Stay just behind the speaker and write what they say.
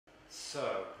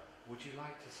So, would you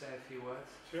like to say a few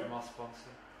words from our sponsor?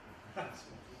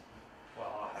 Well,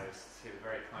 our hosts, who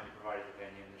very kindly provided the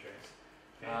venue and the drinks.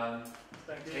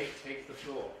 Thank you. Take the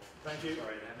floor. Thank you.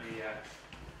 Sorry, let me...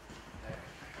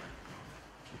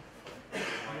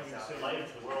 It's light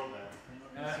into the world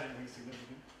now.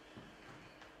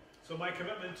 So my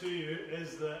commitment to you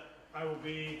is that I will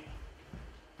be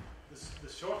the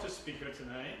shortest speaker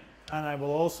tonight. And I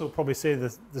will also probably say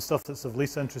the stuff that's of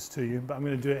least interest to you, but I'm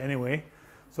going to do it anyway.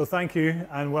 So thank you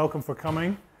and welcome for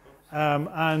coming.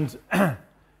 And I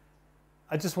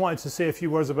just wanted to say a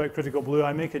few words about Critical Blue.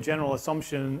 I make a general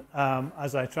assumption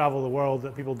as I travel the world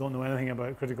that people don't know anything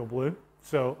about Critical Blue.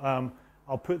 So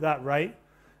I'll put that right.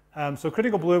 So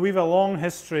Critical Blue, we have a long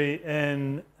history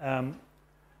in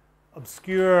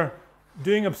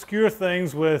doing obscure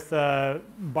things with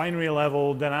binary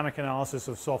level dynamic analysis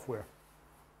of software,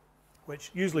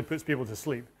 which usually puts people to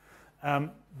sleep.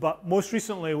 But most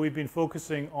recently, we've been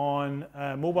focusing on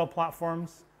mobile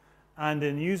platforms and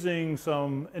in using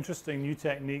some interesting new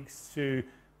techniques to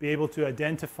be able to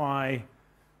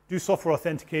do software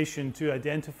authentication to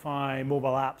identify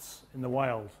mobile apps in the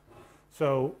wild.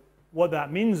 So what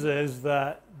that means is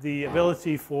that the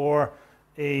ability for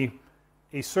a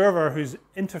server who's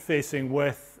interfacing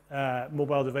with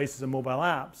mobile devices and mobile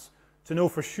apps to know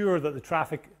for sure that the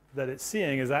traffic that it's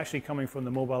seeing is actually coming from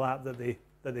the mobile app that they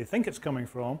think it's coming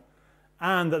from,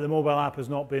 and that the mobile app has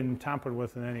not been tampered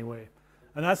with in any way.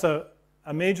 And that's a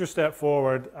major step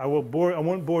forward. I won't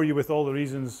bore you with all the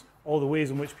reasons, all the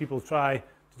ways in which people try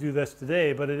to do this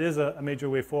today, but it is a major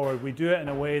way forward. We do it in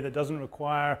a way that doesn't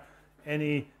require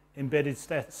any embedded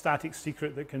static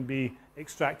secret that can be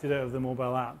extracted out of the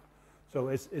mobile app. So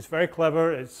it's very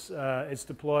clever. It's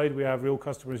deployed. We have real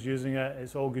customers using it.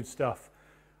 It's all good stuff.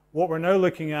 What we're now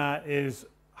looking at is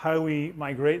how we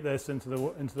migrate this into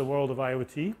the world of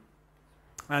IoT.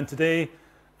 And today,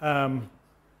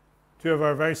 two of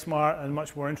our very smart and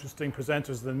much more interesting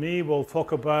presenters than me will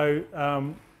talk about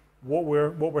what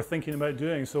we're thinking about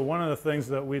doing. So one of the things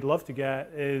that we'd love to get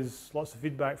is lots of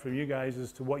feedback from you guys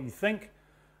as to what you think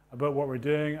about what we're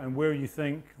doing and where you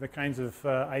think the kinds of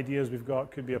ideas we've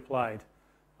got could be applied.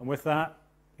 And with that,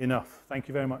 enough. Thank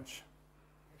you very much.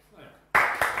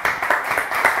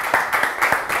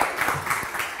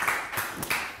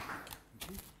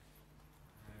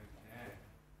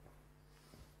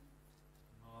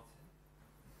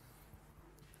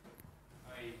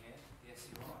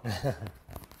 So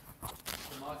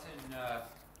Martin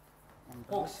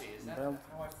Hawksey, is that how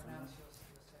I pronounce your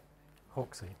second name?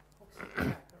 Hawksey. Hawksey,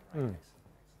 yeah, right, excellent.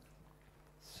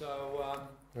 So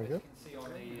as you can see on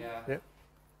the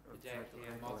deck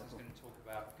here, Martin's going to talk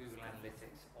about Google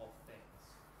Analytics of things.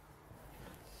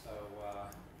 So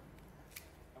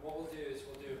and what we'll do is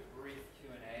we'll do a brief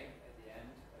Q&A at the end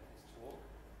of his talk,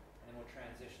 and then we'll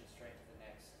transition straight to the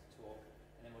next talk,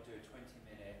 and then we'll do a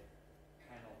 20-minute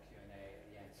panel Q&A at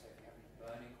the end. So if you have any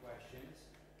burning questions,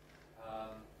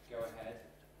 go ahead.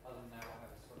 Other than that, we'll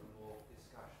have a sort of more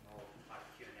discussional type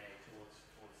Q&A towards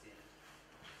the end.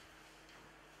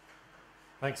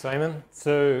 Thanks, Simon.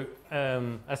 So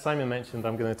as Simon mentioned,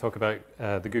 I'm going to talk about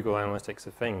the Google Analytics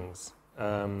of Things.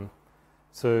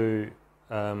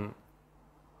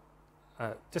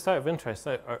 Just out of interest,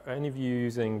 are any of you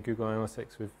using Google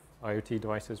Analytics with IoT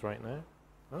devices right now?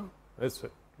 Oh, that's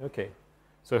okay.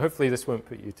 So hopefully this won't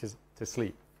put you to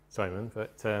sleep, Simon,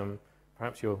 but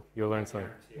perhaps you'll learn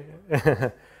something.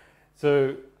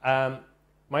 So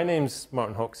my name's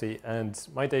Martin Hawksey, and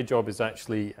my day job is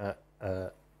actually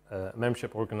a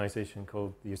membership organization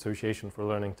called the Association for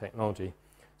Learning Technology.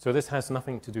 So this has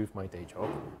nothing to do with my day job,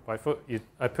 but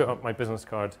I put up my business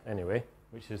card anyway,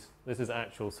 this is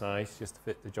actual size, just to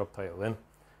fit the job title in.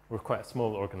 We're quite a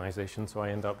small organization, so I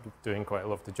end up doing quite a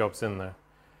lot of the jobs in there.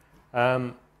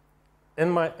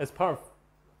 As part of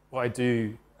what I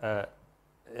do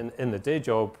in the day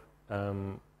job,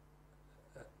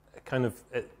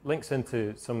 it links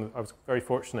into I was very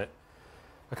fortunate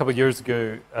a couple of years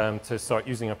ago to start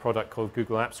using a product called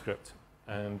Google Apps Script.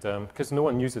 And because no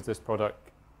one uses this product,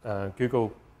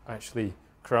 Google actually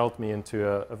corralled me into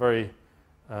a very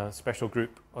special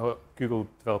group of Google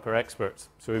developer experts.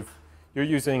 So if you're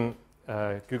using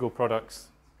Google products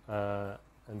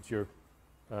and you're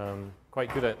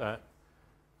quite good at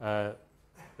that,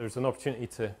 there's an opportunity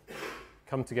to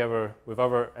come together with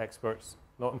other experts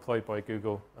not employed by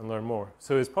Google and learn more.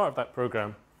 So as part of that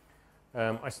program,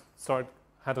 I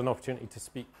had an opportunity to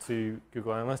speak to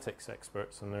Google Analytics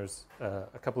experts, and there's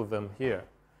a couple of them here.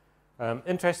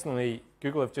 Interestingly,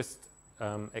 Google have just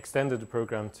extended the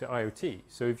program to IoT.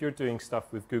 So if you're doing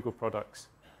stuff with Google products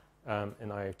in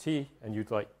IoT and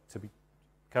you'd like to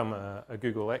become a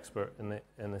Google expert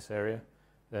in this area,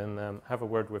 then have a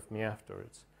word with me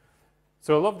afterwards.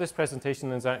 So a lot of this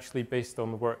presentation is actually based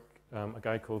on the work a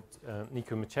guy called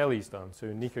Nico Michelli's done. So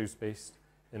Nico's based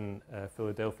in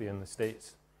Philadelphia in the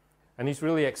States. And he's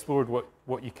really explored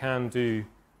what you can do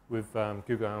with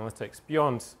Google Analytics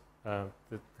beyond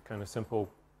the kind of simple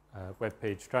web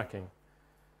page tracking.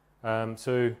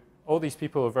 So all these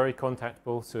people are very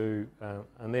contactable, so,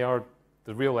 and they are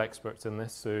the real experts in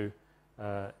this. So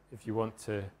if you want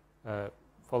to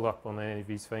follow up on any of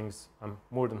these things, I'm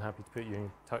more than happy to put you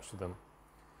in touch with them.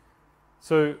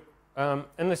 So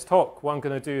in this talk, what I'm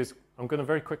going to do is I'm going to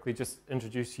very quickly just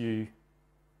introduce you.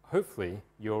 Hopefully,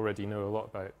 you already know a lot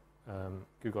about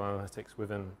Google Analytics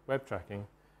within web tracking,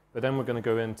 but then we're going to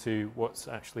go into what's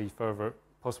actually further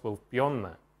possible beyond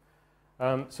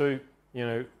that. So, you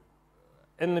know,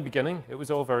 in the beginning, it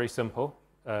was all very simple.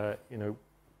 You know,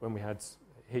 when we had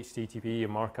HTTP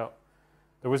and markup,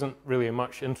 there wasn't really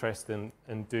much interest in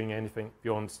doing anything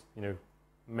beyond, you know,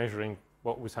 measuring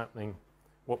what was happening,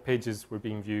 what pages were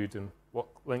being viewed, and what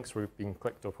links were being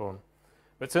clicked upon.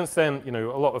 But since then, you know,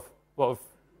 a lot of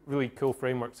really cool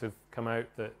frameworks have come out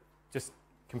that just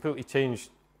completely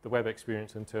changed the web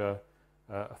experience into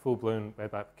a full-blown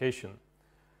web application.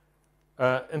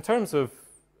 In terms of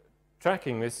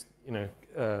tracking this, you know,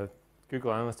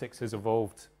 Google Analytics has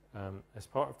evolved as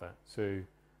part of that. So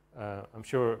I'm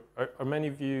sure, are many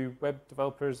of you web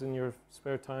developers in your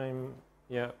spare time?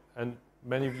 Yeah, and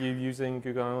many of you using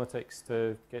Google Analytics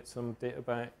to get some data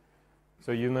back.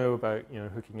 So you know about, you know,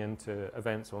 hooking into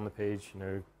events on the page, you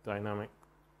know, dynamic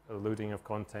loading of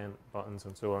content, buttons,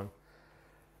 and so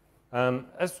on.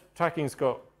 As tracking's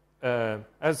got,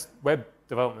 as web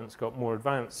development's got more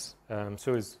advanced,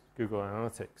 so is Google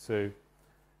Analytics. So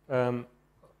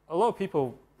a lot of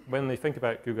people, when they think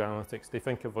about Google Analytics, they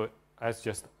think of it as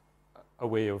just a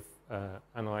way of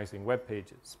analyzing web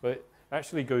pages, but it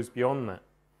actually goes beyond that.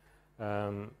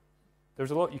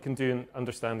 There's a lot you can do in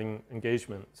understanding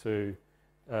engagement. So,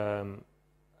 and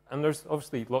there's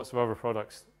obviously lots of other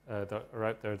products that are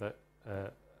out there that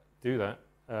do that.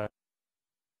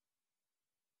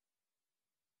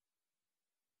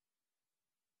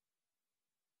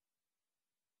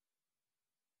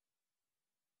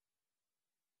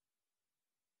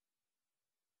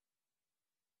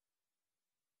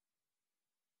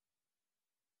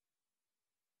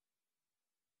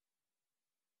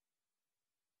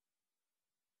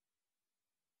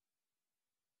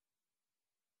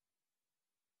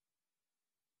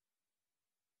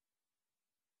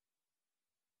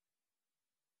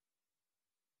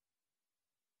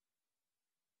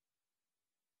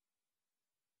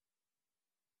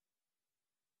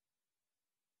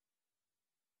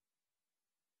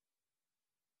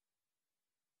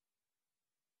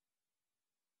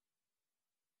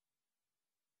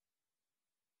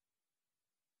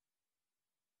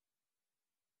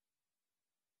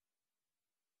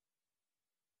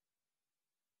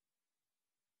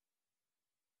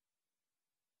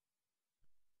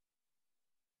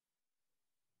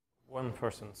 One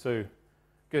person. So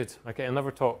good. I get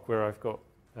another talk where I've got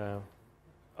a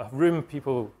room of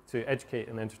people to educate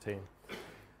and entertain.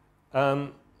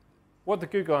 What the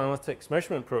Google Analytics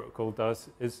measurement protocol does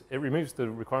is it removes the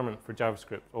requirement for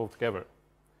JavaScript altogether.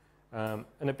 And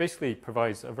it basically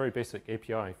provides a very basic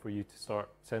API for you to start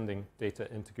sending data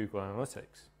into Google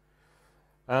Analytics.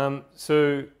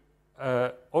 So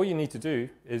all you need to do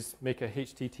is make a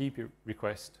HTTP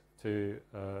request to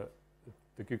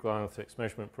the Google Analytics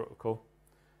measurement protocol.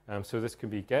 So this can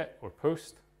be GET or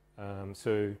POST.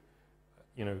 So,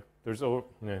 you know, there's all,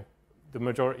 you know, the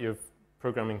majority of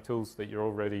programming tools that you're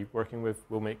already working with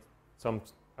will make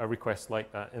a request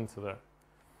like that into there.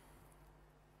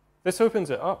 This opens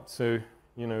it up, so,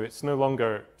 you know, it's no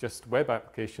longer just web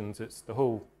applications, it's the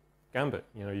whole gambit.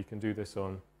 You know, you can do this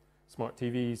on smart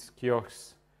TVs,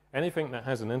 kiosks, anything that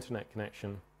has an internet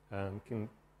connection can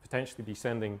potentially be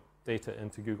sending data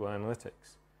into Google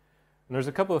Analytics. And there's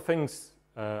a couple of things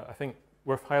I think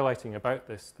worth highlighting about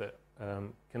this that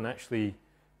can actually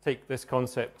take this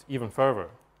concept even further.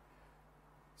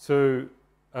 So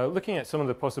looking at some of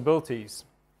the possibilities,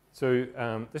 so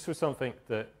this was something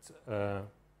that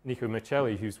Nico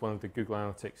Michelli, who's one of the Google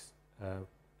Analytics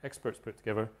experts, put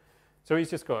together. So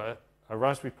he's just got a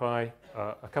Raspberry Pi,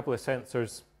 a couple of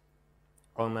sensors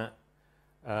on that.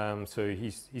 So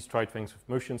he's tried things with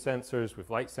motion sensors, with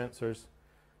light sensors.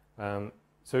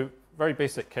 So very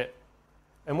basic kit.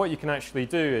 And what you can actually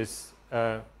do is,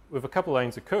 with a couple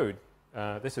lines of code,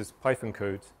 this is Python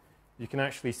code, you can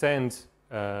actually send,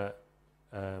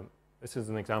 this is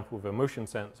an example of a motion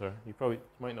sensor. You probably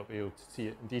might not be able to see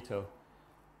it in detail.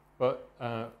 But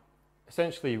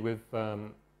essentially with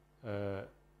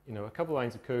you know, a couple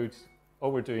lines of code,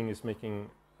 all we're doing is making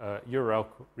a URL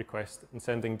request and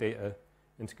sending data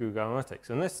into Google Analytics.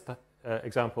 In this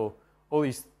example, all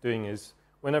he's doing is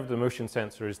whenever the motion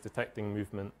sensor is detecting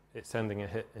movement, it's sending a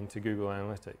hit into Google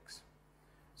Analytics.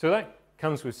 So that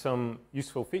comes with some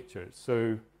useful features.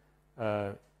 So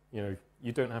you know,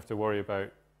 you don't have to worry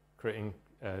about creating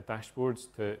dashboards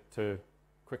to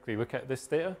quickly look at this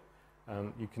data.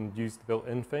 You can use the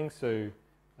built-in things. So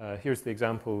here's the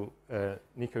example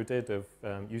Nico did of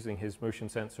using his motion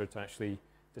sensor to actually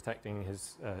detecting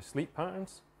his sleep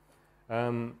patterns.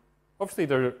 Obviously,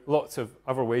 there are lots of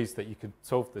other ways that you could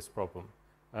solve this problem.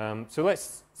 So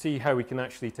let's see how we can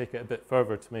actually take it a bit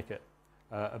further to make it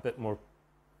a bit more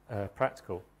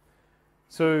practical.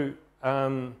 So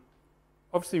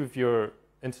obviously, with your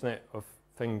Internet of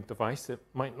Thing device, it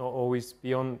might not always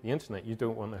be on the internet. You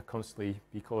don't want to constantly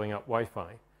be calling up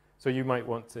Wi-Fi. So you might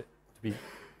want it to be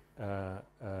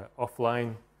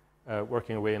offline,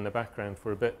 working away in the background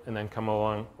for a bit, and then come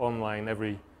along online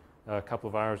every couple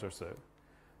of hours or so.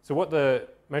 So what the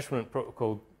measurement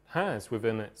protocol has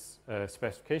within its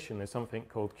specification is something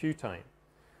called queue time.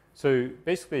 So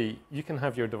basically, you can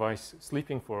have your device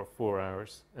sleeping for 4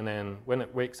 hours, and then when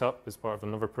it wakes up as part of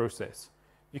another process,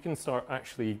 you can start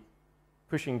actually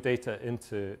pushing data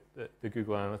into the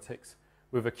Google Analytics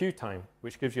with a queue time,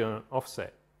 which gives you an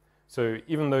offset. So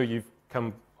even though you've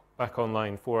come back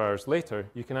online 4 hours later,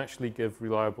 you can actually give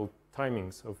reliable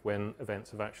timings of when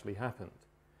events have actually happened.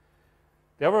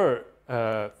 The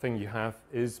other thing you have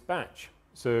is batch.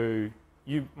 So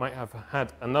you might have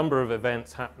had a number of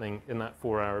events happening in that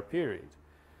 4-hour period.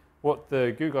 What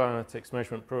the Google Analytics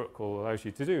measurement protocol allows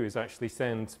you to do is actually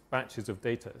send batches of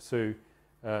data. So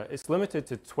it's limited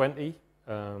to 20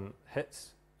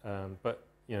 hits, but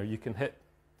you know, you can hit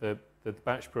the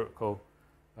batch protocol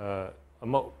a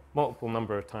multiple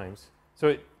number of times.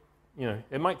 So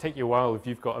it might take you a while if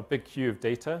you've got a big queue of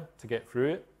data to get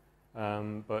through it,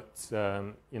 but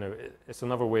it's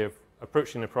another way of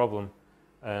approaching the problem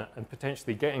and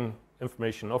potentially getting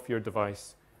information off your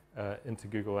device into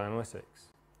Google Analytics.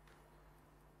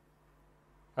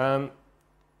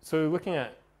 So looking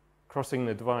at crossing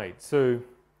the divide. So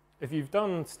if you've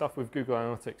done stuff with Google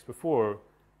Analytics before,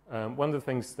 one of the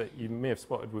things that you may have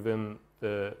spotted within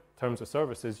the terms of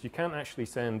service is you can't actually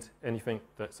send anything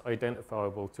that's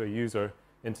identifiable to a user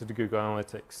into the Google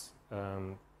Analytics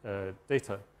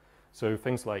data. So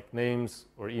things like names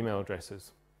or email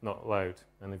addresses, not allowed.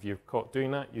 And if you're caught doing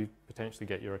that, you potentially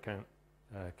get your account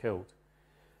killed.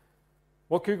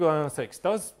 What Google Analytics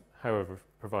does, however,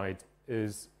 provide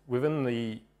is within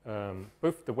the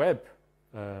both the web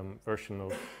version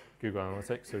of Google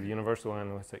Analytics, so the universal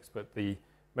analytics, but the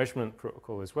measurement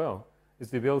protocol as well, is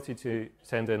the ability to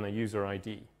send in a user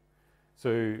ID.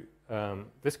 So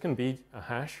this can be a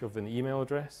hash of an email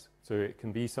address. So it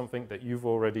can be something that you've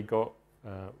already got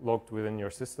logged within your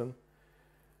system.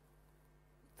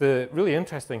 The really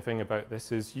interesting thing about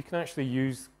this is you can actually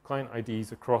use client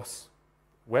IDs across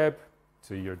web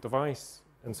to your device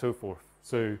and so forth.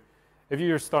 So if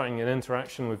you're starting an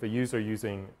interaction with a user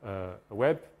using a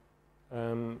web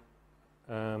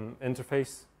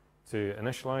interface to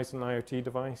initialize an IoT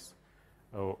device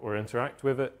or interact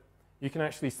with it, you can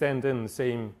actually send in the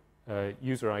same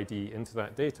user ID into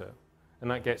that data,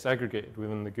 and that gets aggregated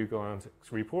within the Google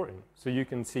Analytics reporting. So you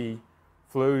can see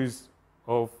flows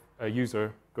of a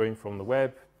user going from the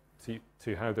web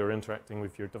to how they're interacting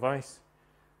with your device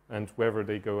and wherever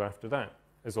they go after that,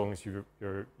 as long as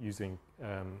you're using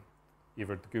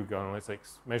either the Google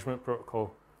Analytics measurement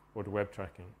protocol or the web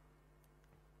tracking.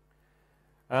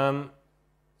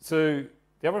 So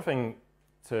the other thing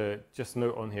to just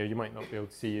note on here you might not be able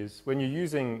to see is when you're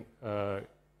using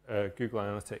Google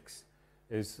Analytics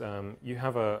is you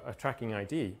have a tracking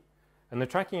ID. And the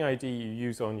tracking ID you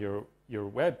use on your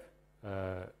web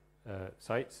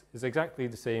sites is exactly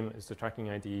the same as the tracking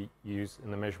ID you use in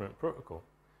the measurement protocol.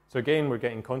 So again, we're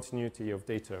getting continuity of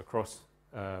data across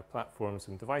platforms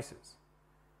and devices.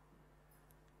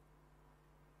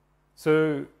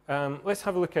 So let's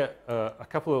have a look at a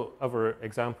couple of other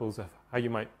examples of how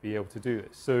you might be able to do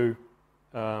this. So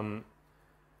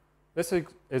this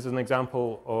is an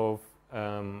example of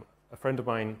a friend of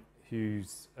mine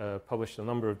who's published a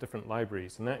number of different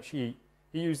libraries. And actually,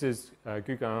 he uses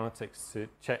Google Analytics to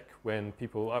check when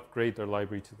people upgrade their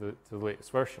library to the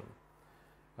latest version.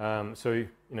 So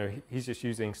he's just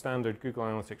using standard Google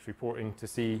Analytics reporting to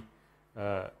see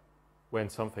when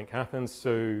something happens.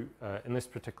 So in this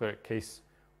particular case,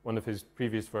 one of his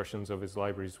previous versions of his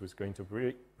libraries was going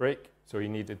to break, so he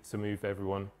needed to move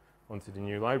everyone onto the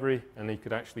new library, and he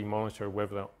could actually monitor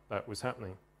whether that was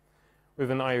happening.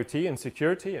 Within IoT and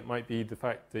security, it might be the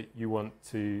fact that you want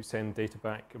to send data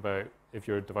back about if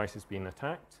your device is being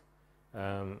attacked.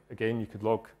 Again, you could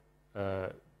log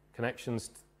connections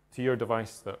to your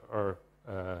device that are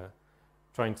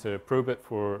trying to probe it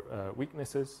for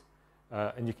weaknesses,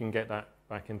 and you can get that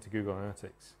back into Google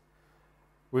Analytics.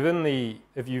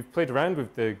 If you've played around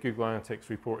with the Google Analytics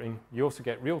reporting, you also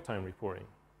get real-time reporting.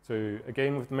 So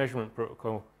again, with the measurement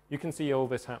protocol, you can see all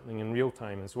this happening in real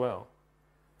time as well.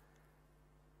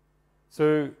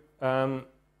 So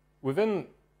within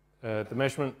the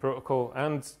measurement protocol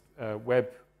and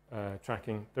web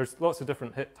tracking, there's lots of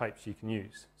different hit types you can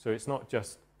use. So it's not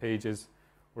just pages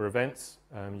or events.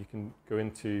 You can go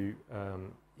into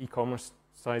e-commerce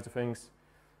side of things.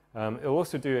 It'll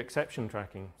also do exception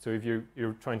tracking. So if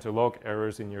you're trying to log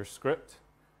errors in your script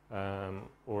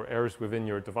or errors within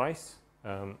your device,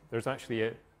 there's actually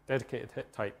a dedicated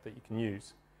hit type that you can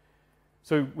use.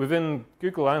 So within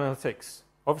Google Analytics,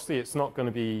 obviously it's not going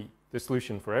to be the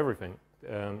solution for everything.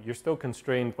 You're still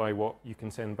constrained by what you can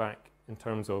send back in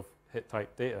terms of hit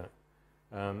type data.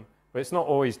 But it's not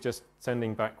always just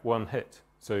sending back one hit.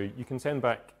 So you can send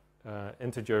back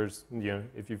integers,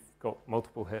 if you've got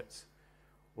multiple hits,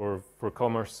 or for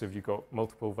commerce, if you've got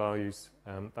multiple values,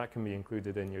 that can be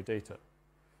included in your data.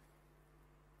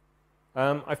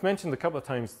 I've mentioned a couple of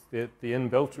times the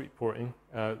inbuilt reporting.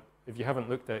 If you haven't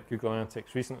looked at Google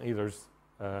Analytics recently, there's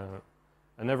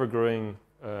an ever-growing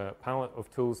palette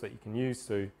of tools that you can use.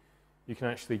 So you can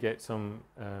actually get some,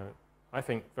 I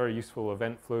think, very useful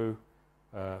event flow,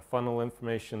 funnel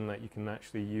information that you can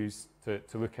actually use to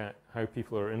look at how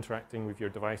people are interacting with your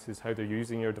devices, how they're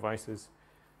using your devices.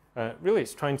 Really,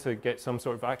 it's trying to get some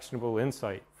sort of actionable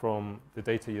insight from the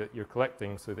data that you're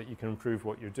collecting so that you can improve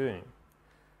what you're doing.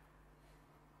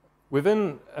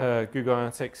 Within Google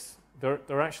Analytics, there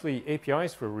are actually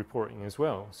APIs for reporting as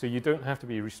well. So you don't have to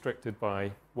be restricted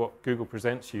by what Google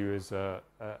presents you as a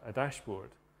dashboard.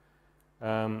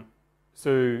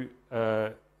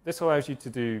 This allows you to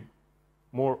do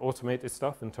more automated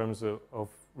stuff in terms of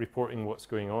reporting what's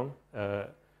going on.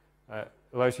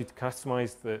 Allows you to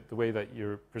customize the way that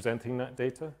you're presenting that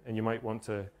data, and you might want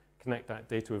to connect that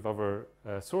data with other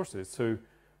sources. So,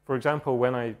 for example,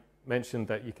 when I mentioned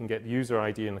that you can get the user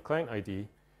ID and the client ID,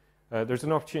 there's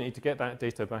an opportunity to get that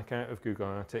data back out of Google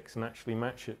Analytics and actually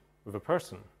match it with a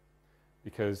person.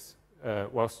 Because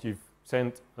whilst you've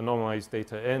sent anonymized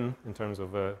data in terms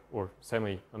of, or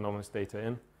semi-anonymous data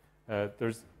in,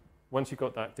 once you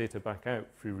got that data back out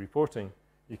through reporting,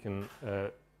 you can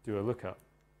do a lookup.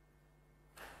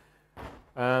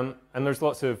 And there's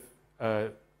lots of,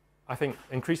 I think,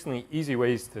 increasingly easy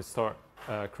ways to start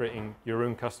creating your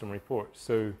own custom reports.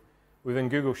 So within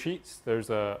Google Sheets, there's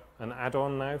an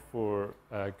add-on now for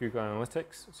Google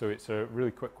Analytics. So it's a really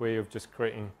quick way of just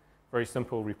creating very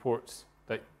simple reports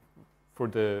that for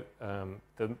the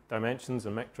dimensions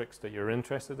and metrics that you're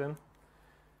interested in.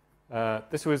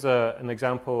 This was an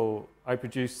example I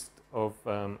produced of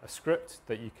a script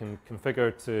that you can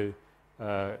configure to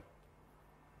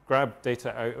grab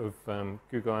data out of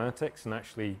Google Analytics and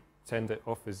actually send it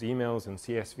off as emails and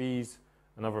CSVs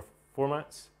and other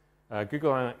formats.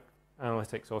 Google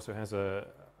Analytics also has a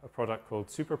product called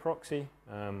Super Proxy,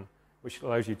 which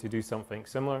allows you to do something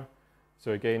similar.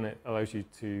 So again, it allows you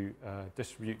to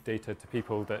distribute data to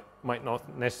people that might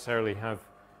not necessarily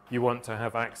want to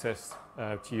have access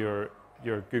to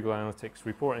your Google Analytics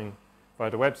reporting via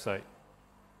the website.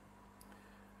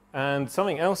 And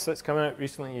something else that's come out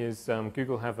recently is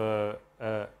Google have a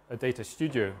data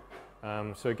studio.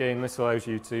 So again, this allows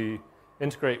you to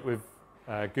integrate with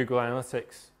Google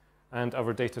Analytics and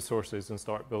other data sources and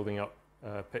start building up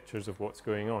pictures of what's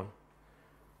going on.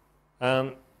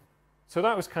 So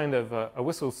that was kind of a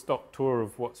whistle-stop tour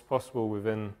of what's possible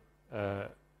within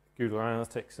Google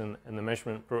Analytics and the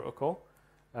measurement protocol.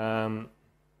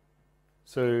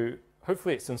 So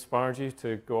hopefully it's inspired you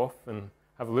to go off and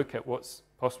have a look at what's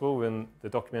possible in the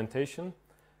documentation.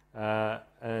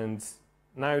 And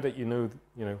now that you know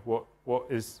what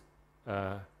is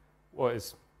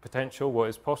potential, what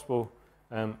is possible,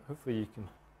 hopefully you can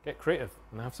get creative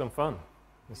and have some fun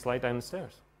and slide down the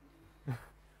stairs.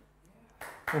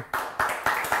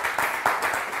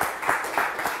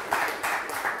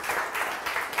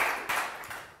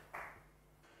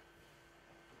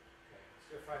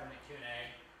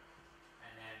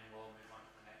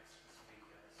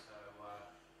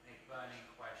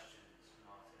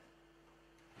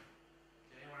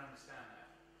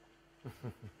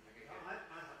 I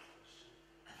have a question.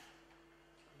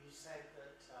 You said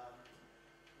that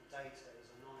the data is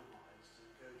anonymized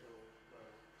and Google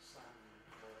will slam you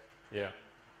for it. Yeah.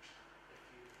 If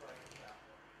you break that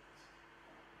one.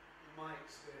 In my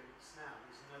experience now,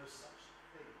 there's no such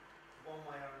thing. One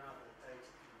way or another, data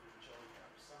can be joined up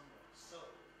somewhere. So,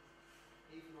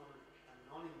 even on an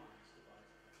anonymized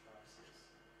devices,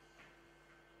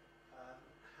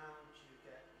 how do you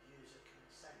get user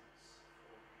consents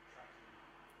for tracking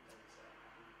data?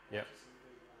 Yep. What is in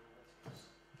Google Analytics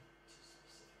to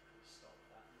specifically stop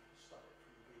that and stop it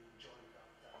from being joined up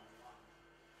down the line?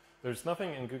 There's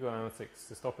nothing in Google Analytics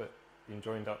to stop it being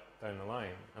joined up down the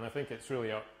line, and I think it's really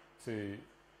up to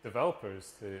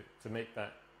developers to make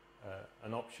that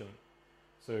an option.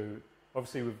 So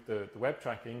obviously with the web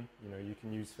tracking, you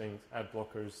can use things, ad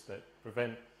blockers that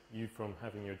prevent you from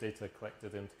having your data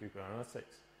collected into Google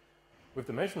Analytics. With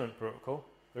the measurement protocol,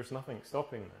 there's nothing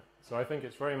stopping that. So I think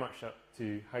it's very much up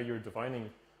to how you're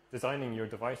designing your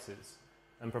devices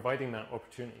and providing that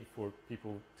opportunity for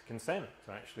people to consent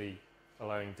to actually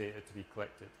allowing data to be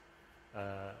collected.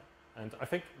 And I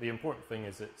think the important thing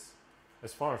is it's,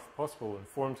 as far as possible,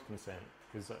 informed consent,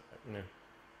 because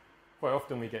quite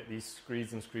often we get these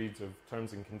screeds and screeds of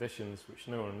terms and conditions which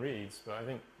no one reads. But I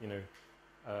think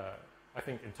I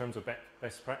think in terms of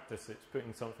best practice, it's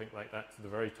putting something like that to the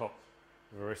very top,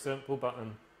 a very simple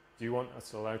button. Do you want us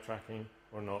to allow tracking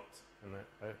or not? And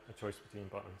a choice between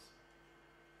buttons.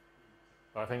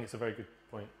 But I think it's a very good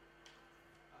point.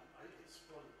 I think it's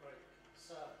one great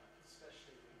concern,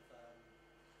 especially with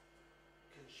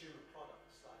consumer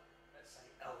products like, let's say,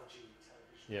 LG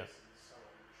televisions and so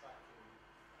on, tracking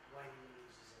when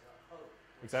users are at home.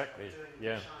 Exactly. Doing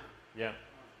Yeah. in China. Yeah.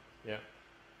 Yeah.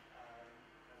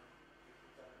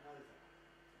 People don't know that.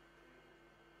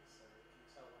 So they can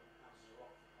tell when houses are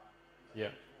occupied.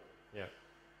 Yeah. Yeah.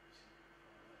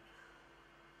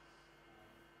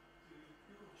 Do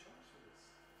Google charge for this?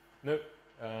 No.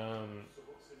 So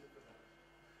what's in it for that?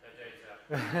 Their data.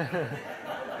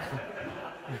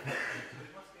 They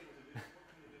must be able to do. What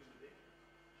can they do with the data?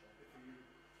 If you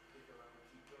take around a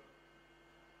key plug?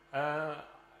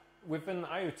 Within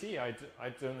IoT, I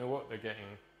don't know what they're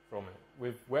getting from it.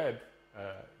 With web,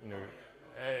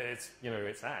 it's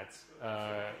ads. So why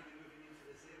are they moving into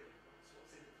this area?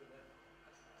 What's in it for them?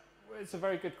 Well, it's a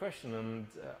very good question, and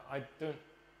I don't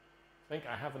think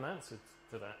I have an answer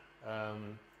to that.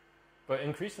 But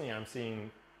increasingly, I'm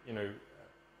seeing, the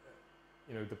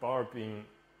bar being,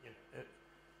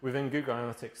 within Google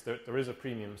Analytics, there is a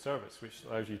premium service which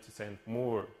allows you to send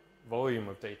more volume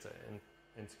of data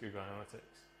into Google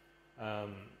Analytics.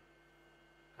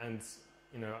 And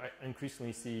I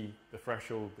increasingly see the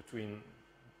threshold between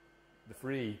the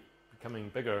free becoming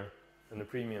bigger and the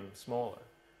premium smaller.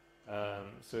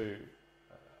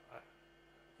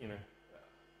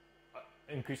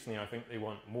 Increasingly, I think they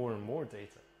want more and more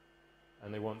data,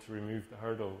 and they want to remove the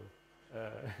hurdle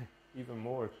even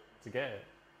more to get it.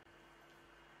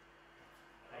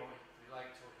 We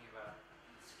like talking about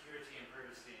security and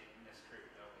privacy in this group,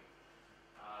 don't we?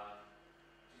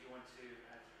 Do you want to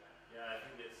add to that? Yeah, I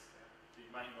think they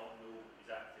might not know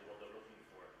exactly what they're looking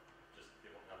for, just they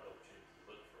won't have the opportunity to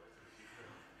look for it in the future.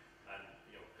 And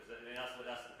because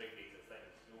that's the big data thing.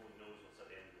 No one knows what's at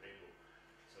the end of the rainbow.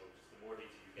 So just the more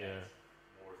data you get,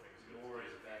 more things go More to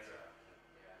is the better.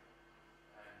 future. Yeah.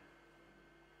 And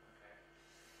okay.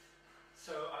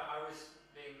 So I was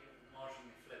being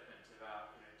marginally flippant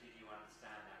about, did you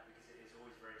understand that? Because it is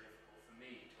always very difficult for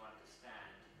me to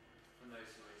understand from those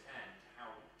who attend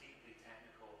how deeply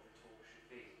technical the talk should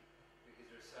be. Because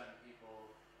there are certain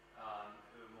people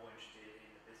who are more interested in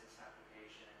the business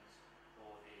applications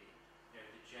or the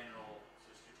general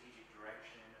sort of strategic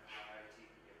direction of how IoT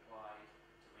can be applied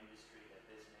to industry, their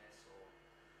business, or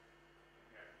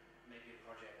maybe a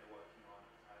project they're working on,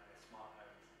 a smart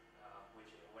home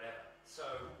widget or whatever.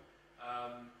 So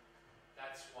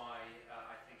that's why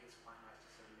I think it's quite nice to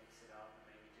sort of mix it up and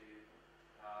maybe do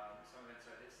some events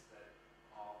like this that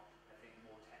are, I think,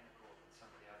 more technical than some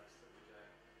of the others that we're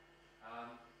doing.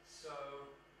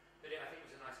 But I think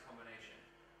it was a nice combination,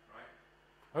 right?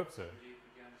 Hope so. Would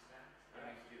you understand? I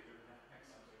mean, would you agree with that?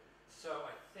 Excellent. So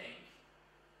I think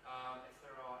if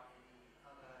there are any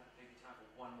other, maybe time for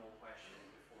one more question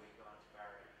before we go on to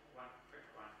Barry. One quick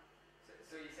one.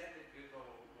 So you said that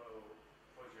Google will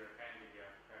put your kind of your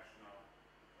personal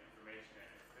information in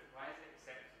it, but why is it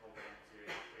acceptable then to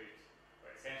include,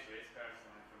 well, essentially it's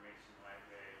personal information like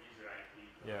the user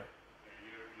ID, Yeah.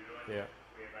 your own Yeah.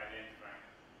 way of identifying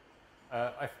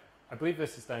it? I believe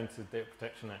this is down to the Data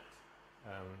Protection Act,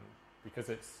 because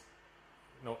it's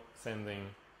not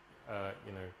sending,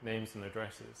 names and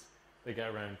addresses. They get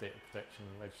around data protection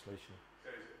legislation. So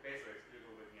basically it's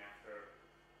Google looking after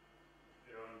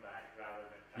their own bag rather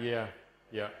than trying Yeah, to,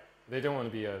 yeah. They don't want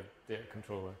to be a data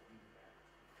controller.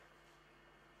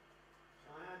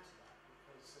 Can I add to that?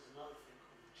 Because there's another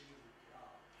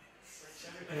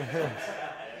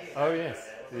Oh, yes.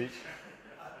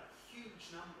 Huge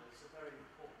numbers of very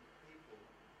important people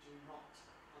do not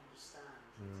understand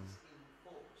that it's in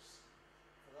force.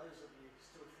 For those of you who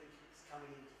still think it's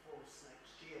coming into force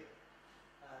next year,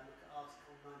 look at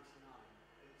Article 99.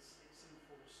 It's in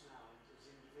force now, and as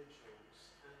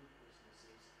individuals and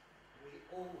businesses, we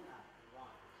all have the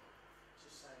right to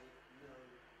say, no,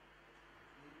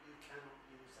 you cannot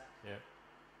use that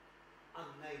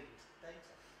unnamed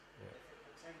data. Yeah. If it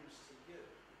pertains to you,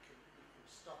 you can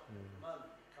stop it. At the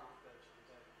moment, you can't go to the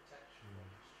data protection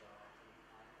registrar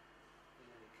in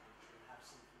any country and have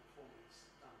something formally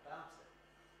done about it.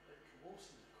 But it can walk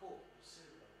into court and sue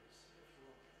those if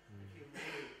you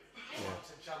really want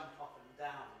to jump up and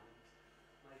down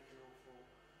and make an awful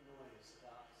noise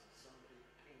about somebody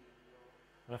pinging your...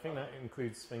 And I think that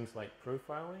includes things like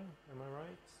profiling, am I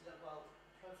right? Yeah, well,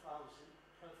 profiling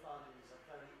is a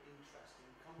very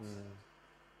interesting concept,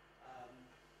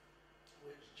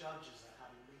 which judges are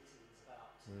having meetings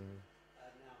about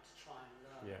now to try and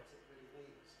learn what it really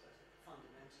means. But it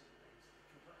fundamentally means that you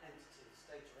can put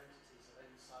data entities of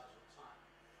any size or type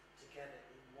together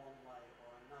in one way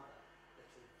or another that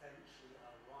eventually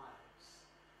arrives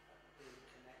at being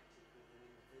connected with an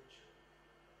individual,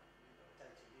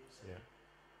 data user. Yeah.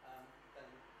 Then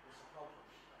there's a problem,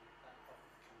 and that problem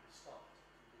can be stopped,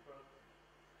 can be broken.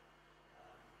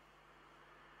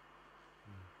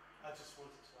 I just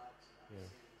wanted to add to that.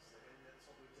 That's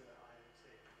what we do at IOT.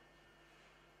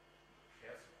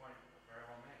 Yeah, that's a point very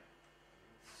well made.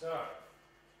 So,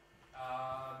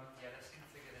 let's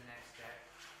configure the next deck.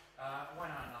 Why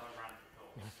not another round of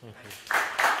applause? Thank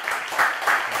you.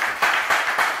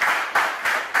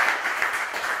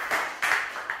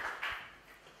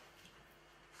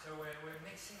 So we're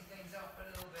mixing things up a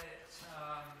little bit,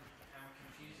 and we're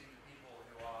confusing the people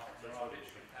who are, there are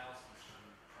literally thousands from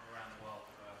around the world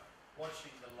who are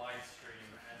watching the live stream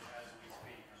as we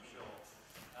speak, I'm sure.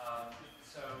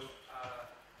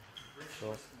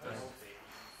 Richard was supposed to be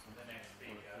the next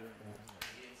speaker.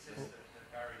 He insisted that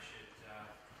Barry should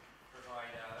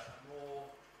provide a more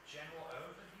general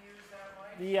overview, is that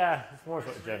right? Yeah, it's more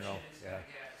sort of general. Richard is Yeah.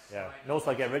 gonna get And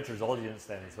also I get Richard's audience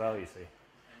then as well, you see. and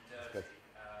good. dirty,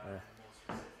 and more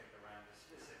specific around the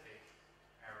specific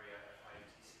area of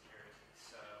IoT security.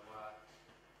 So,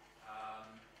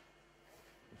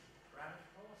 round of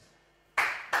applause.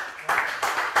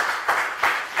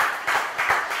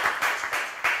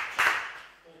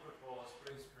 Awkward pause,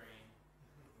 blue screen.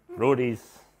 Roadies.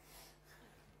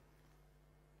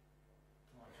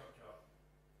 Come on, chop.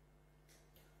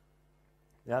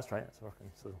 Yeah, that's right, it's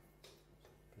working. So,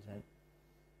 present.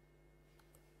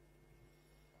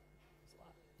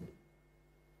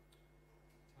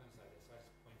 Times like this, I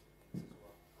just point at things as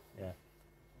well. Yeah.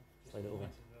 Slide it over.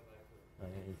 No,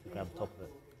 you need to grab the top of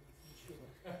it.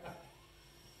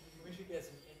 We should get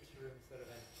some interim sort of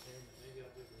entertainment. Maybe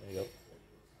I'll do There you go. or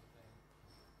something.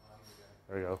 Oh, here we go.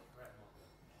 There we go. Right,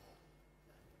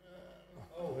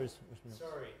 oh, Where's my notes?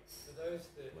 sorry. For those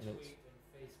that My notes. tweet and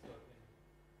Facebook and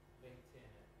LinkedIn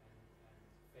and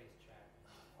Face Chat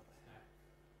and Snap,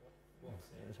 what's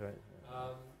it? That's right.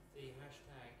 The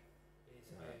hashtag is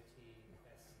IoT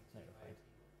SCT No, you're fine.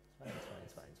 IoT.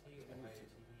 It's fine. SCT or IoT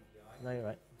EDI. No, you're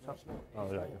right. Oh,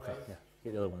 right, okay. Yeah.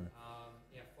 Get the other one.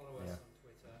 Follow us Yeah. on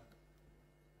Twitter.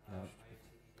 No. IoT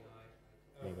EDI.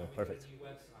 There you go, and perfect. we've got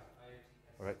a new website,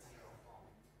 Alright. IoTSCT.com.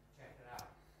 Check it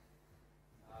out.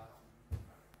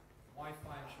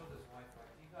 Wi-Fi, I'm sure there's Wi-Fi.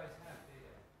 Do you guys have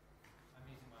data? I'm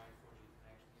using my 4G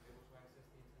connection. Are you able to access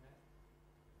the internet?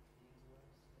 The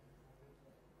interwebs?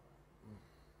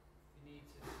 If you need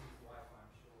to use Wi-Fi,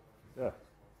 I'm sure. Yeah.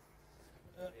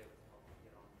 Be able to help you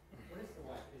get on. What is the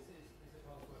Wi-Fi? Is the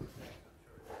password protected? I'm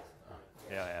sure it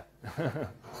is. Yeah.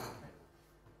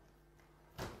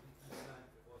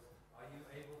 Are you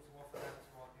able to offer that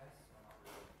to our guests or not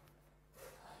really?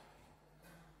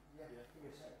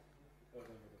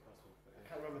 I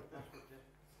can't remember the password.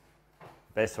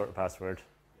 Best sort of password.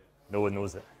 No one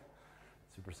knows it.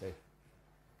 Super safe.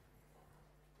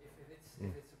 If it's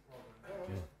a problem,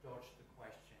 just dodge the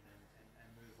question and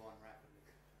move on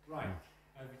rapidly. Right,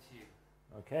 over to you.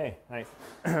 Okay, thanks.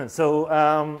 So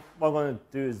what I'm going to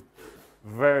do is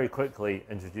very quickly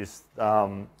introduce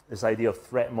this idea of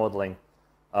threat modeling.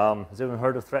 Has anyone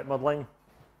heard of threat modeling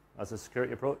as a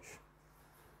security approach?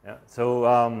 Yeah.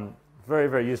 So very,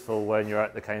 very useful when you're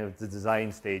at the kind of the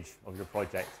design stage of your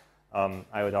project.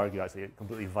 I would argue actually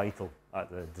completely vital at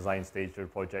the design stage of your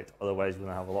project. Otherwise, you're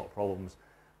going to have a lot of problems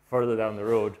further down the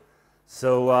road.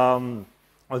 So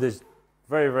there's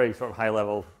very, very sort of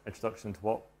high-level introduction to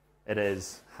what it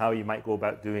is, how you might go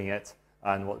about doing it,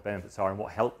 and what the benefits are, and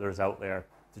what help there's out there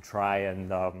to try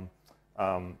and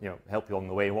help you along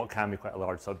the way in what can be quite a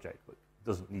large subject, but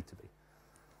doesn't need to be.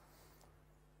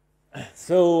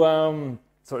 So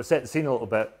sort of set the scene a little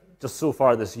bit. Just so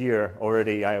far this year,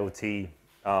 already IoT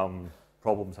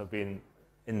problems have been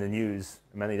in the news,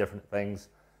 many different things.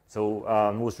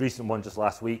 So most recent one just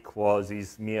last week was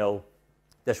these Miele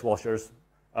dishwashers,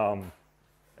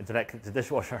 internet connected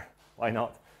dishwasher, why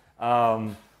not?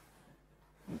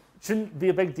 Shouldn't be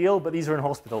a big deal, but these are in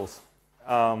hospitals.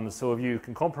 So if you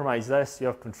can compromise this, you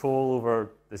have control over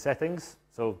the settings,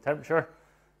 so temperature.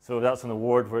 So if that's an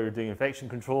ward where you're doing infection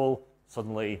control,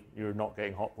 suddenly you're not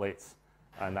getting hot plates,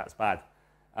 and that's bad.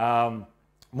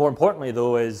 More importantly,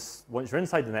 though, is once you're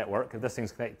inside the network, if this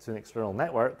thing's connected to an external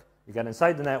network, you get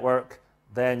inside the network,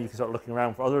 then you can start looking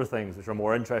around for other things which are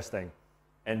more interesting.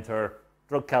 Enter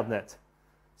drug cabinet.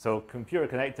 So computer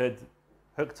connected,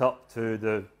 hooked up to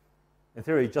the, in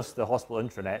theory, just the hospital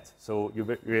intranet. So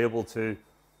you're able to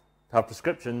have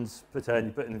prescriptions, you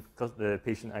put in the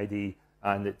patient ID,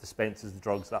 and it dispenses the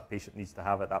drugs that patient needs to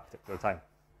have at that particular time.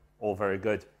 All very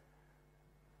good.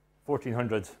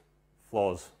 1,400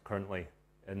 flaws currently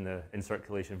in the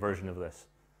in-circulation version of this,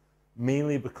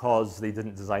 mainly because they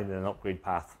didn't design an upgrade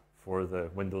path for the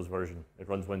Windows version. It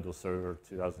runs Windows Server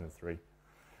 2003.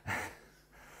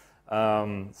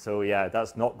 So yeah,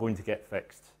 that's not going to get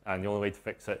fixed, and the only way to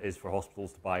fix it is for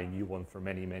hospitals to buy a new one for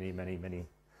many, many, many, many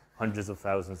hundreds of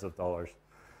thousands of dollars.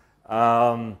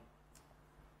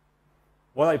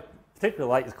 What I particularly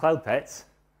like is Cloud Pets.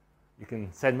 You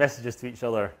can send messages to each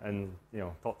other and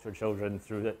talk to your children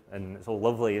through it, and it's all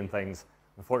lovely and things.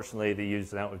 Unfortunately, they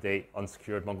used an out-of-date,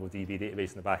 unsecured MongoDB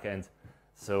database in the back end,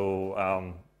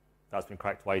 so that's been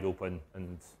cracked wide open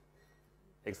and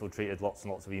exfiltrated lots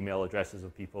and lots of email addresses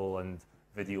of people and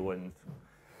video and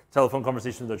telephone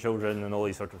conversations with their children and all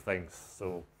these sorts of things.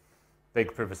 So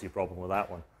big privacy problem with that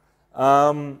one.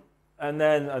 And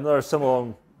then another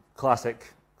similar classic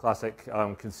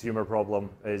consumer problem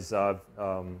is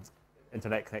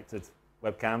internet connected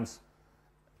webcams.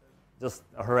 Just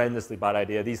a horrendously bad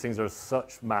idea. These things are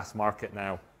such mass market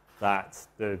now that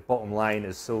the bottom line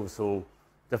is so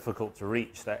difficult to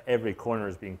reach that every corner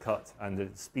is being cut, and the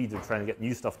speed of trying to get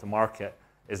new stuff to market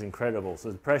is incredible.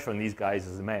 So the pressure on these guys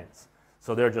is immense.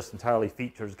 So they're just entirely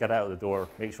features, get out of the door,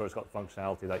 make sure it's got the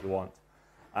functionality that you want.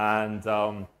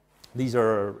 And these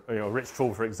are rich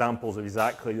trove for examples of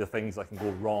exactly the things that can go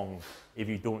wrong if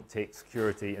you don't take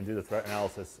security and do the threat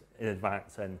analysis in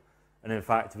advance. And in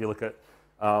fact, if you look at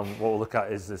what we'll look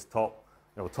at is this top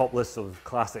list of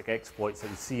classic exploits that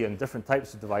you see in different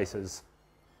types of devices.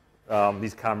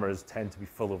 These cameras tend to be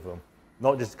full of them.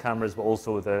 Not just cameras, but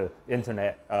also the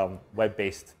internet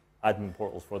web-based admin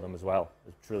portals for them as well.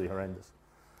 It's truly horrendous.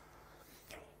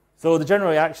 So the general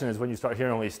reaction is when you start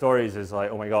hearing all these stories is like,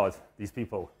 oh my God, these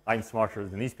people, I'm smarter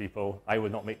than these people. I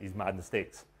would not make these mad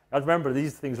mistakes. Now remember,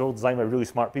 these things are all designed by really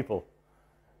smart people,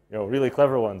 really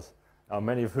clever ones,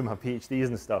 many of whom have PhDs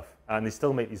and stuff, and they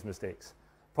still make these mistakes.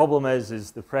 Problem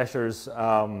is the pressures,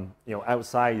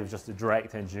 outside of just the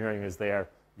direct engineering is there.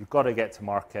 You've got to get to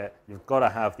market. You've got to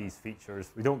have these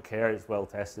features. We don't care if it's well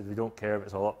tested. We don't care if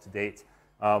it's all up to date.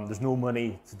 There's no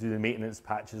money to do the maintenance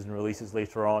patches and releases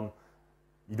later on.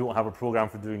 You don't have a program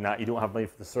for doing that. You don't have money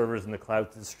for the servers in the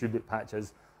cloud to distribute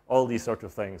patches, all these sort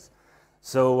of things.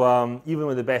 So even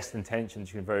with the best intentions,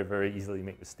 you can very, very easily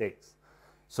make mistakes.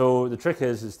 So the trick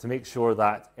is to make sure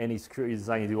that any security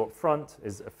design you do up front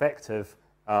is effective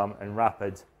and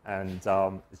rapid and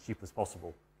as cheap as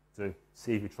possible to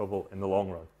save you trouble in the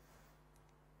long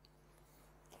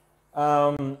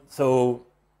run. So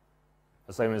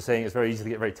as Simon was saying, it's very easy to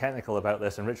get very technical about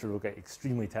this, and Richard will get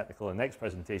extremely technical in the next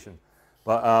presentation.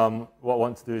 But what I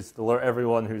want to do is to alert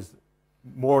everyone who's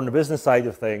more on the business side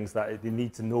of things that they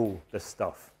need to know this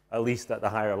stuff, at least at the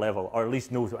higher level, or at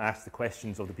least know to ask the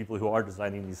questions of the people who are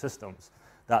designing these systems,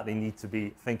 that they need to be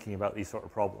thinking about these sort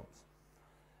of problems.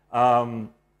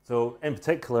 So in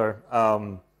particular,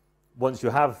 once you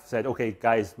have said, okay,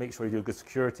 guys, make sure you do a good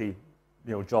security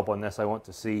job on this, I want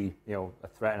to see a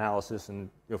threat analysis and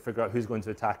figure out who's going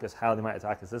to attack us, how they might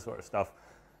attack us, this sort of stuff,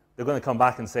 they're going to come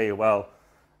back and say, well,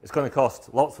 it's going to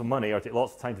cost lots of money or take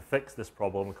lots of time to fix this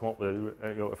problem and come up with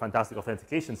a fantastic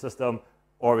authentication system,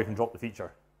 or we can drop the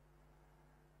feature.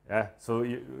 Yeah. So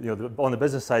on the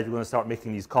business side, you're going to start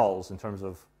making these calls in terms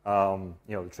of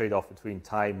the trade-off between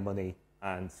time, money,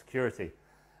 and security.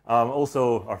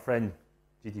 Also, our friend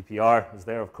GDPR is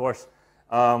there, of course.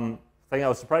 Thing I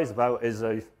was surprised about is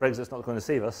Brexit's not going to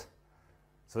save us.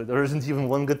 So there isn't even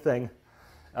one good thing.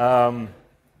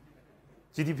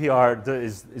 GDPR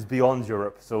is beyond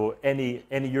Europe, so any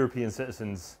European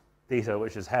citizen's data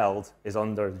which is held is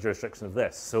under the jurisdiction of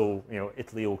this. So, you know,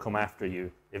 Italy will come after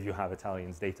you if you have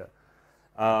Italians' data.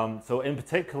 So in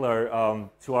particular,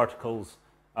 2 articles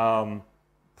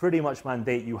pretty much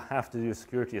mandate you have to do a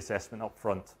security assessment up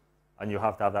front, and you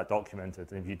have to have that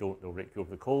documented. And if you don't, they'll rake you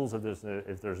over the coals if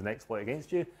there's an exploit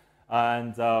against you.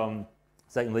 And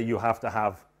secondly, you have to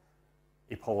have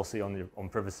a policy on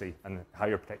privacy and how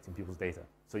you're protecting people's data.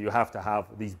 So you have to have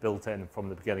these built in from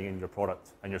the beginning in your product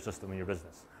and your system and your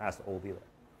business. It has to all be there.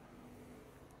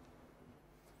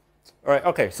 All right,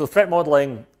 okay, so threat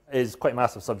modeling is quite a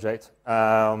massive subject.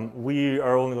 We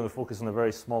are only going to focus on a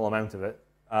very small amount of it.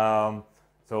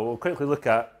 So we'll quickly look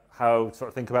at how to sort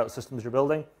of think about the systems you're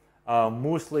building.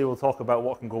 Mostly we'll talk about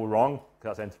what can go wrong,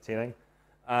 because that's entertaining.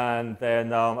 And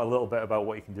then a little bit about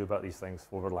what you can do about these things,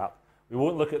 overlap. We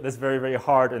won't look at this very, very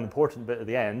hard and important bit at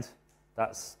the end.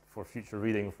 That's for future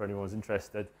reading for anyone who's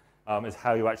interested, is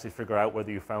how you actually figure out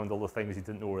whether you found all the things you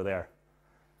didn't know were there.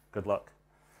 Good luck.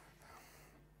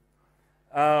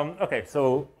 Okay,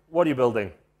 so what are you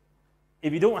building?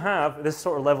 If you don't have this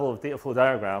sort of level of data flow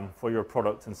diagram for your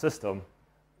product and system,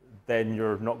 then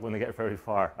you're not going to get very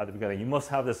far at the beginning. You must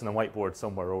have this on a whiteboard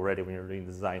somewhere already when you're doing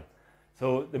the design.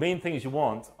 So the main things you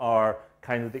want are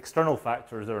kind of the external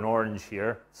factors that are in orange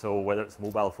here. So whether it's a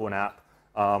mobile phone app,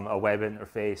 a web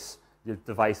interface, your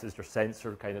devices, your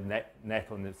sensor kind of net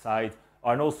on the side,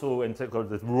 and also in particular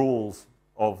the roles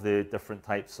of the different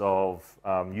types of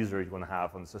users you want to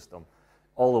have on the system,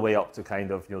 all the way up to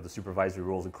kind of, you know, the supervisory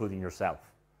roles, including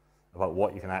yourself, about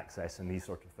what you can access and these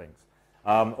sorts of things.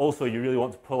 Also, you really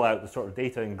want to pull out the sort of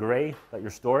data in gray that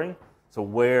you're storing, so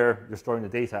where you're storing the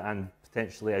data, and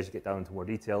potentially, as you get down into more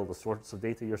detail, the sorts of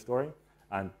data you're storing,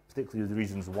 and particularly the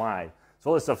reasons why. So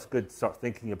all this stuff's good to start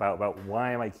thinking about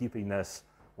why am I keeping this,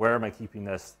 where am I keeping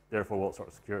this, therefore what sort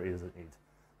of security does it need.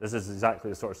 This is exactly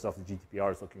the sort of stuff the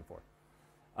GDPR is looking for.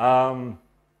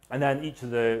 And then each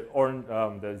of the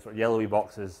sort of yellowy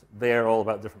boxes, they're all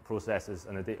about different processes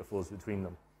and the data flows between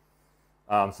them.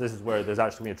 So this is where there's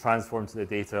actually going to transform to the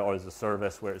data, or there's a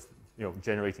service where it's, you know,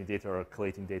 generating data or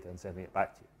collating data and sending it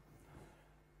back to you.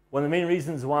 One of the main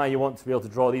reasons why you want to be able to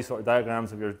draw these sort of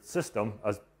diagrams of your system,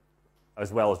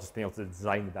 as well as just being able to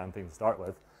design the damn thing to start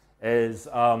with, is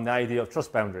the idea of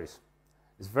trust boundaries.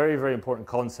 It's a very, very important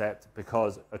concept,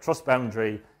 because a trust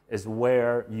boundary is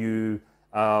where you,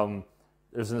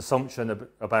 there's an assumption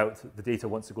about the data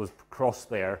once it goes across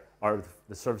there, or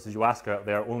the services you ask out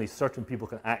there, only certain people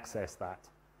can access that.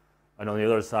 And on the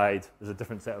other side, there's a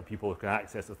different set of people who can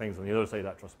access the things on the other side of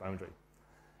that trust boundary.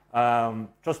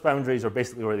 Trust boundaries are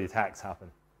basically where the attacks happen,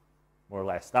 more or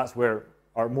less. That's where,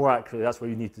 or more accurately, that's where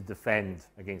you need to defend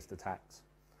against attacks.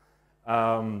 There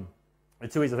are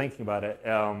 2 ways of thinking about it.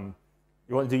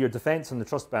 You want to do your defense on the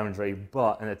trust boundary,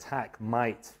 but an attack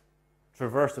might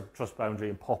traverse the trust boundary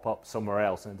and pop up somewhere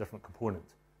else in a different component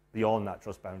beyond that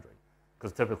trust boundary.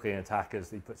 Because typically an attack is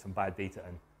they put some bad data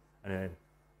in, and then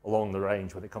along the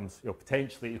range, when it comes, you know,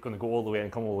 potentially it's going to go all the way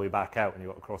and come all the way back out, and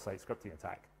you've got a cross-site scripting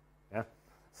attack. Yeah?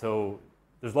 So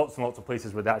there's lots and lots of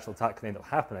places where the actual attack can end up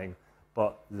happening,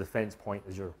 but the defense point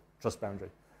is your trust boundary.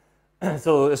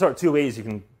 So there's sort of 2 ways you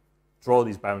can draw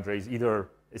these boundaries. Either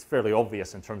it's fairly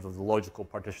obvious in terms of the logical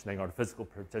partitioning or the physical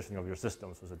partitioning of your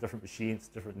system. So it's a different machines,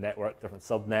 different network, different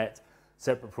subnet,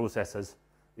 separate processes,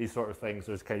 these sort of things.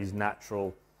 There's kind of these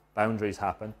natural boundaries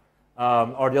happen.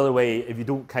 Or the other way, if you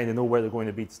don't kind of know where they're going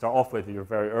to be to start off with, if you're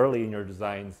very early in your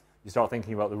designs, you start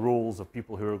thinking about the roles of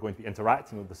people who are going to be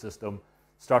interacting with the system,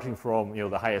 starting from, you know,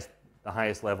 the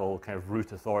highest level kind of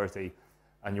root authority,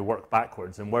 and you work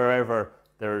backwards. And wherever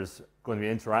there's going to be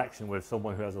interaction with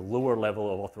someone who has a lower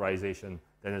level of authorization,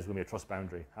 then there's going to be a trust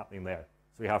boundary happening there.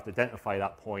 So you have to identify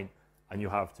that point, and you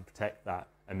have to protect that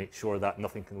and make sure that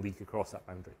nothing can leak across that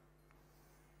boundary.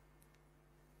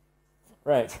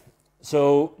 Right.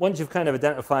 So once you've kind of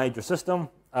identified your system,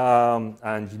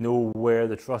 and you know where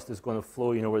the trust is going to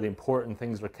flow, you know where the important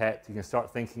things are kept, you can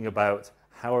start thinking about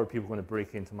how are people going to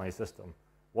break into my system?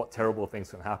 What terrible things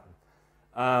can happen?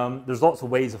 There's lots of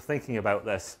ways of thinking about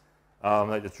this.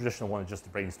 Like the traditional one is just to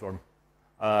brainstorm,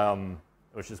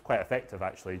 which is quite effective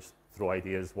actually, just throw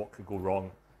ideas, what could go wrong.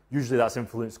 Usually that's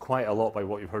influenced quite a lot by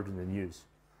what you've heard in the news.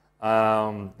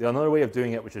 The another way of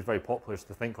doing it, which is very popular, is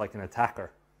to think like an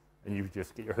attacker. And you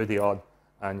just get your hoodie on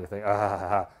and you think,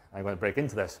 I'm going to break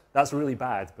into this. That's really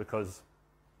bad because,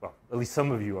 well, at least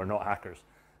some of you are not hackers.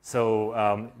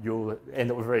 So you'll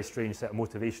end up with a very strange set of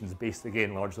motivations based,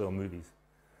 again, largely on movies.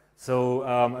 So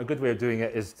a good way of doing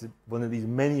it is one of these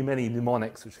many, many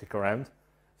mnemonics which kick around.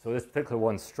 So this particular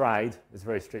one, STRIDE, is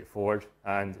very straightforward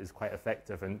and is quite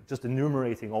effective. And just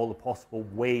enumerating all the possible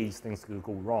ways things could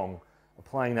go wrong,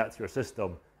 applying that to your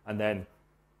system, and then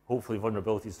hopefully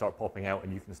vulnerabilities start popping out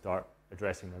and you can start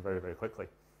addressing them very, very quickly.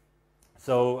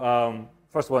 So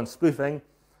first one, spoofing.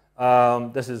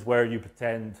 This is where you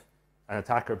pretend, an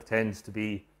attacker pretends to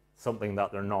be something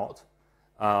that they're not.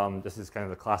 This is kind of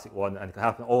the classic one, and it can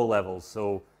happen at all levels.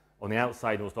 So on the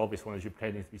outside, the most obvious one is you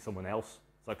pretending to be someone else.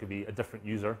 So that could be a different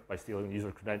user by stealing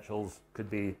user credentials, could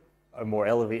be a more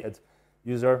elevated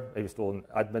user, maybe stolen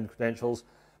admin credentials.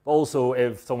 But also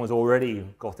if someone's already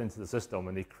got into the system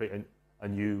and they create a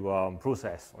new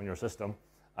process on your system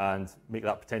and make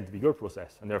that pretend to be your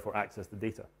process and therefore access the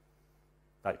data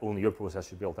that only your process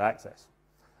should be able to access.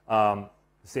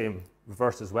 Same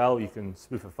reverse as well, you can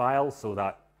spoof a file so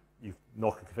that you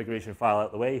knock a configuration file out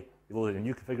of the way, you load in a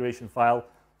new configuration file,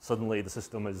 suddenly the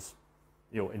system is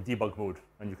in debug mode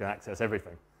and you can access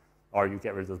everything. Or you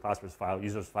get rid of the passwords file,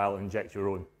 users file, and inject your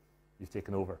own. You've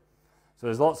taken over. So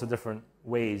there's lots of different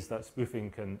ways that spoofing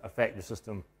can affect your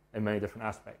system in many different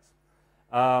aspects.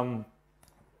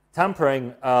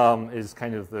 Tampering is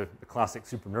kind of the classic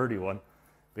super nerdy one,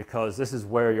 because this is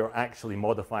where you're actually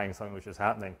modifying something which is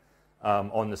happening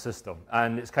on the system.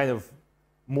 And it's kind of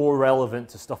more relevant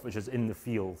to stuff which is in the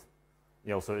field.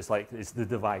 So it's like it's the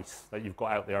device that you've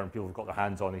got out there and people have got their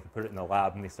hands on. They can put it in the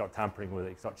lab and they start tampering with it.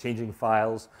 They start changing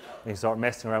files. They can start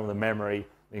messing around with the memory.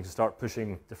 They can start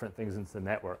pushing different things into the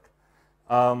network.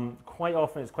 Quite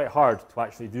often it's quite hard to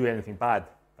actually do anything bad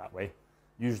that way.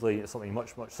 Usually it's something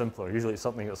much, much simpler. Usually it's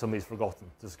something that somebody's forgotten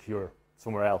to secure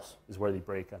somewhere else is where they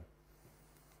break in.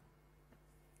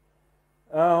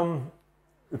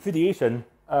 Repudiation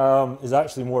is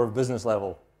actually more of a business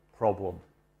level problem,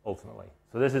 ultimately.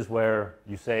 So this is where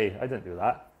you say, I didn't do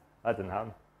that. That didn't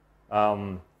happen.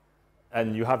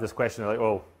 And you have this question like,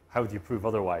 oh, how do you prove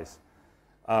otherwise?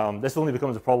 This only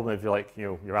becomes a problem if you're like,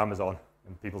 you're Amazon,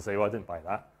 and people say, well, I didn't buy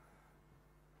that.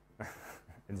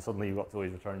 And suddenly you've got all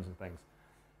these returns and things.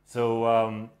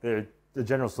 So the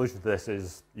general solution to this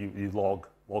is you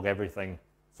log everything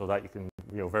so that you can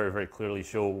very, very clearly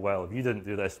show, well, if you didn't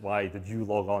do this, why did you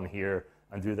log on here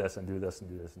and do this and do this and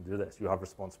do this and do this? You have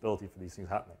responsibility for these things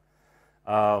happening.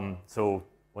 So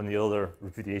one of the other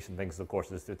repudiation things, of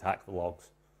course, is to attack the logs.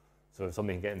 So if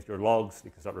somebody can get into your logs, they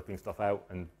can start ripping stuff out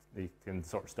and they can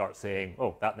sort of start saying,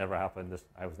 oh, that never happened,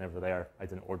 I was never there, I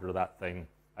didn't order that thing,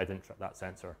 I didn't trip that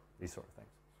sensor, these sort of things.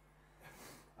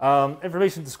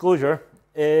 Information disclosure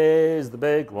is the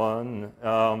big one.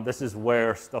 This is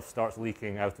where stuff starts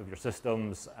leaking out of your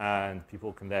systems and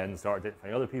people can then start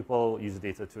identifying other people, use the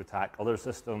data to attack other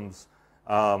systems,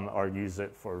 or use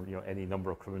it for any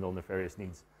number of criminal nefarious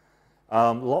needs.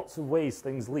 Lots of ways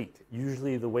things leak,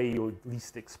 usually the way you would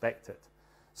least expect it.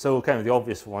 So kind of the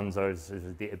obvious ones are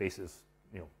the databases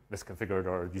misconfigured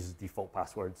or uses default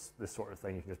passwords, this sort of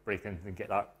thing. You can just break in and get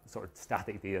that sort of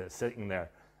static data sitting there.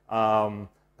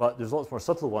 But there's lots more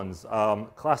subtle ones.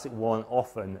 Classic one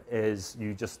often is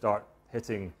you just start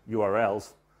hitting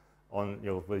URLs on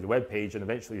with your web page, and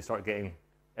eventually you start getting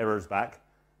errors back.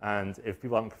 And if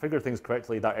people haven't configured things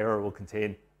correctly, that error will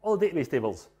contain all the database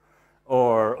tables,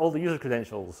 or all the user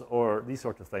credentials, or these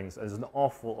sorts of things. And there's an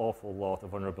awful, awful lot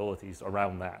of vulnerabilities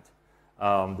around that.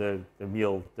 The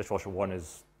meal dishwasher one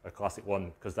is a classic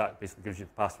one, because that basically gives you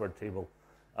the password table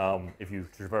if you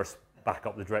traverse back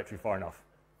up the directory far enough.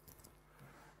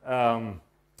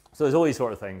 So there's all these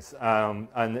sort of things,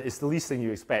 and it's the least thing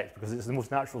you expect because it's the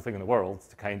most natural thing in the world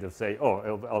to kind of say,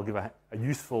 oh, I'll give a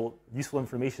useful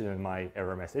information in my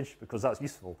error message because that's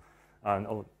useful,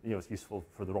 and it's useful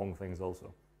for the wrong things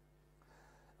also.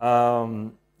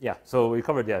 Yeah, so we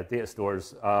covered data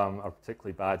stores are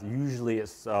particularly bad. Usually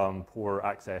it's poor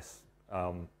access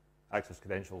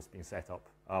credentials being set up.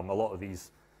 A lot of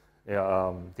these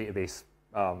database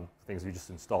things we just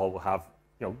install will have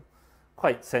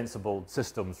quite sensible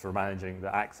systems for managing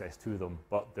the access to them,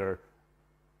 but they're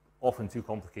often too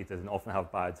complicated and often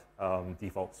have bad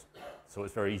defaults. So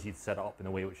it's very easy to set it up in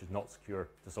a way which is not secure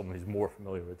to someone who's more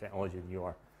familiar with technology than you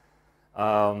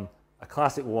are. A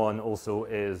classic one also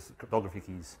is cryptography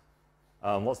keys.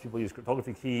 Lots of people use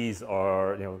cryptography keys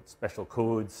or special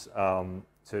codes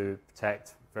to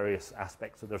protect various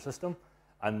aspects of their system,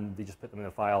 and they just put them in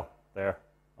a file there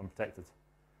unprotected.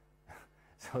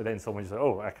 So then someone just says,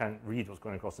 oh, I can't read what's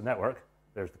going across the network.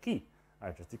 There's the key.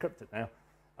 I've just decrypted it now.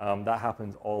 That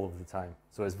happens all of the time.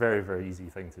 So it's a very, very easy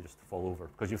thing to just fall over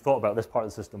because you've thought about this part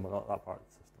of the system but not that part of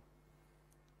the system.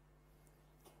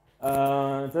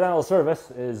 Denial of service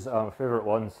is a favorite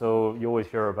one. So you always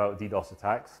hear about DDoS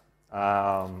attacks. We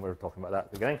were talking about that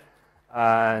at the beginning.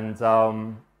 And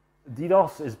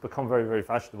DDoS has become very, very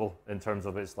fashionable in terms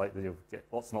of it's like you get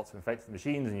lots and lots of infected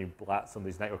machines and you blat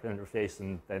somebody's network interface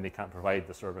and then they can't provide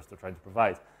the service they're trying to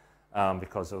provide.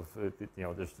 because of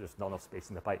there's just not enough space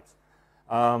in the pipes.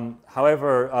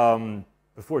 However,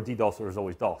 before DDoS, there was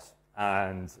always DOS,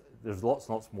 and there's lots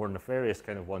and lots more nefarious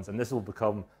kind of ones, and this will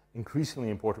become increasingly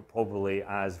important probably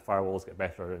as firewalls get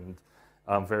better and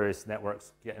various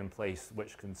networks get in place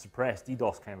which can suppress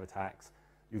DDoS kind of attacks.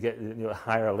 You get a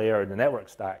higher layer in the network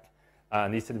stack,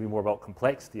 and these tend to be more about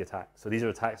complexity attacks. So these are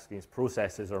attacks against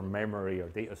processes or memory or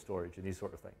data storage and these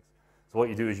sort of things. So what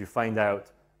you do is you find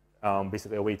out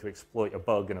basically a way to exploit a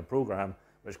bug in a program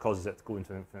which causes it to go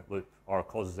into an infinite loop or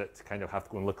causes it to kind of have to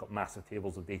go and look up massive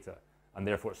tables of data, and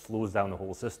therefore it slows down the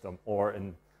whole system, or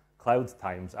in cloud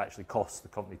times actually costs the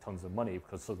company tons of money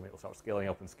because suddenly it'll start scaling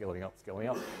up and scaling up, scaling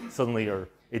up. Suddenly your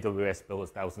AWS bill is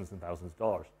thousands and thousands of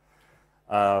dollars.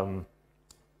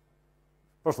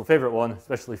 Personal favorite one,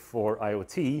 especially for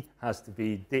IoT, has to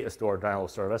be data store denial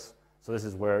of service. So this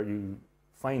is where you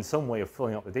find some way of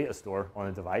filling up the data store on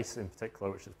a device in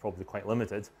particular, which is probably quite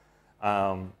limited,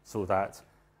 so that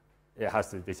it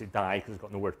has to basically die because it's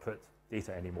got nowhere to put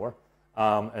data anymore.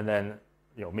 And then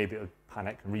maybe it would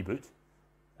panic and reboot,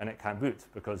 and it can't boot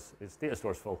because its data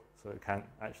store is full, so it can't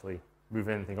actually move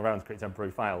anything around to create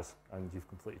temporary files, and you've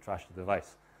completely trashed the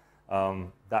device.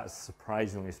 That's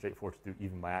surprisingly straightforward to do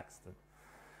even by accident.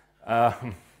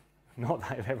 Not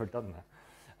that I've ever done that.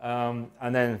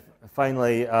 And then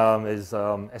finally is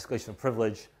escalation of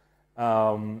privilege.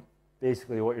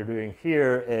 Basically what you're doing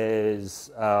here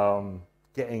is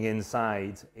getting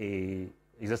inside a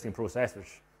existing process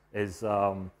which is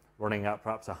running at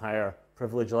perhaps a higher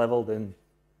privilege level than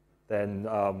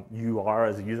you are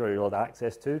as a user you're allowed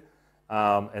access to,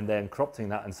 and then corrupting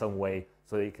that in some way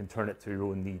so that you can turn it to your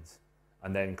own needs,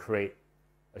 and then create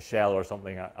a shell or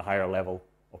something at a higher level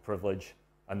of privilege,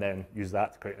 and then use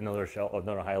that to create another shell or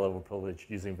another high level of privilege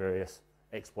using various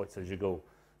exploits as you go.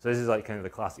 So this is like kind of the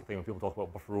classic thing when people talk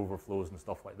about buffer overflows and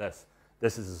stuff like this.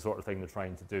 This is the sort of thing they're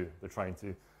trying to do. They're trying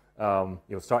to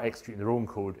start executing their own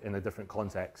code in a different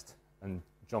context and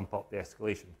jump up the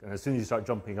escalation. And as soon as you start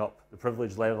jumping up, the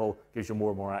privilege level gives you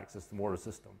more and more access to more of the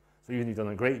system. So even if you've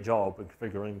done a great job in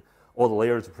configuring all the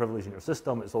layers of privilege in your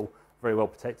system, it's all very well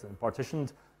protected and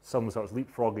partitioned. Someone starts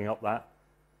leapfrogging up that,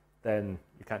 then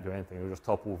you can't do anything. It'll just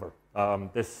top over.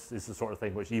 This is the sort of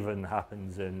thing which even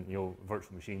happens in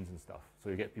virtual machines and stuff. So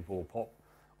you get people pop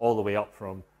all the way up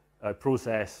from a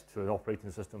process to an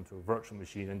operating system to a virtual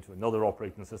machine into another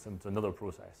operating system to another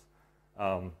process.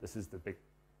 This is the big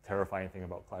terrifying thing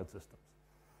about cloud systems.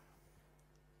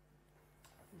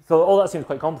 So all that seems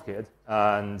quite complicated,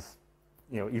 and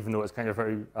even though it's kind of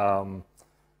very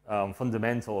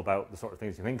fundamental about the sort of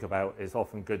things you think about, it's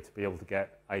often good to be able to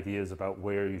get ideas about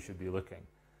where you should be looking.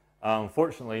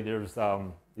 Fortunately, there's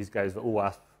these guys, the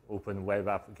OWASP, Open Web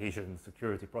Application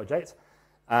Security Project,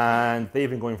 and they've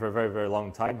been going for a very, very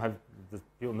long time. Does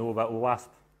people know about OWASP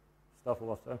stuff?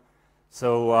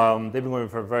 So they've been going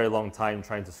for a very long time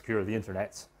trying to secure the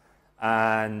internet,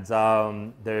 and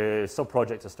the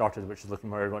sub-project has started, which is looking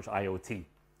very much IoT.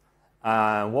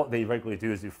 And what they regularly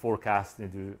do is do forecast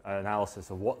and do analysis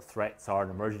of what threats are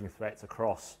and emerging threats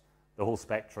across the whole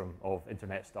spectrum of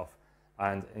internet stuff,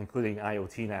 and including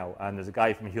IoT now. And there's a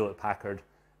guy from Hewlett-Packard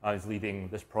who's leading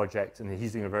this project, and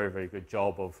he's doing a very, very good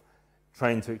job of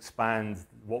trying to expand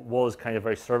what was kind of a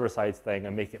very server-side thing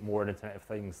and make it more an Internet of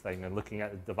Things thing, and looking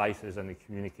at the devices and the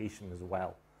communication as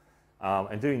well,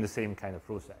 and doing the same kind of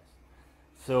process.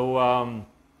 So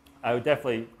I would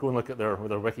definitely go and look at their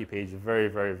wiki page. Very,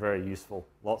 very, very useful.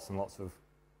 Lots and lots of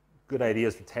good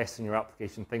ideas for testing your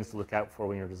application, things to look out for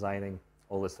when you're designing,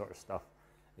 all this sort of stuff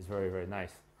is very, very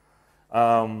nice.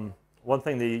 One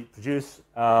thing they produce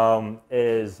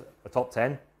is a top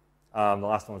 10. The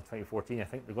last one was 2014. I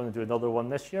think they're going to do another one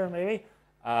this year, maybe.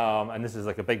 And this is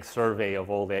like a big survey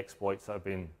of all the exploits that have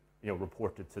been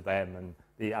reported to them, and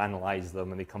they analyze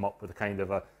them, and they come up with a kind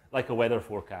of like a weather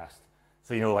forecast.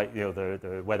 So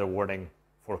the weather warning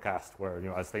forecast, where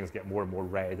as things get more and more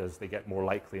red, as they get more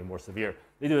likely and more severe.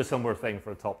 They do a similar thing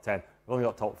for a top 10. We've only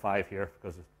got top 5 here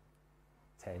because it's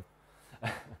 10.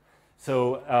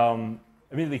 So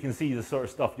immediately you can see the sort of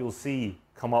stuff you'll see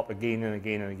come up again and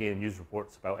again and again in news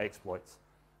reports about exploits.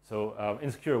 So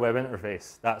insecure web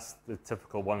interface, that's the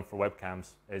typical one for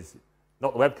webcams. Is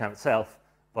not the webcam itself,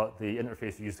 but the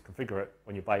interface you use to configure it.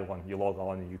 When you buy one, you log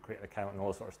on and you create an account and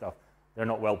all that sort of stuff. They're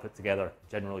not well put together,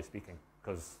 generally speaking,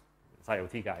 because it's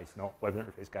IoT guys, not web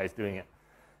interface guys doing it.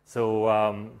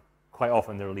 So quite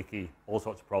often they're leaky, all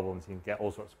sorts of problems. You can get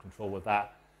all sorts of control with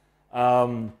that.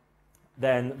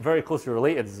 Then very closely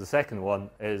related is the second one,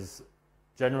 is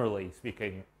generally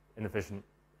speaking insufficient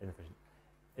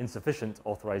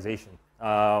authorization.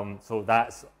 So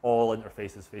that's all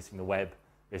interfaces facing the web,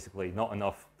 basically. Not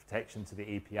enough protection to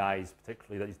the APIs,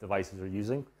 particularly that these devices are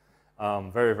using.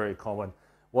 Very, very common.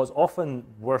 What's often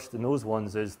worse than those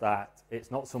ones is that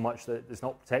it's not so much that it's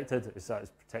not protected, it's that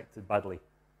it's protected badly.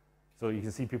 So you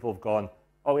can see people have gone,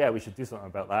 oh yeah, we should do something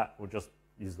about that. We'll just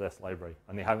use this library.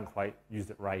 And they haven't quite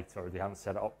used it right, or they haven't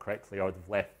set it up correctly, or they've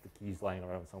left the keys lying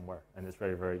around somewhere. And it's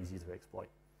very, very easy to exploit.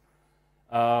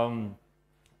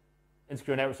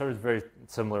 Insecure network servers is very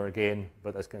similar again,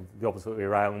 but that's kind of the opposite way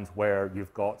around, where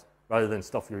you've got, rather than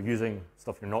stuff you're using,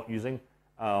 stuff you're not using.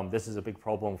 This is a big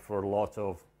problem for a lot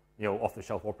of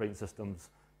off-the-shelf operating systems.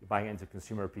 You bang it into a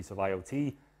consumer piece of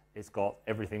IoT, it's got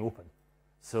everything open.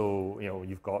 So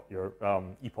you've got your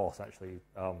EPOS actually,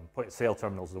 point of sale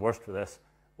terminals are the worst for this,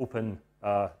 open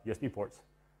USB ports.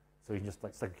 So you can just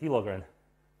like stick a keylogger in.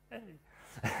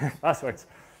 Hey. Passwords.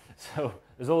 So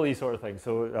there's all these sort of things.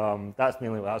 So that's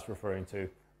mainly what that's referring to.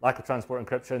 Lack of transport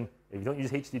encryption. If you don't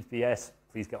use HTTPS,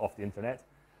 please get off the internet.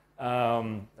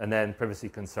 And then privacy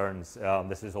concerns.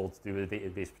 This is all to do with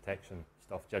database protection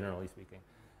stuff, generally speaking.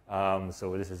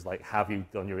 So this is like, have you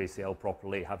done your ACL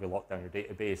properly? Have you locked down your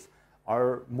database?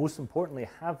 Or most importantly,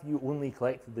 have you only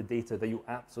collected the data that you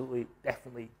absolutely,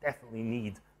 definitely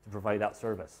need to provide that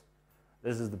service?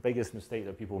 This is the biggest mistake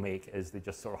that people make, is they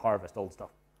just sort of harvest old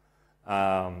stuff.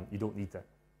 You don't need that.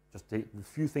 Just take the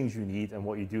few things you need and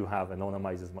what you do have,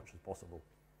 anonymize as much as possible.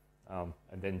 And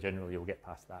then generally you'll get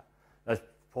past that. That's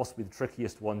possibly the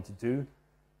trickiest one to do,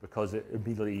 because it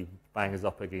immediately bangs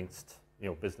up against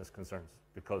business concerns,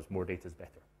 because more data is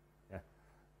better. Yeah.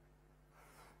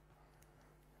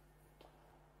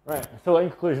 Right, so in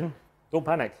conclusion, don't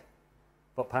panic,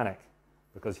 but panic,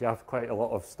 because you have quite a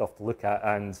lot of stuff to look at,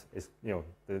 and it's,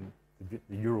 the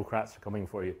bureaucrats are coming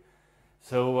for you.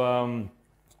 So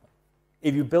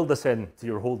if you build this into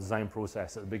your whole design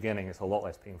process at the beginning, it's a lot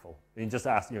less painful. You can just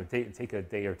ask, take a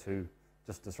day or two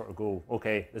just to sort of go,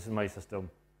 okay, this is my system.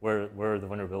 Where are the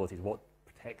vulnerabilities? What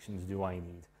protections do I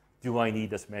need? Do I need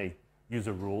this many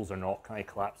user rules or not? Can I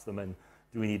collapse them in?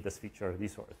 Do we need this feature?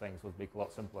 These sort of things would make it a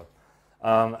lot simpler.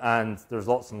 And there's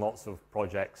lots and lots of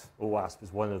projects. OWASP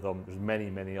is one of them. There's many,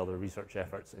 many other research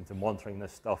efforts into monitoring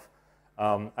this stuff.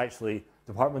 Actually,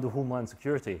 Department of Homeland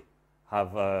Security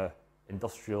have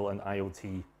industrial and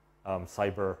IoT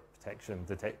cyber protection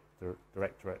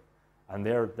directorate. And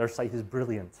their site is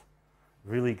brilliant,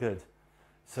 really good.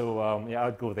 So yeah,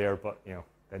 I'd go there, but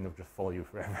then they'll just follow you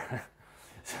forever.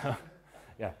 So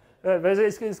yeah, but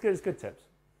it's good tips.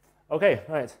 Okay,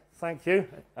 right, thank you.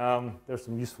 There's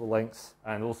some useful links,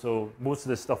 and also most of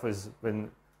this stuff has been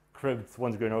cribbed,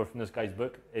 one's going over from this guy's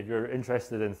book. If you're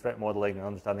interested in threat modeling and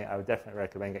understanding it, I would definitely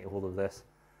recommend getting hold of this.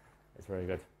 It's very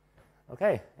good.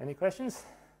 Okay, any questions?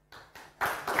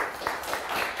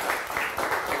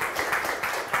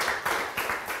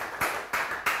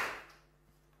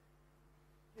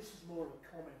 This is more of a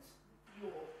comment.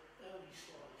 Your early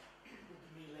slide with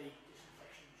the melee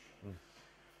disinfection machine.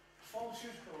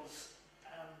 Pharmaceuticals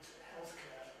and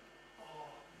healthcare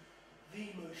are the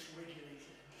most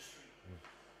regulated industry.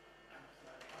 And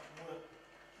I've worked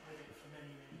with it for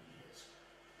many, many years.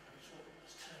 And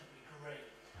it's turned me great.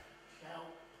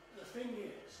 Now, the thing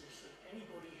is that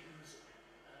anybody who's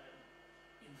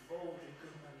involved in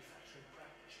good manufacturing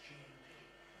practice, GMP,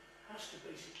 has to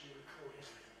basically record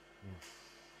everything.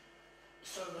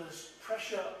 So there's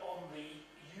pressure on the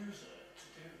user to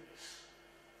do this,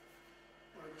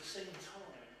 but at the same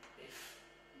time, if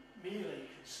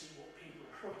Melee can see what people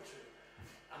are up to,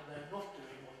 and they're not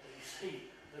doing what they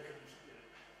say they're going to do,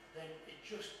 then it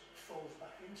just falls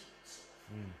back into itself.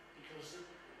 Because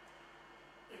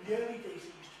in the early days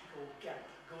it used to be called GAMP,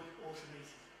 Good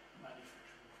Automated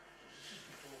Manufacturing Practice. This is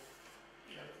before,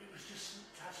 it was just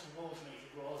to have some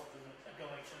automated rather than a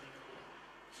guy turning up with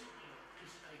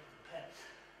piece of paper and pen.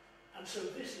 And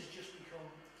so this has just become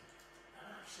an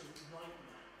absolute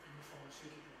nightmare in the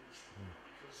pharmaceutical industry,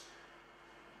 because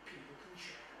people can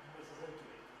check on whether they're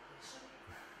doing what they're saying.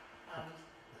 And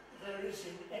there is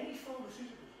in any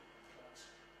pharmaceutical plant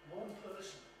one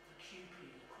person, the QP,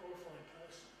 the qualified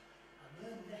person, and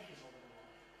their neck is on the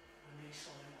line when they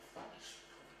sign off that this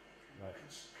company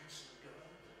consider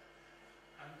going there.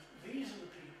 And these are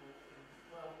the people who,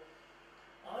 well,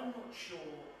 I'm not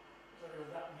sure there are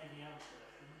that many out there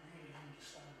who really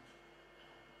understand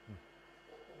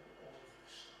all of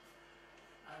this stuff.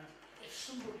 And if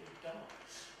somebody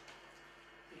dies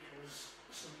because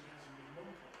something hasn't been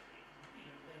done properly,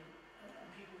 then and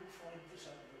people will find this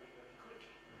out very, very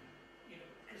quickly.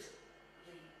 Because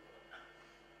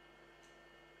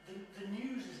the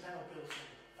news is now built on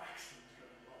vaccines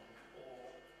going wrong,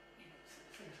 or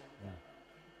things like that.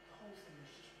 And the whole thing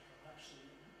has just become an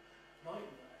absolute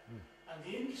nightmare. And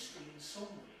the industry, in some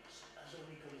ways, has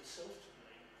only got its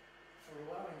for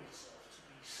allowing itself to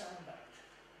be sandbagged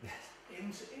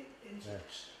into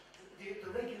this.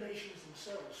 The regulations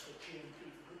themselves for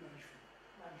GMP, for good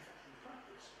manufacturing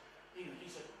practice,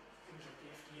 these are things like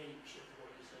the FDA, which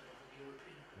everybody has heard of, the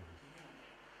European Union.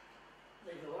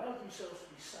 They've allowed themselves to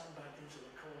be sandbagged into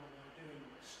the corner by doing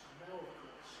this, and now, of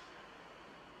course,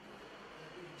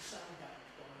 they're being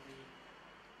sandbagged by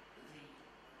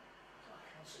I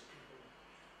can't say people.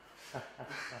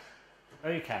 Oh,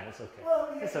 you can. It's okay.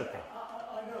 Well, yeah, it's okay.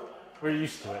 I know. We're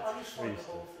used to it. I just We're find the used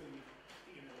to whole it. thing,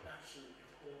 absolutely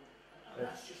appalling. And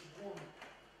that's just one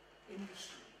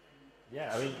industry. Yeah,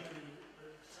 I mean,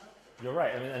 you're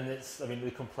right. I mean, and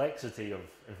the complexity of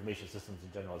information systems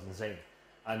in general is insane.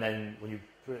 And then when you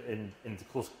put it into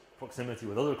close proximity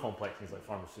with other complex things like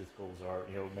pharmaceuticals or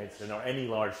medicine or any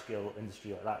large-scale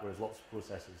industry like that, where lots of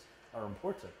processes are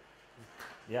important.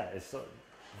 Yeah, it's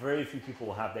very few people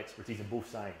will have the expertise in both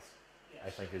sides. I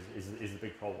think is the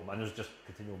big problem, and there's just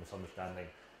continual misunderstanding,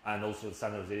 and also the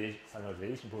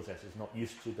standardization process is not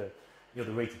used to the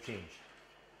rate of change,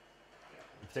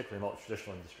 particularly not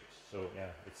traditional industries. So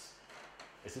yeah,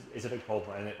 it's a big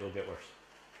problem, and it will get worse.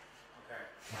 Okay,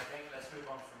 I think let's move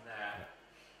on from there.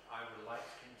 I would like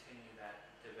to continue that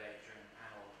debate during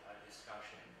panel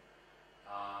discussion,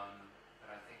 but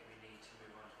I think we need to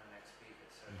move on to the next speaker.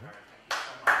 So Karen, thank you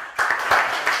so much.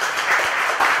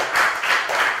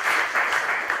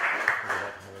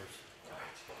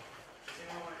 Does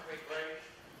anyone want a quick break?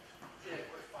 Yeah,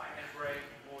 quick 5-minute break,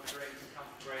 more drinks,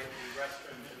 comfort break, the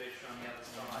restroom division on the other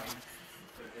side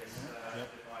of this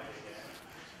divider here.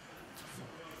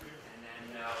 And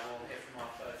then we'll hear from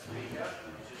our third speaker,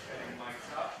 who's just getting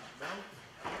mic'd up.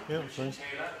 Richard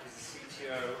Taylor is the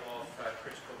CTO of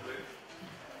Critical Blue.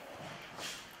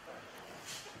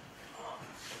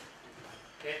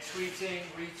 Get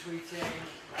tweeting, retweeting.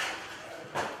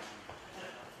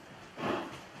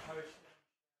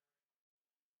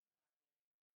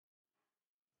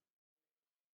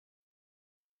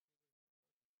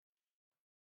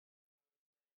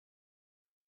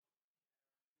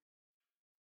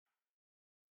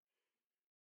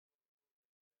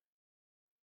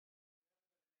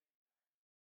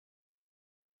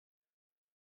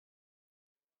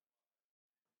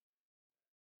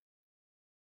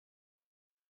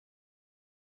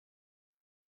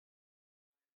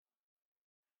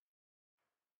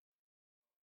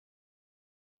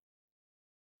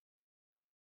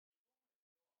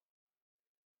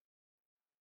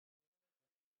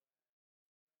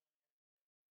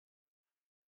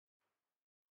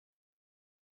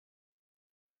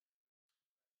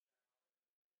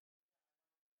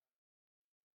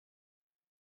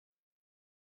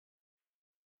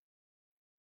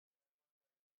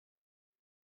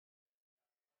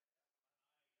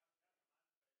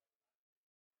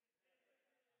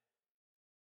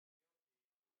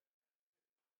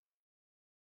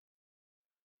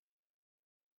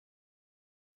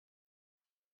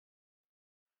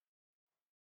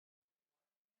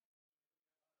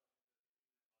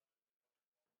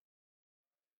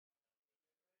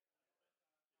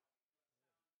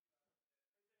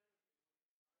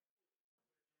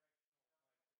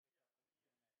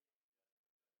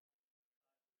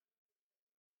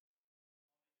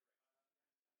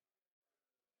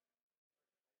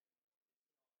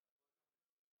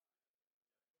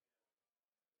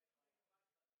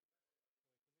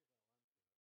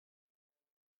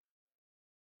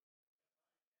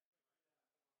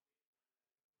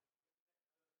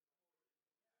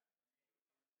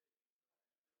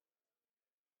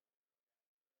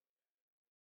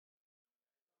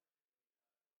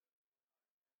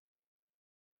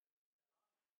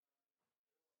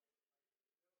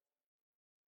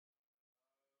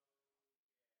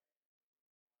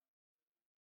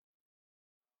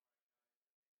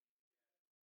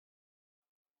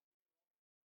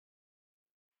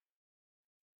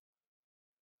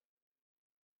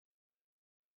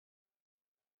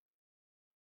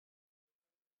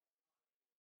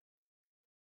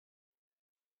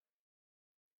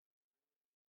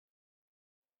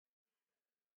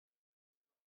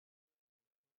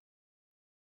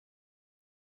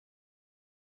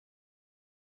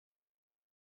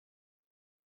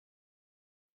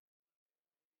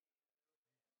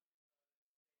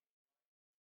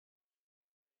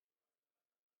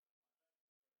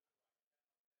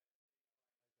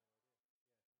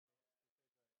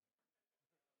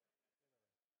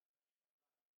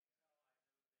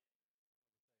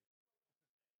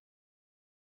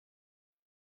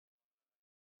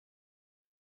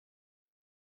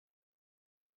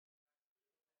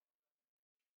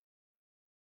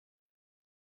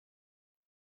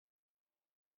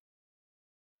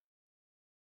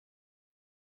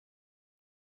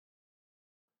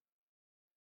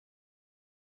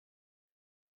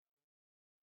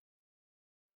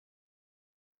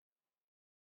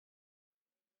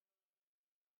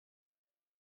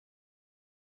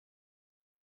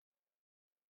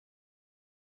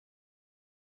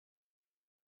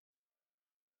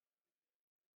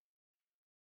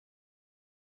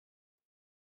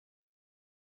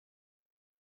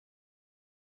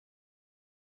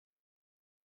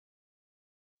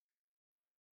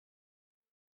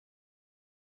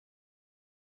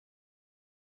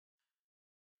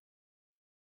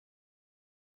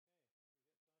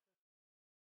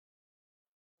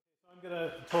 I'm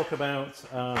going to talk about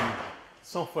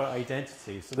software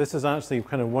identity. So this is actually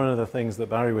kind of one of the things that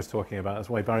Barry was talking about. That's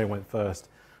why Barry went first.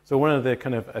 So one of the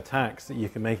kind of attacks that you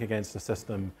can make against a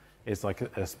system is like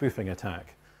a spoofing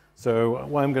attack. So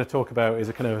what I'm going to talk about is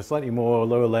a kind of a slightly more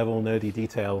lower level nerdy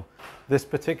detail. This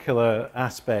particular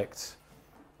aspect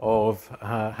of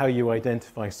how you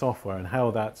identify software and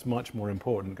how that's much more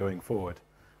important going forward,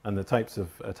 and the types of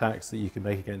attacks that you can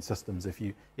make against systems if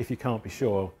you can't be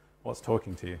sure what's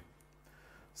talking to you.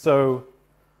 So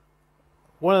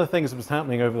one of the things that was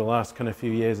happening over the last kind of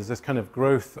few years is this kind of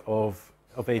growth of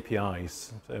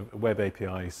APIs, web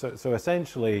APIs. So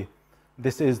essentially,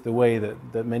 this is the way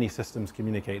that many systems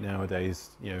communicate nowadays.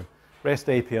 You know, REST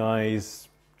APIs,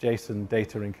 JSON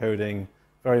data encoding,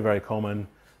 very, very common.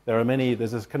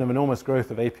 There's this kind of enormous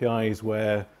growth of APIs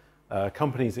where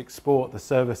companies export the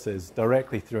services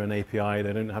directly through an API.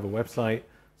 They don't have a website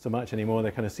so much anymore.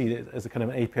 They kind of see it as a kind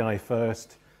of API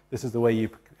first. This is the way you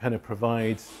kind of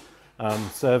provide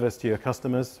service to your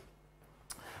customers.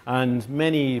 And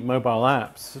many mobile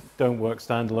apps don't work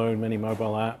standalone. Many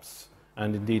mobile apps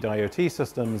and indeed IoT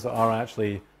systems are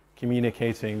actually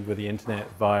communicating with the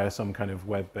internet via some kind of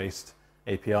web-based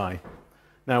API.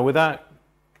 Now with that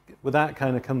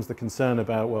kind of comes the concern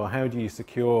about, well, how do you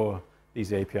secure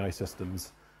these API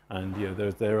systems? And you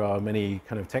know, there are many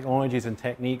kind of technologies and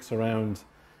techniques around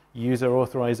user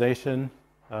authorization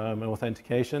and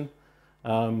authentication,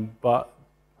 but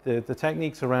the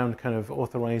techniques around kind of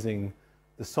authorizing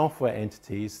the software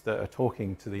entities that are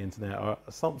talking to the internet are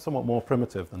somewhat more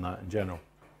primitive than that in general.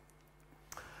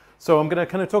 So I'm going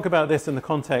to kind of talk about this in the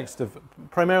context of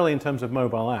primarily in terms of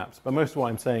mobile apps, but most of what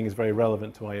I'm saying is very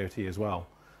relevant to IoT as well.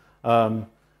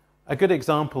 A good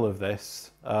example of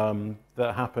this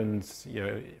that happened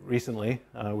recently,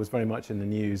 was very much in the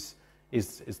news,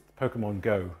 is Pokemon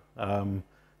Go.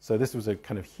 So this was a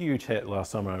kind of huge hit last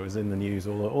summer. It was in the news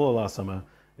all last summer.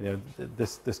 You know,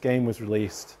 this game was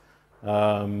released.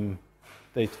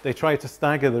 They tried to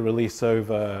stagger the release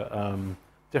over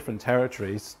different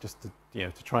territories just to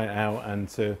try it out and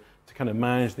to kind of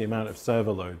manage the amount of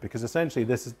server load, because essentially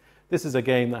this is a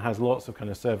game that has lots of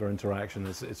kind of server interaction.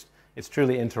 It's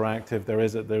truly interactive.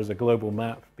 There's a global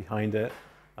map behind it,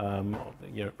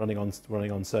 running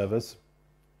on servers.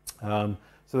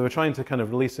 So they were trying to kind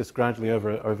of release this gradually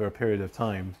over a period of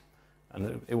time,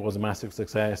 and it was a massive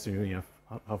success. You know,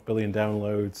 500 million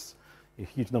downloads, a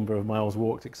huge number of miles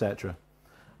walked, etc.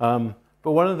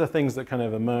 But one of the things that kind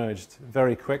of emerged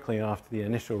very quickly after the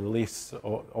initial release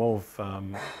of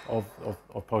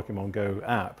Pokemon Go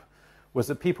app was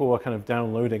that people were kind of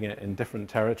downloading it in different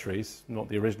territories, not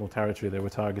the original territory they were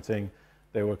targeting.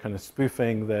 They were kind of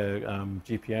spoofing their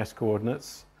GPS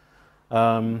coordinates.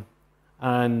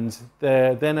 And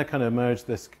then it kind of emerged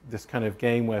this kind of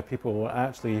game where people were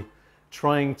actually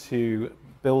trying to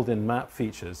build in map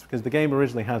features, because the game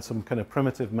originally had some kind of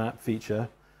primitive map feature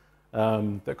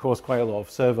that caused quite a lot of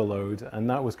server load, and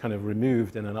that was kind of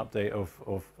removed in an update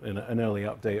in an early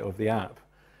update of the app.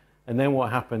 And then what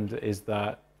happened is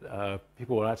that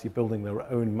people were actually building their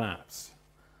own maps,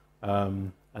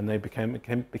 and they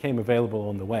became available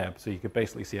on the web, so you could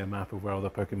basically see a map of where all the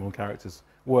Pokemon characters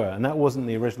were, and that wasn't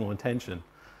the original intention.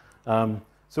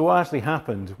 So what actually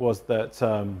happened was that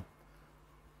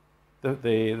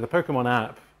the Pokemon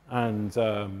app and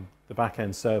the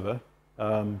back-end server,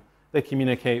 they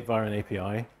communicate via an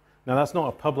API. Now that's not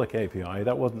a public API.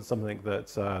 That wasn't something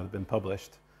that's been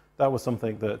published. That was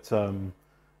something that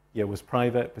was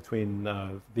private between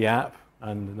the app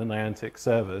and the Niantic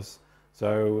servers.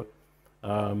 So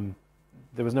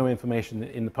there was no information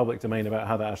in the public domain about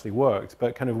how that actually worked.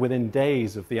 But kind of within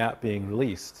days of the app being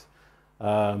released,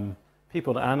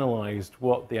 people analyzed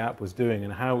what the app was doing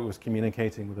and how it was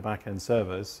communicating with the back-end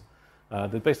servers.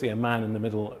 There's basically a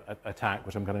man-in-the-middle attack,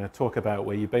 which I'm going to talk about,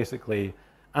 where you basically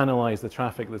analyze the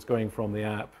traffic that's going from the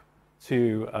app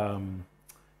to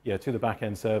the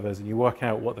back-end servers, and you work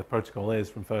out what the protocol is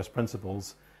from first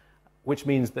principles, which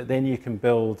means that then you can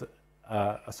build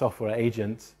a software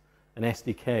agent, an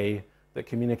SDK, that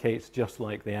communicates just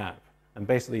like the app. And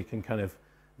basically you can kind of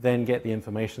then get the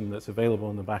information that's available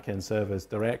on the back-end servers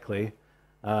directly,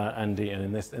 and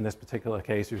in this particular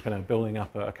case, you're kind of building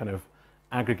up a kind of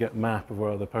aggregate map of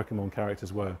where the Pokemon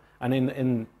characters were,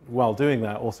 and while doing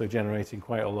that, also generating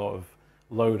quite a lot of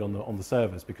load on the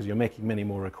servers, because you're making many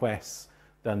more requests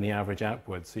than the average app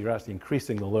would. So you're actually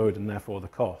increasing the load and therefore the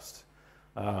cost,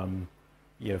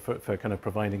 for kind of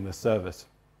providing this service.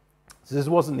 So this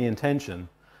wasn't the intention,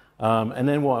 and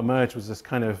then what emerged was this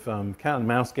kind of cat and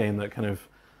mouse game that kind of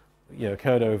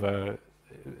occurred over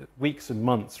weeks and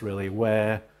months, really,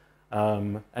 where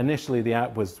Initially, the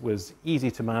app was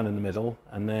easy to man in the middle,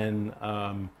 and then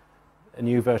a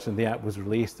new version of the app was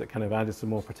released that kind of added some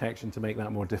more protection to make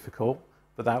that more difficult,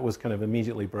 but that was kind of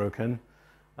immediately broken.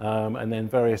 And then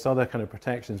various other kind of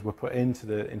protections were put into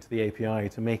the API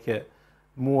to make it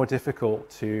more difficult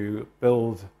to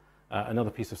build another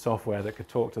piece of software that could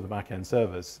talk to the back-end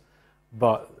servers.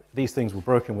 But these things were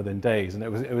broken within days, and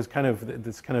it was kind of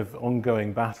this kind of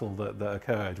ongoing battle that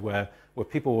occurred where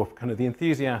people were kind of, the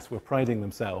enthusiasts were priding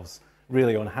themselves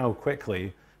really on how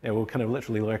quickly, they were kind of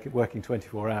literally working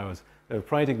 24 hours. They were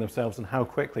priding themselves on how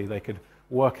quickly they could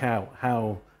work out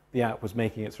how the app was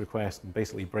making its request and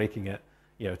basically breaking it,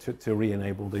 to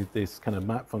re-enable these kind of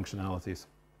map functionalities.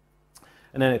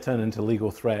 And then it turned into legal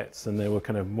threats, and there were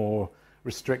kind of more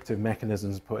restrictive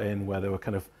mechanisms put in where there were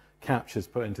kind of captures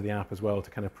put into the app as well to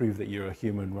kind of prove that you're a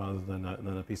human rather than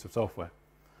a piece of software.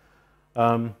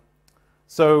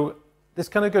 So this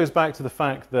kind of goes back to the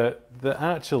fact that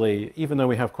actually, even though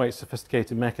we have quite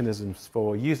sophisticated mechanisms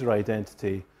for user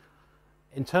identity,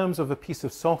 in terms of a piece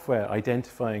of software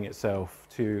identifying itself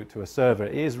to a server,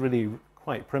 it is really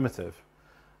quite primitive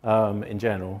in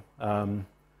general.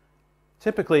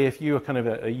 Typically, if you are kind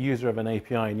of a user of an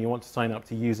API and you want to sign up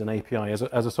to use an API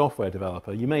as a software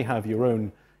developer, you may have your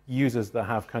own users that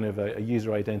have kind of a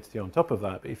user identity on top of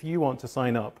that. But if you want to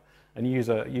sign up and use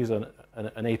an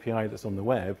API that's on the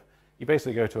web, you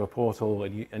basically go to a portal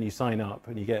and you sign up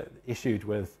and you get issued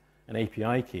with an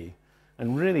API key.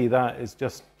 And really it's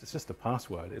just a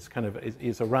password.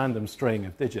 It's a random string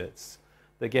of digits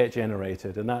that get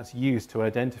generated, and that's used to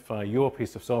identify your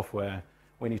piece of software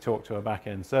when you talk to a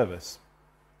back-end service.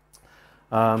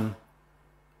 Now,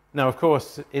 of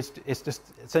course, it's just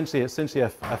essentially a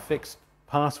fixed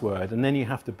password, and then you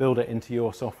have to build it into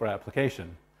your software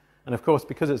application. And of course,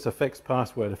 because it's a fixed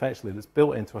password, effectively, that's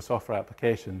built into a software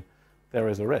application, there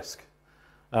is a risk.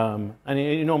 And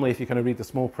normally, if you kind of read the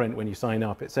small print when you sign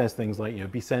up, it says things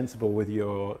like, be sensible with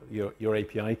your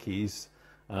API keys,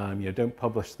 don't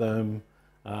publish them,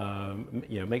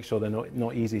 make sure they're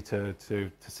not easy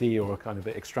to see or kind of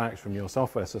extract from your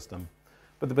software system.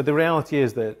 But the reality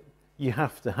is that you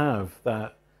have to have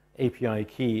that API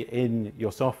key in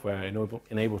your software in order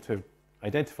to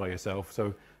identify yourself.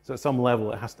 So at some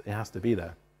level, it has to be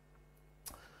there.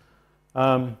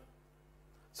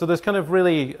 So there's kind of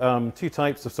really two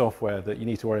types of software that you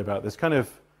need to worry about. There's kind of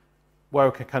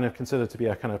what I kind of consider to be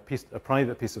a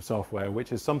private piece of software,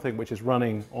 which is something which is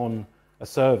running on a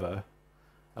server.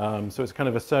 So it's kind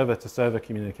of a server-to-server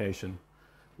communication,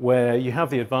 where you have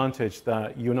the advantage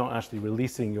that you're not actually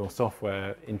releasing your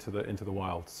software into the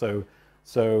wild. So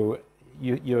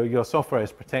your software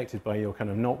is protected by your kind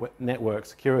of network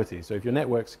security. So if your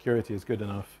network security is good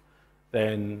enough,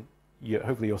 then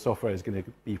hopefully your software is going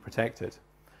to be protected.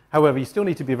 However, you still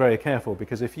need to be very careful,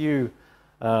 because if you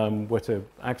were to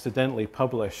accidentally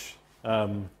publish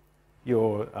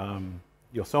your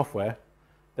software,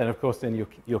 then of course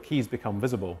your keys become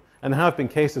visible. And there have been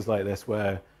cases like this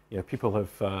where people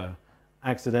have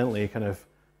accidentally kind of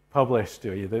published,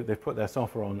 they've put their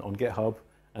software on GitHub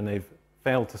and they've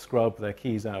failed to scrub their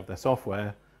keys out of their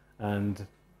software, and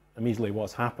immediately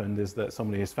what's happened is that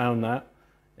somebody has found that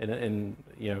on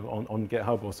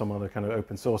GitHub or some other kind of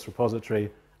open source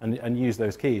repository and used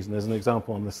those keys. And there's an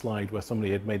example on the slide where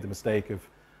somebody had made the mistake of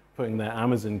putting their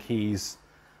Amazon keys.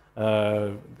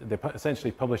 They essentially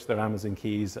published their Amazon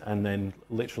keys, and then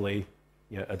literally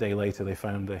a day later they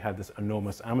found they had this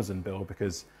enormous Amazon bill,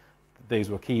 because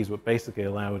these were keys that basically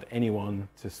allowed anyone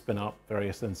to spin up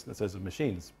various instances of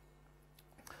machines.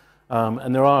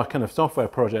 And there are kind of software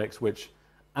projects which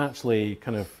actually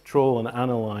kind of troll and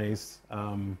analyze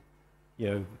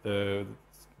the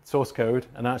source code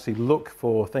and actually look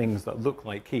for things that look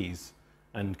like keys,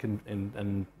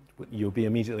 and you'll be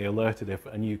immediately alerted if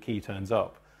a new key turns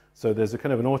up. So there's a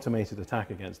kind of an automated attack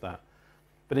against that.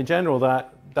 But in general,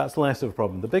 that's less of a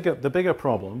problem. The bigger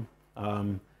problem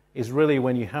is really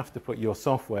when you have to put your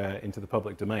software into the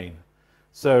public domain.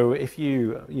 So if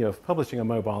you're publishing a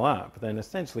mobile app, then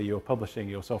essentially you're publishing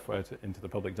your software into the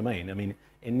public domain. I mean,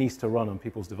 it needs to run on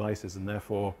people's devices, and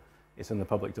therefore it's in the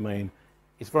public domain.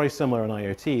 It's very similar in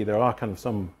IoT. There are kind of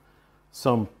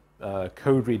some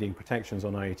code reading protections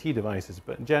on IoT devices,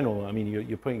 but in general, I mean,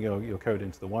 you're putting your code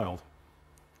into the wild.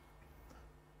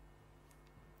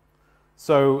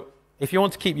 So if you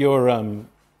want to keep your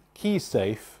keys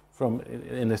safe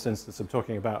in this instance, I'm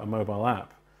talking about a mobile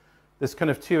app, there's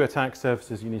kind of two attack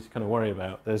surfaces you need to kind of worry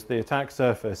about. There's the attack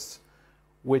surface,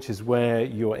 which is where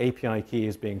your API key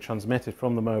is being transmitted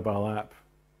from the mobile app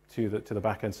to the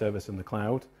backend service in the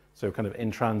cloud, so kind of in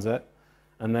transit.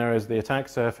 And there is the attack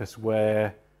surface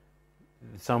where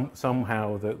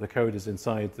somehow the code is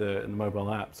inside the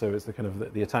mobile app, so it's the kind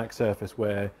of the attack surface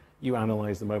where you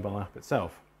analyze the mobile app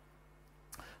itself.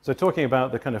 So talking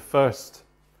about the kind of first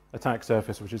attack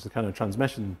surface, which is the kind of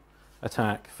transmission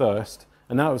attack first,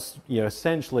 and that was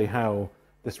essentially how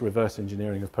this reverse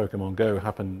engineering of Pokemon Go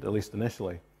happened, at least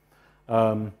initially.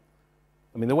 I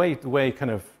mean, the way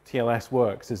kind of TLS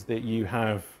works is that you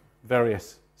have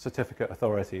various certificate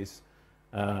authorities,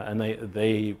 and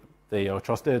they are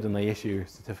trusted and they issue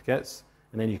certificates,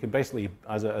 and then you can basically,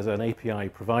 as an API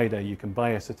provider, you can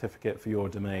buy a certificate for your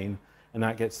domain, and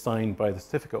that gets signed by the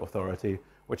certificate authority,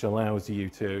 which allows you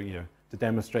to to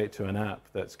demonstrate to an app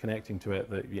that's connecting to it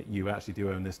that you actually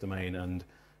do own this domain, and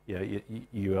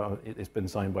it's been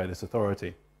signed by this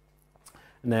authority.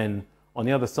 And then on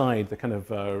the other side, the kind of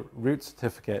root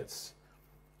certificates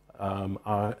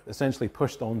are essentially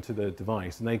pushed onto the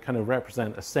device, and they kind of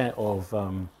represent a set of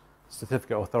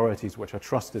certificate authorities which are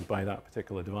trusted by that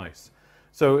particular device.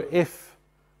 So if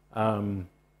you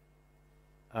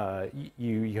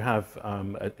have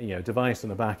a device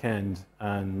and a back end,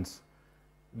 and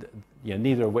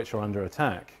neither of which are under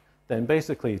attack, then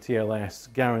basically TLS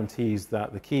guarantees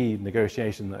that the key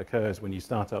negotiation that occurs when you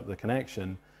start up the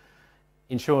connection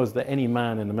ensures that any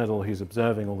man in the middle who's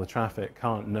observing all the traffic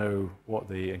can't know what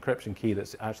the encryption key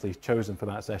that's actually chosen for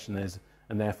that session is,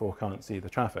 and therefore can't see the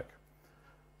traffic.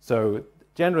 So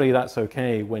generally that's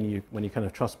okay when you kind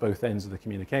of trust both ends of the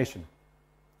communication.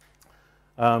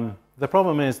 The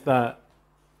problem is that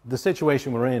the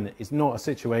situation we're in is not a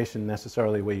situation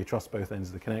necessarily where you trust both ends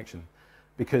of the connection,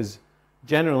 because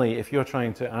generally if you're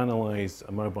trying to analyze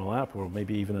a mobile app or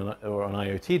maybe even an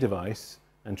IoT device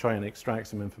and try and extract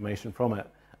some information from it,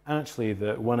 actually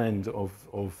the one end of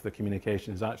the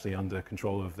communication is actually under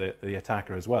control of the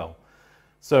attacker as well.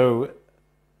 So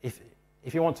if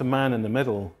you want to man in the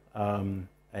middle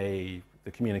the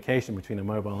communication between a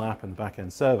mobile app and the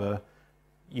back-end server,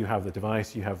 you have the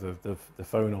device, you have the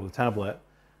phone or the tablet,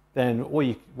 then what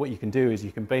you can do is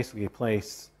you can basically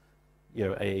place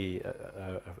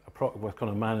what's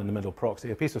called a man-in-the-middle proxy,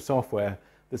 a piece of software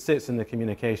that sits in the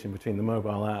communication between the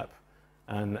mobile app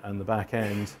and the back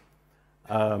end,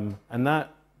 and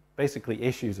that basically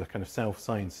issues a kind of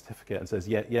self-signed certificate and says,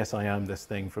 yes, I am this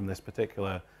thing from this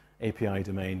particular API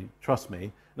domain, trust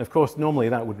me. And of course, normally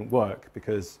that wouldn't work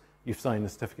because you've signed the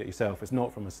certificate yourself. It's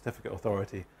not from a certificate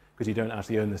authority because you don't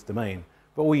actually own this domain.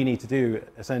 But all you need to do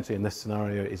essentially in this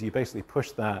scenario is you basically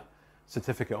push that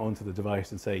certificate onto the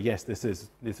device and say, yes, this is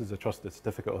a trusted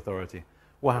certificate authority.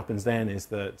 What happens then is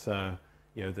that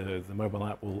the mobile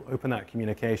app will open that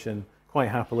communication quite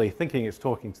happily, thinking it's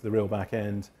talking to the real back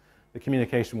end. The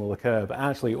communication will occur, but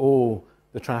actually all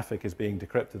the traffic is being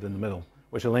decrypted in the middle,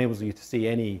 which enables you to see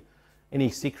any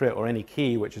secret or any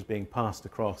key which is being passed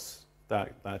across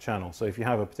that channel. So if you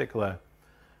have a particular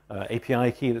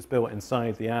API key that's built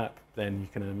inside the app, then you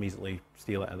can immediately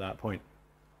steal it at that point.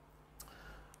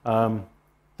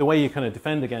 The way you kind of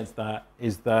defend against that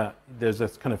is that there's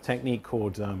this kind of technique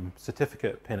called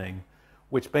certificate pinning,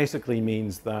 which basically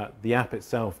means that the app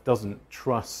itself doesn't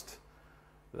trust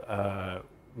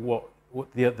what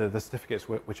the certificates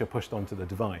which are pushed onto the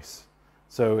device.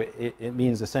 So it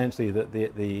means essentially that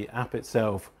the app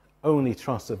itself only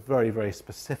trusts a very, very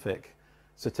specific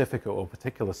certificate or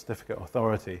particular certificate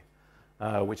authority,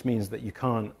 which means that you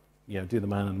can't do the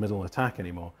man-in-the-middle attack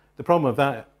anymore. The problem with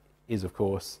that is, of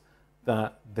course,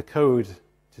 that the code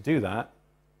to do that,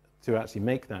 to actually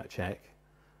make that check,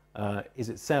 is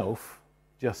itself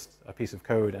just a piece of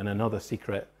code and another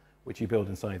secret which you build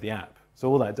inside the app. So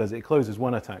all that does, it closes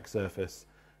one attack surface,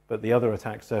 but the other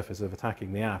attack surface of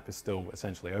attacking the app is still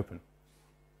essentially open.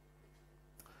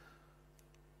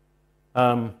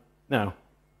 Now,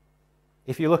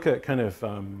 if you look at kind of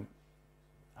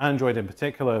Android in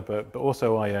particular, but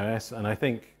also iOS, and I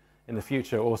think in the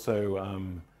future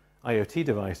also IoT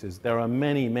devices, there are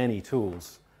many, many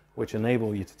tools which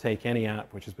enable you to take any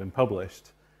app which has been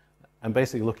published and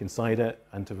basically look inside it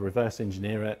and to reverse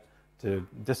engineer it, to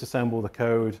disassemble the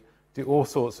code, do all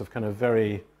sorts of kind of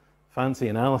very fancy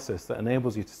analysis that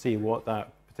enables you to see what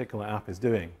that particular app is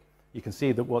doing. You can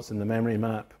see that what's in the memory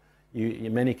map.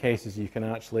 In many cases, you can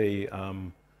actually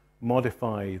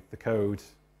modify the code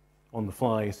on the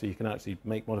fly, so you can actually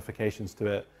make modifications to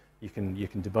it. You can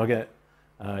debug it.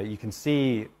 You can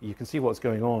see what's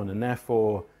going on, and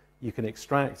therefore you can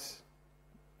extract.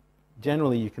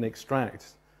 Generally, you can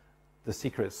extract the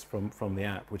secrets from the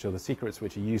app, which are the secrets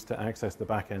which are used to access the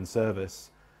back-end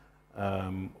service,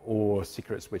 or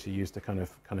secrets which are used to kind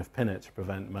of pin it to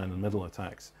prevent man-in-the-middle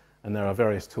attacks. And there are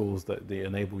various tools that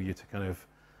enable you to kind of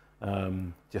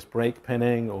just break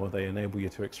pinning, or they enable you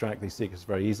to extract these secrets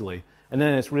very easily. And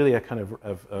then it's really a kind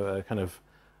of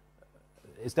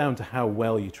it's down to how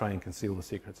well you try and conceal the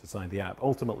secrets inside the app.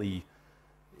 Ultimately,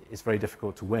 it's very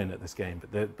difficult to win at this game,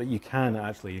 but you can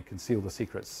actually conceal the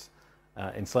secrets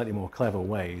in slightly more clever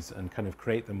ways and kind of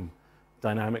create them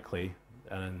dynamically,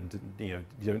 and you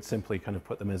don't simply kind of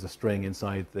put them as a string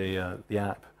inside the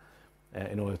app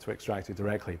in order to extract it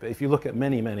directly. But if you look at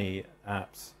many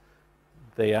apps,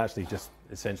 they actually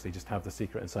essentially just have the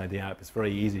secret inside the app. It's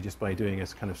very easy just by doing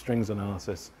this kind of strings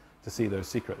analysis to see those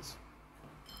secrets.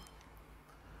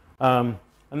 And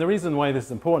the reason why this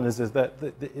is important is that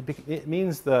it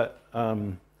means that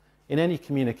in any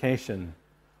communication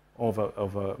of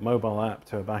a mobile app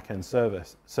to a back-end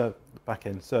service,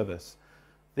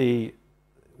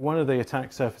 one of the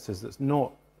attack surfaces that's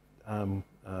not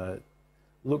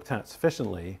looked at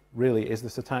sufficiently really is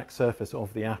this attack surface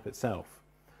of the app itself.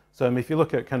 So if you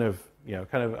look at kind of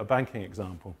a banking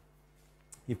example,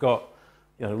 you've got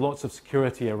lots of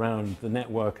security around the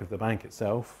network of the bank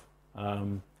itself.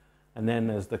 And then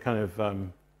there's the kind of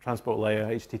transport layer,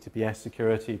 HTTPS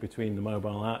security between the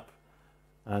mobile app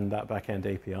and that back-end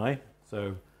API.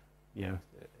 So, you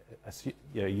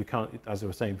can't, as I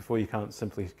was saying before, you can't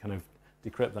simply kind of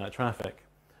decrypt that traffic.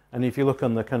 And if you look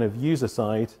on the kind of user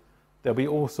side, there'll be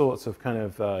all sorts of kind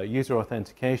of user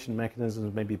authentication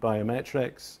mechanisms, maybe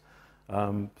biometrics,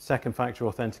 second factor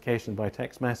authentication by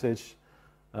text message,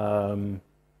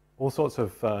 all sorts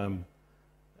of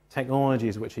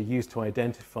technologies which are used to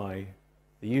identify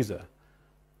the user.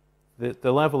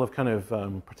 The level of kind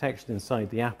of protection inside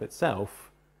the app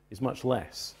itself is much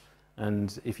less.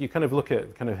 And if you kind of look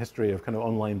at kind of history of kind of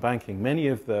online banking, many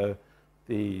of the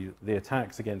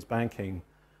attacks against banking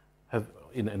have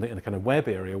in a kind of web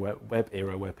era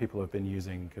where people have been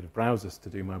using kind of browsers to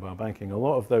do mobile banking, a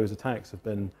lot of those attacks have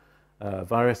been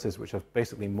viruses which have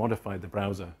basically modified the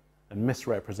browser and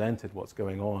misrepresented what's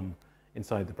going on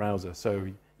inside the browser. So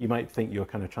you might think you're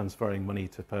kind of transferring money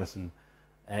to person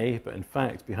A, but in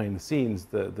fact, behind the scenes,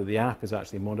 the app is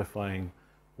actually modifying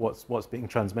what's being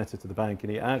transmitted to the bank,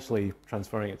 and you're actually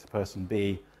transferring it to person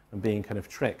B and being kind of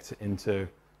tricked into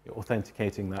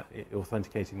authenticating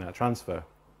that transfer.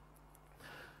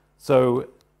 So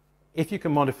if you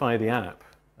can modify the app,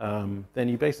 then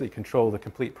you basically control the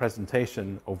complete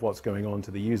presentation of what's going on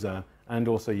to the user, and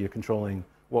also you're controlling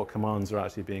what commands are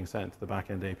actually being sent to the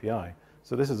back-end API.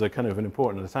 So this is a kind of an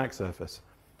important attack surface.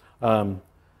 And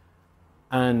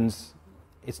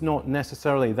it's not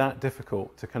necessarily that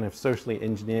difficult to kind of socially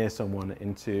engineer someone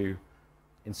into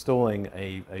installing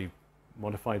a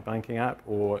modified banking app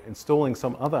or installing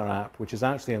some other app which is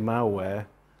actually a malware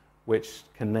which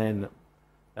can then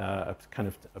kind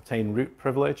of obtain root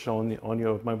privilege on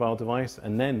your mobile device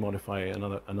and then modify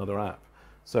another app.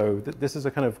 So this is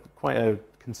a kind of quite a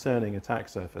concerning attack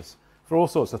surface for all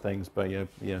sorts of things, but yeah,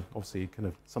 obviously kind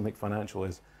of something financial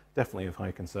is definitely of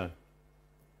high concern.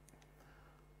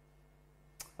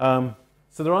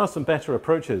 So there are some better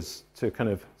approaches to kind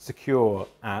of secure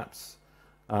apps.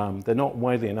 They're not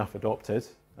widely enough adopted,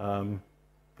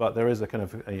 but there is a kind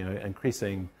of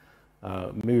increasing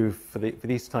move for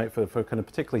these type for kind of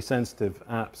particularly sensitive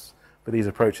apps for these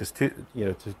approaches to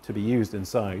be used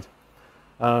inside.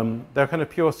 There are kind of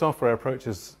pure software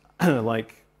approaches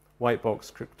like white box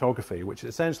cryptography, which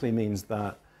essentially means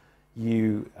that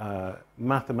you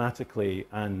mathematically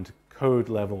and code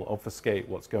level obfuscate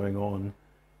what's going on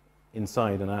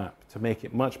inside an app to make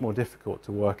it much more difficult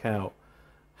to work out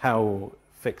how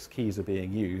fixed keys are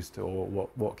being used or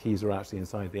what keys are actually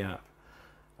inside the app.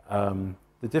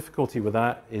 The difficulty with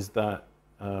that is that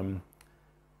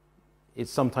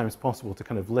it's sometimes possible to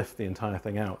kind of lift the entire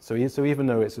thing out. So even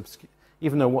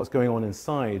though what's going on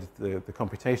inside the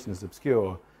computation is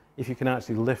obscure, if you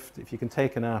can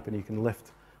take an app and you can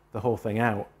lift the whole thing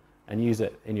out and use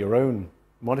it in your own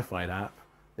modified app,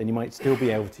 then you might still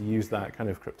be able to use that kind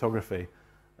of cryptography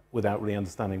without really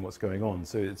understanding what's going on.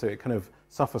 So it kind of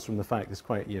suffers from the fact it's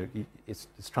quite, it's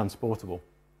transportable.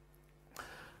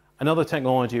 Another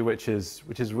technology which is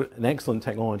an excellent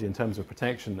technology in terms of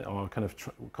protection are kind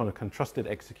of trusted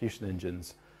execution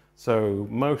engines. So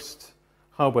most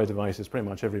hardware devices, pretty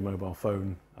much every mobile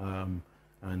phone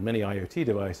and many IoT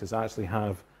devices actually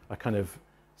have a kind of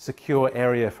secure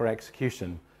area for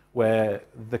execution where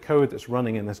the code that's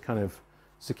running in this kind of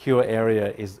secure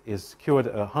area is secured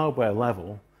at a hardware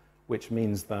level, which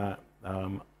means that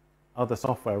other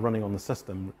software running on the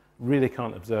system really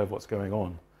can't observe what's going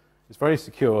on. It's very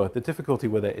secure. The difficulty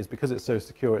with it is because it's so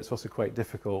secure, it's also quite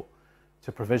difficult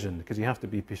to provision because you have to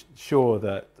be sure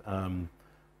that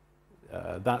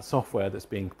that software that's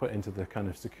being put into the kind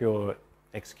of secure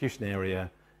execution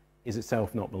area is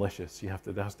itself not malicious.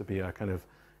 There has to be a kind of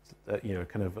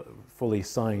fully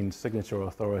signed signature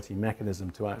authority mechanism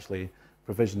to actually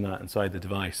provision that inside the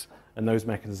device, and those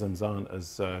mechanisms aren't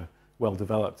as well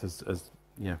developed as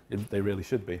they really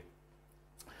should be.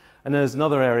 And there's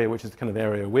another area, which is the kind of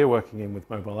area we're working in with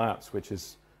mobile apps, which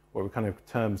is what we kind of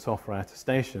term software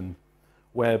attestation,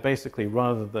 where basically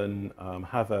rather than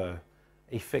have a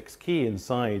fixed key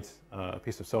inside a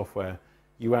piece of software,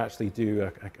 you actually do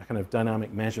a kind of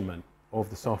dynamic measurement of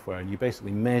the software, and you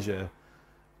basically measure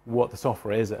what the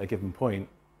software is at a given point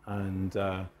and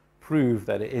prove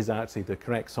that it is actually the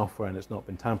correct software and it's not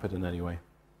been tampered in any way.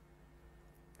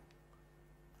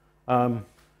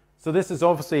 So this is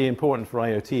obviously important for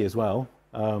IoT as well.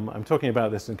 I'm talking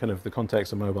about this in kind of the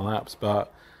context of mobile apps,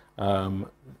 but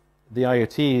the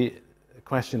IoT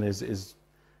question is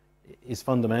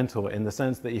fundamental in the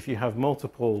sense that if you have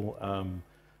multiple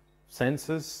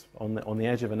sensors on the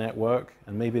edge of a network,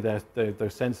 and maybe those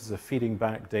sensors are feeding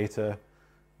back data,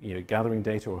 gathering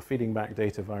data or feeding back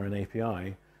data via an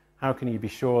API, how can you be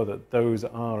sure that those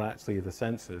are actually the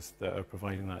sensors that are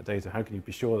providing that data? How can you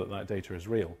be sure that that data is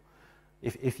real?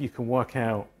 If you can work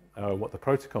out what the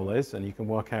protocol is, and you can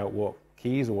work out what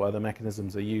keys or what other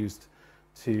mechanisms are used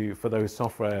for those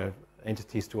software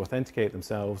entities to authenticate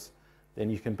themselves, then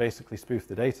you can basically spoof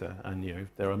the data. And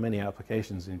there are many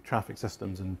applications in traffic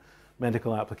systems and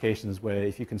medical applications where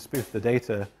if you can spoof the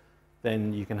data,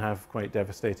 then you can have quite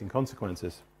devastating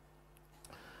consequences.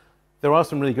 There are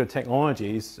some really good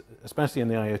technologies, especially in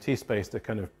the IoT space, that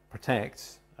kind of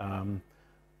protect.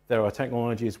 There are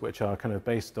technologies which are kind of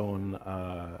based on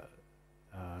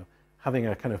having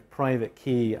a kind of private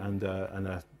key and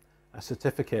a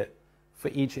certificate for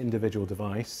each individual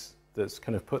device that's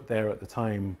kind of put there at the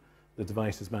time the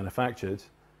device is manufactured,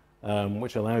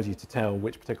 which allows you to tell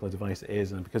which particular device it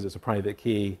is, and because it's a private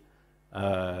key,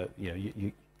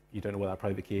 you don't know what that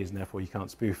private key is, and therefore you can't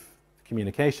spoof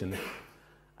communication.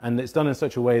 And it's done in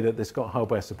such a way that it's got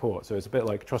hardware support, so it's a bit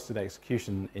like a trusted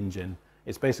execution engine.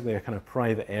 It's basically a kind of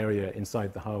private area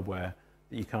inside the hardware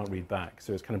that you can't read back.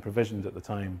 So it's kind of provisioned at the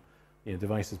time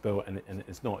device is built, and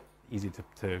it's not easy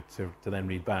to then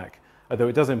read back. Although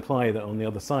it does imply that on the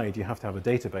other side you have to have a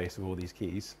database of all these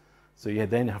keys. So you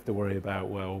then have to worry about,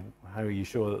 well, how are you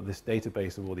sure that this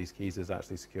database of all these keys is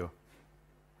actually secure?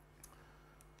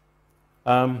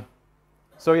 So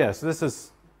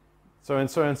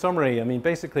in summary, I mean,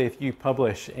 basically, if you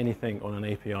publish anything on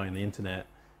an API on the internet,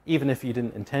 even if you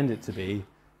didn't intend it to be,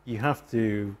 you have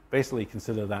to basically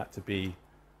consider that to be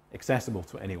accessible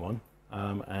to anyone,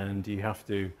 and you have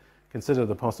to consider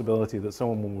the possibility that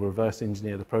someone will reverse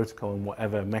engineer the protocol and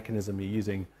whatever mechanism you're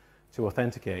using to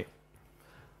authenticate.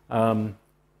 And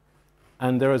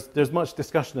there's much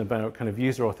discussion about kind of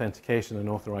user authentication and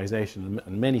authorization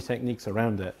and many techniques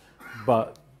around it,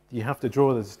 but you have to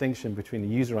draw the distinction between the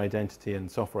user identity and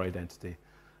software identity.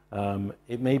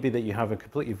 It may be that you have a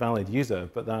completely valid user,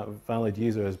 but that valid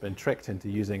user has been tricked into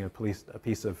using a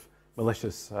piece of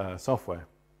malicious software.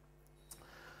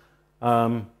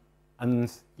 And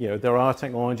there are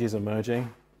technologies emerging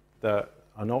that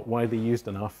are not widely used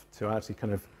enough to actually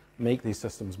kind of make these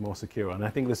systems more secure. And I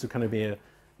think this will kind of be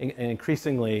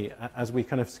increasingly, as we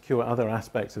kind of secure other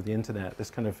aspects of the internet, this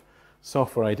kind of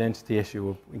software identity issue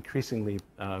will increasingly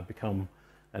become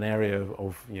an area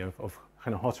of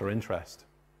kind of hotter interest.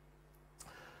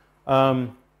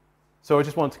 So I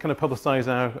just want to kind of publicize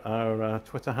our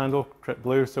Twitter handle,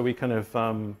 CryptBlue. So we kind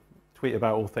of tweet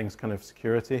about all things kind of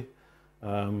security,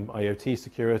 IoT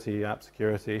security, app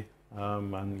security,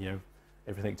 and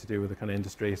everything to do with the kind of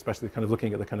industry, especially kind of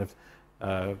looking at the kind of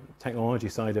technology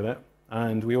side of it.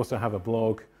 And we also have a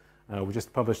blog. We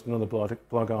just published another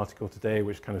blog article today,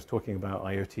 which kind of is talking about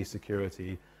IoT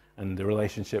security and the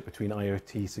relationship between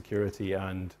IoT security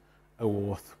and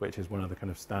OAuth, which is one of the kind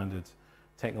of standard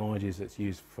technologies that's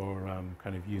used for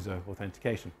kind of user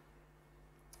authentication.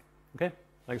 Okay,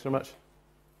 thanks very much.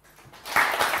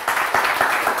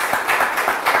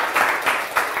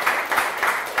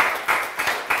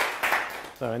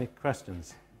 So, any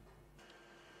questions?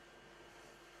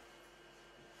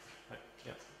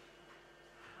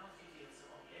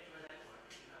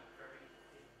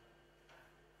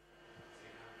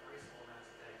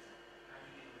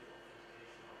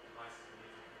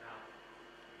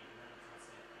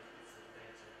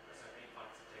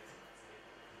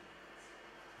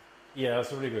 Yeah,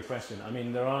 that's a really good question. I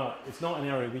mean, it's not an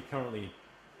area we currently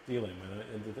deal in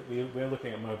with. We're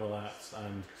looking at mobile apps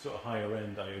and sort of higher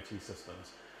end IoT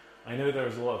systems. I know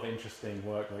there's a lot of interesting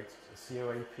work like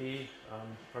COAP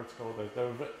protocol.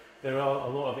 There are a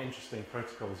lot of interesting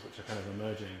protocols which are kind of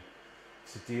emerging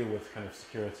to deal with kind of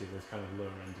security with kind of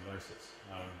lower end devices.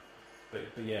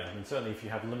 but yeah, I mean, certainly if you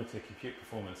have limited compute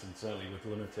performance and certainly with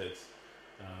limited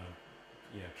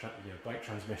byte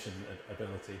transmission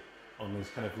ability on these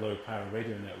kind of low power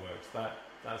radio networks,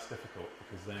 that's difficult,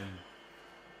 because then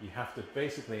you have to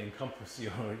basically encompass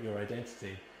your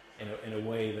identity in a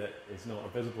way that is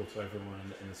not visible to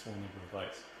everyone in a small number of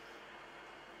bytes.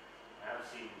 I have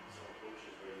seen some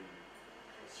approaches where you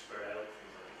can spread out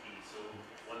things like the keys. So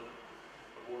one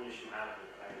issue I have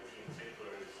with IoT in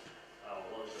particular is a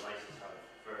lot of devices have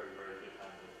very, very good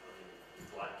handling for the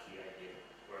black key idea,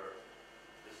 where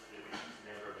the keys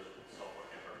never visible in software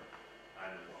ever,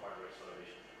 and the hardware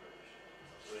acceleration is very efficient.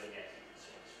 So then yes, you can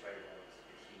sort of spread out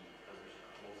the key because there's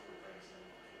multiple things and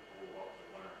you go up to the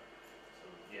winner. So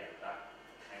yeah, that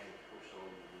kind of approach is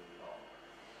always really well.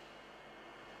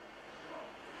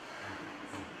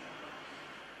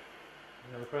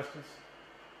 Any other questions?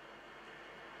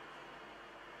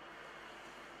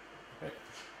 Okay.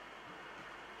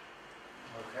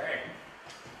 Okay.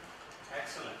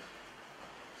 Excellent.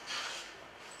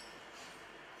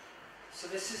 So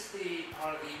this is the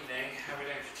part of the evening. How are we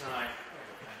doing for time? We've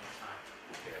got plenty of time.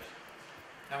 Good.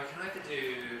 Now we can either do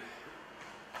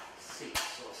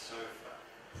seats or sofa.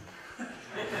 It's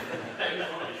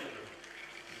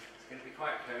going to be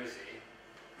quite cozy.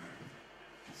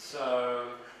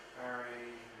 So,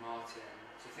 Barry, Martin,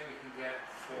 do you think we can get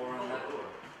 4 on that?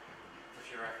 What do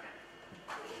you reckon?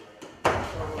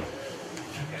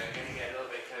 Okay, we're going to get a little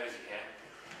bit cozy here.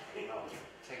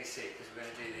 Take a seat because we're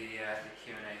going to do the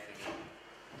Q&A thingy.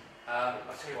 I'll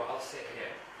tell you what, I'll sit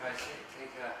here. Guys,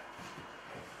 take a...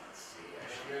 Let's see,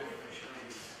 actually... Should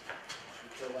we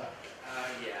kill that?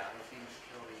 Yeah, I think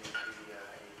kill the AV.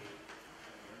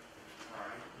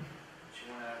 Alright. Do you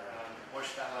want to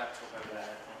watch that laptop over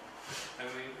there? And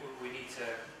we need to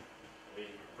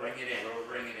bring it in.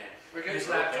 Bring it in. Whose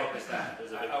laptop is that?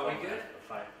 Are we good?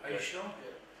 Fine. Are you sure?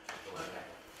 Yeah. Okay.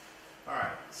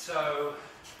 Alright, so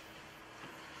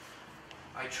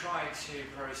I try to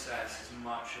process as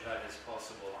much of that as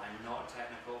possible. I'm not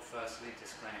technical, firstly,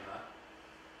 disclaimer.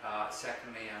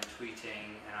 Secondly, I'm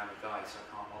tweeting and I'm a guy, so I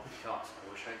can't multitask. I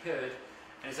wish I could.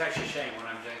 And it's actually a shame when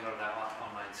I'm doing a lot of that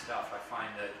online stuff. I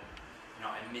find that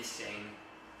I'm missing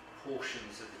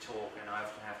portions of the talk, and I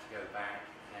often have to go back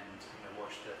and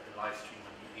watch the live stream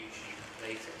on YouTube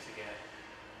later to get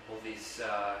all these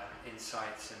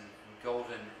insights and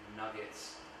golden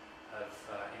nuggets of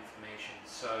information.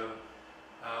 So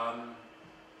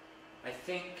I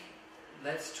think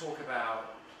let's talk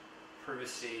about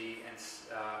privacy, and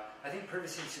I think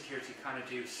privacy and security kind of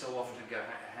do so often go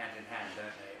hand in hand,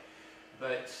 don't they?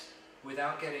 But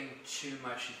without getting too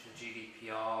much into the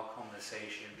GDPR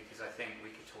conversation, because I think we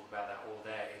could talk about that all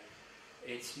day,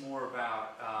 it's more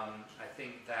about, I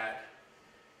think that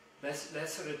let's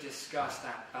sort of discuss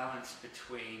that balance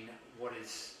between what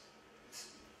is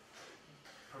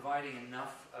providing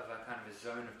enough of a kind of a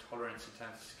zone of tolerance in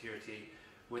terms of security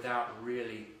without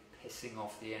really pissing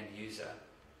off the end user.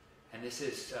 And this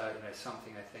is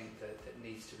something I think that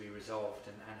needs to be resolved,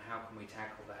 and how can we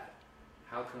tackle that?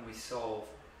 How can we solve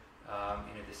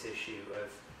this issue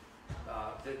of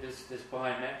there's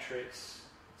biometrics,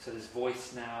 so there's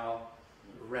voice now,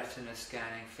 retina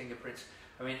scanning, fingerprints.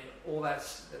 I mean, all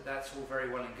that's all very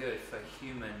well and good for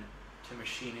human to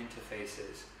machine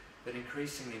interfaces, but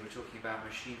increasingly we're talking about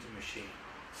machine to machine.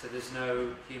 So there's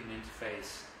no human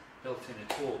interface built in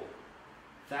at all.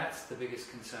 That's the biggest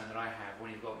concern that I have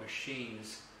when you've got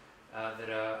machines that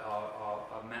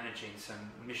are managing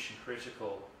some mission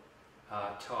critical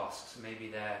tasks. Maybe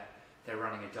they're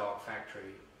running a dark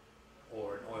factory,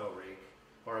 or an oil rig,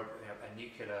 or a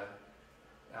nuclear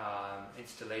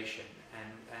installation,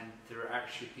 and there are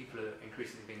actually people who are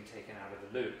increasingly being taken out of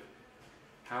the loop.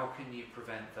 How can you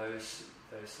prevent those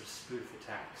sort of spoof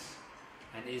attacks?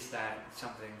 And is that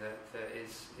something that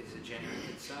is a genuine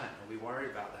concern? Are we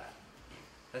worried about that?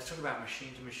 Let's talk about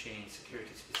machine-to-machine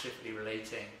security, specifically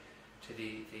relating to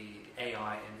the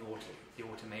AI and the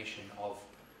automation of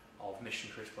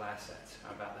mission-critical assets.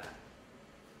 How about that?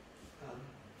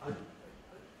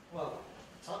 Well,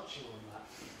 touching on that,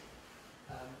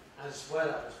 as well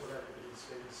as what everybody's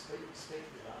been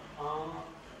speaking about, are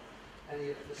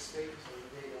any of the speakers, or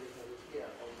indeed anybody here,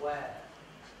 aware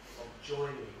of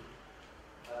joining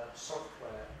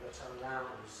software that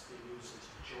allows the user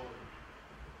to join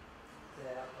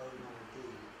their own ID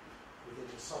within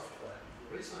the software?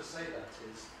 The reason I say that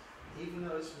is, even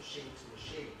though it's machine to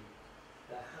machine,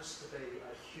 there has to be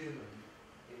a human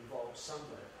involved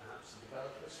somewhere, perhaps the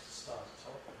developers to start it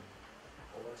off,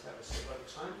 or whatever. So by the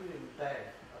time you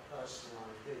embed a personal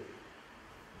ID,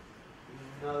 you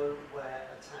know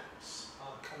where attacks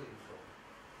are coming from.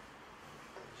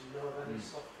 Do Do you know of any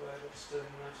software that's doing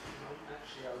that at the moment?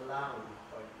 Actually allowing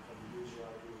from the user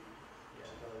ID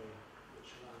to go in,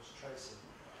 which allows tracing.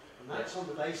 And that's on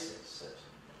the basis that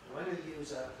when a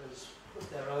user has put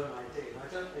their own ID, and I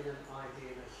don't mean an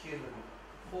ID in a human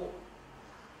form,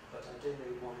 but I do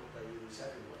mean one that they use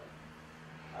everywhere,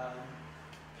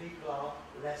 people are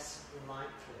less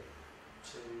likely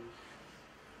to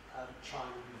try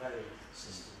and invade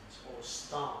systems or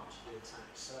start the attack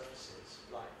surfaces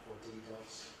like for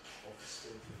DDoS or for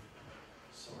spoofing.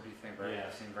 So what do you think, Barry? Yeah.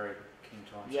 You seem very keen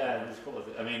to answer. Yeah, there's a couple of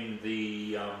I mean,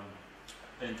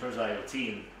 in terms of IoT,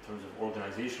 in terms of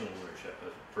organisational ownership,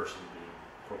 a person being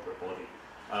a corporate body,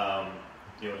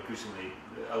 increasingly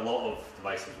a lot of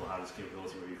devices will have this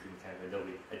capability where you can kind of they'll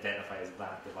be identified as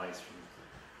that device from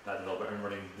that developer and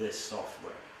running this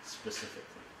software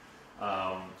specifically.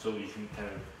 So you can kind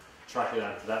of track it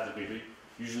out to that degree. But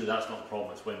usually that's not the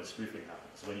problem, it's when the spoofing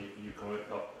happens, when you come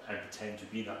up and pretend to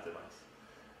be that device.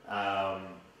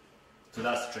 So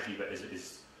that's the tricky bit,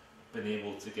 is being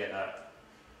able to get that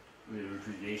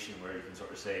repudiation where you can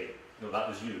sort of say, no, that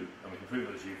was you, and we can prove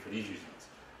it was you for these reasons.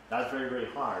 That's very, very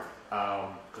hard,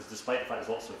 because despite the fact there's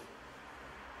lots of,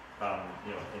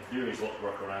 in theory, there's a lot of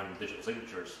work around digital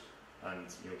signatures, and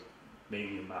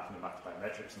maybe mapping them back to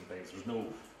biometrics and things. There's no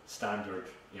standard.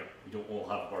 We don't all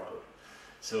have a barcode,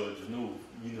 so there's no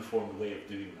uniform way of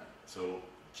doing that. So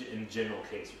in general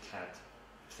case, you can't,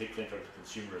 particularly in terms of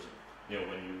consumerism.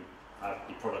 When you have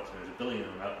a product and there's a billion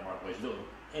of them out in the marketplace, you don't know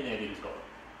any idea who's got them,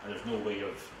 and there's no way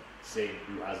of saying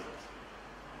who has this.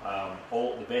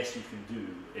 All the best you can do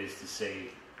is to say,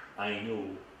 I know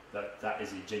that that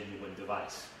is a genuine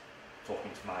device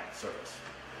talking to my service.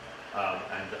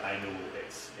 And I know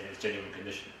it's in its genuine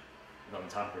condition, not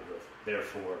tampered with.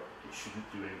 Therefore, it shouldn't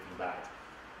do anything bad.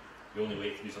 The only way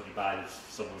it can do something bad is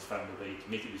someone's found a way to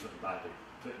make it do something bad by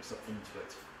putting stuff into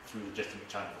it through legitimate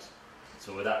channels.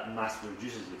 So that massively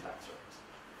reduces the attack surface.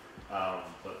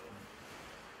 But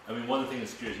I mean, one of the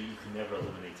things that's true is that you can never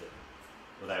eliminate it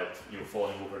without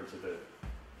falling over into the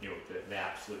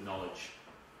absolute knowledge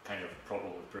kind of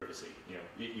problem with privacy.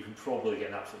 You can probably get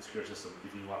an absolute secure system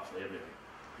if you know absolutely everything.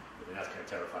 I mean, that's kind of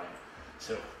terrifying.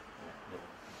 So,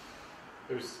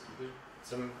 there was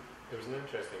an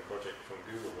interesting project from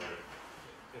Google where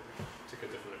it took a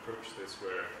different approach to this,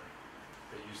 where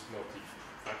they used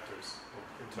multi-factors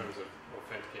in terms of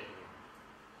authenticating.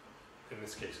 In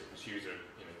this case, it was user,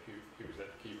 who was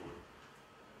at the keyboard.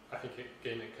 I think it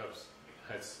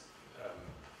has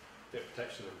data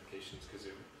protection implications because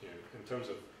in terms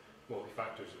of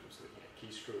multi-factors, it was looking at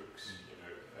keystrokes,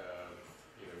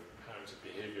 patterns of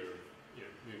behaviour,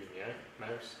 moving the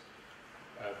mouse.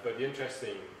 But the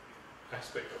interesting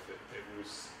aspect of it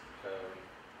was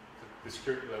the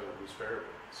security level was variable.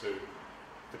 So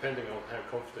depending on how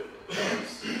confident it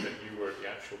was that you were the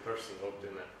actual person logged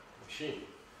in that machine,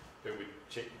 it would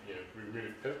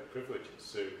remove privileges.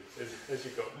 So as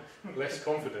you got less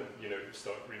confident,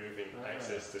 start removing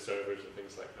access to servers and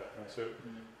things like that. So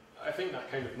I think that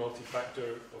kind of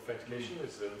multi-factor authentication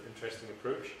is an interesting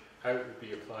approach. How it would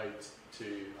be applied to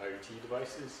IoT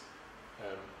devices,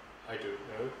 I don't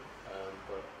know,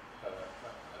 but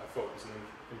I thought it was an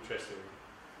interesting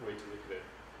way to look at it.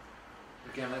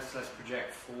 Again, let's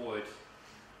project forward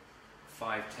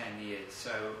 5-10 years.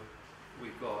 So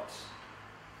we've got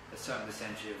a certain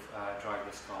percentage of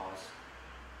driverless cars.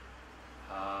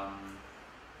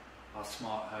 Our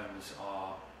smart homes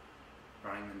are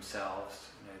running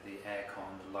themselves. The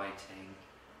aircon, the lighting,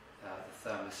 the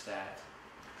thermostat.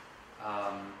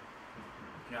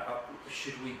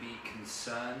 Should we be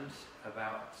concerned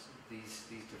about these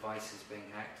devices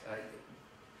being hacked?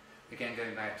 Again,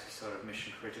 going back to sort of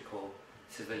mission critical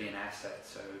civilian assets,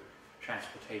 so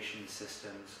transportation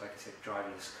systems, like I said,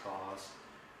 driverless cars,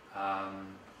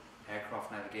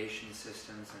 aircraft navigation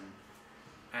systems, and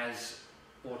as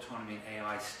autonomy and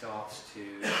AI starts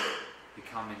to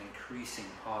become an increasing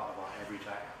part of our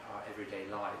everyday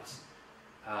lives,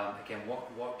 again,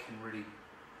 what can really,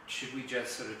 should we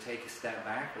just sort of take a step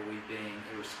back? Are we being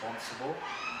irresponsible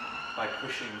by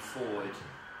pushing forward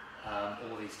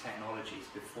all these technologies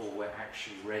before we're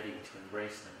actually ready to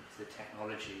embrace them? Because the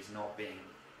technology is not being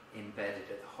embedded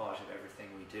at the heart of everything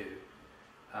we do.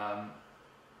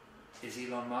 Is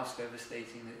Elon Musk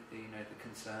overstating the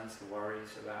concerns, the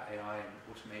worries about AI and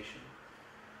automation?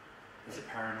 Is it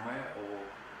paranoia, or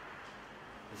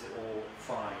is it all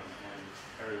fine and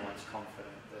everyone's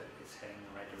confident that it's heading in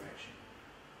the right direction?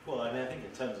 Well, I think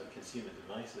in terms of consumer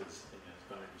devices, as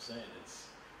Barry was saying, it's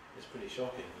pretty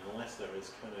shocking. Unless there is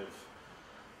kind of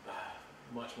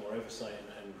much more oversight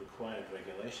and required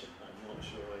regulation, I'm not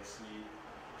sure I see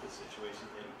the situation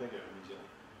getting bigger immediately.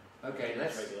 Okay,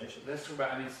 let's talk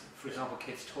about, I mean, for example,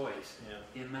 kids' toys. Yeah.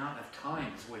 The amount of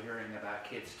times we're hearing about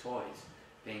kids' toys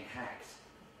being hacked.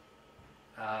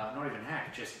 Not even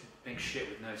hacked, just being shipped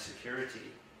with no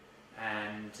security.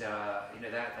 And, you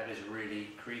know, that is really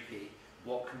creepy.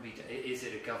 What can be done? Is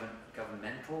it a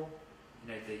governmental,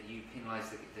 you know, that you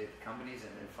penalise the companies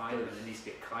and fine them, and there needs to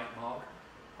be a kite mark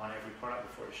on every product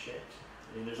before it's shipped?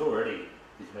 I mean, there's already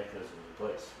these mechanisms in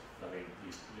place. I mean,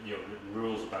 you know, the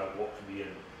rules about what can be in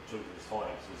children's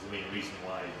toys is the main reason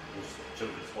why most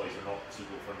children's toys are not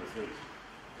suitable for under 3s,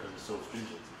 because it's so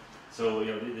stringent. So,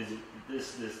 you know,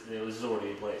 this is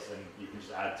already in place, and you can just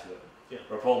add to it. Yeah.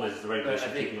 But the problem is the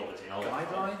regulation keeping up with technology.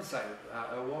 Guidelines like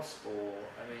OWASP, or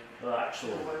I mean,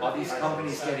 are these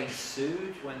companies getting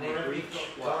sued when they breach?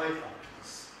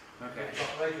 Guidelines. Okay. You've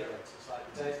got regulators like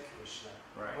the Data Commissioner.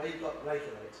 Right. Where you've got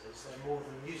regulators, they're more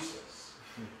than useless.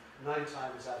 9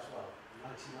 times out of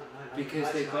 99.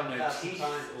 Because they've got no teeth,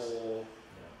 or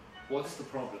what's the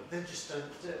problem? They just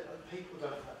don't do it. People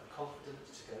don't have the confidence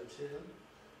to go to them.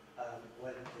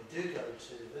 When they do go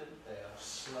to them, they are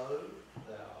slow,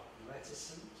 they are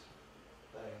reticent,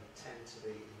 they tend to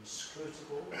be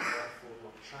inscrutable and therefore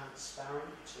not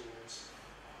transparent towards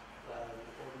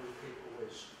ordinary people,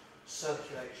 which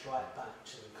circulates right back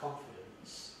to the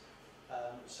confidence.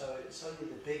 So it's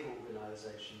only the big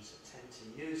organisations that tend to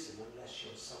use them, unless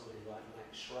you're somebody like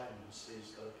Max Schrems,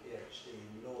 who's got a PhD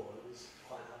in law and is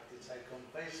quite happy to take on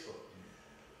Facebook.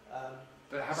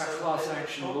 But how about class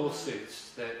action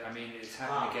lawsuits? That, I mean, it's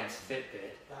happening against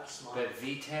Fitbit. But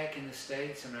VTech in the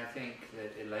States, I mean, I think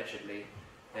that allegedly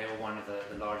they were one of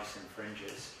the largest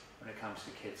infringers when it comes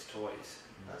to kids' toys.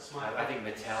 I think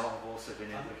Mattel have also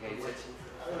been implicated.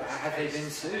 Have they been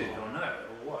sued or no?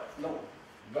 Or what? No.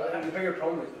 But I think the bigger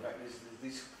problem is the fact is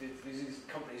these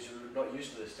companies who are not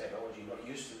used to this technology, not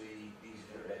used to these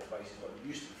internet devices, not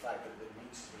used to the fact that there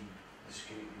needs to be the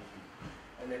security,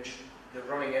 and they're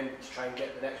running in to try and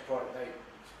get the next product out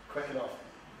quick enough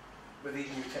with these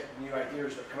new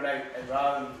ideas that are coming out, and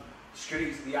rather than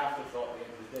security is the afterthought at the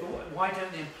end of the day. But why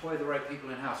don't they employ the right people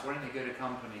in house? Why don't they go to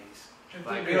companies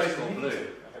like realise Crystal they need Blue? to.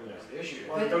 I think that's the issue.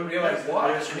 Well, They don't realise that what?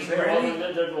 there's I mean, there.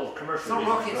 really? Commercial It's not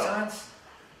rocket well. science.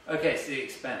 Okay, it's the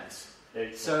expense.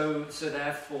 So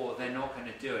therefore, they're not going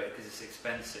to do it because it's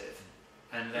expensive,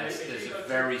 unless there's a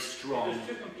very strong.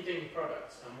 There's 2 competing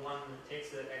products, and one takes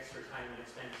the extra time and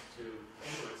expense to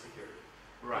implement security.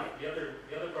 Right. The other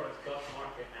product got to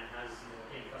market and has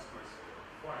paying customers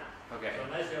beforehand. Okay. So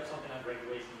unless you have something like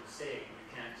regulation saying you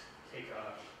can't take an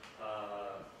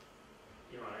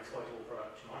exploitable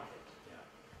product to market,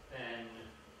 then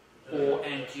or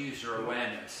end user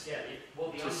awareness. Yeah.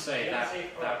 To say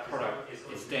that product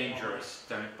is dangerous,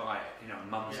 don't buy it. You know,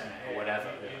 mum's net or whatever.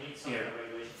 You know,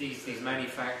 these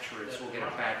manufacturers will get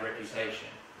a bad reputation.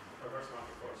 Reverse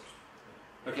market force.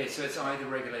 Okay, so it's either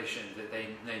regulation that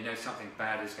they know something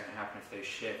bad is going to happen if they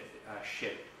ship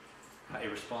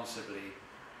irresponsibly,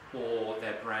 or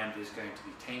their brand is going to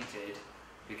be tainted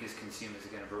because consumers are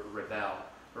going to rebel.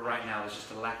 But right now, there's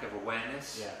just a lack of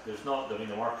awareness. Yeah, there's not. I mean,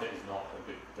 the market is not a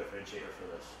good differentiator for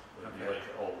this.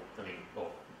 Okay.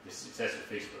 The success of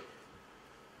Facebook.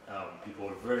 People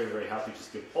are very, very happy to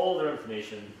just give all their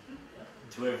information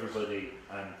to everybody,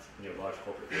 and large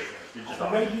corporate business. The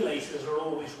regulators are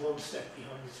always one step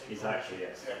behind the technology. Exactly,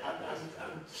 yes.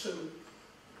 And so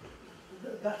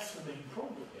that's the main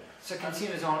problem. Yeah. So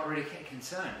consumers aren't really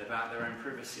concerned about their own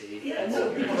privacy. Yeah,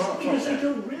 no, because they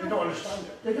don't really understand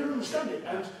it. They don't understand it.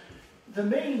 And the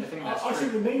main, I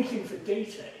think the main thing for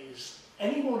data is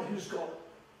anyone who's got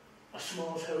a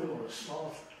smart home or a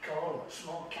smart car or a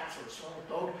smart cat or a smart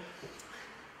dog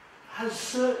has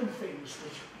certain things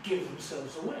which give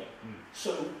themselves away.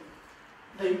 So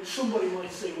somebody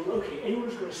might say, well, okay, anyone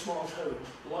who's got a smart home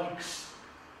likes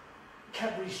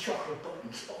Cadbury's chocolate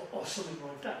buttons or something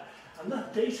like that. And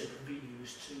that data can be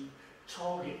used to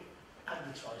target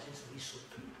advertising to these sort of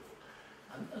people.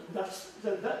 And that's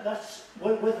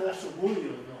whether that's a worry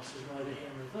or not is neither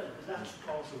here nor there, but that's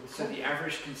part of the So the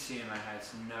average consumer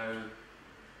has no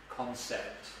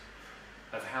concept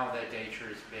of how their data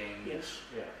is being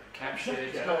captured.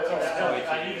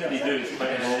 And even if they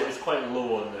do, it's quite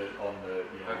low on the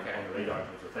radar.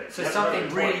 So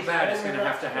something really bad is going to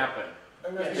have to happen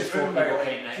before people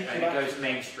and it goes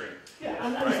mainstream. Yeah,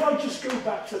 and if I just go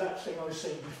back to that thing I was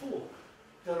saying before,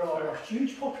 there are a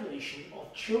huge population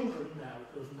of children now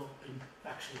who have not been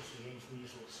vaccinated against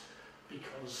measles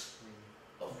because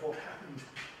of what happened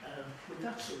with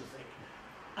that sort of thing.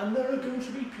 And there are going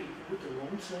to be people with the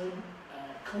long-term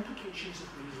complications of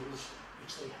measles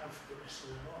which they have for the rest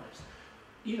of their lives.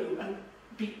 And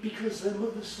because their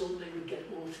mothers thought they would get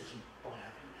autism by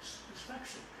having this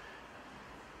vaccine.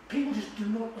 people just do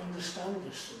not understand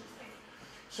this sort of thing.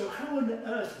 So how on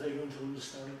earth are they going to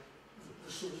understand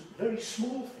the sort of very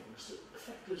small things that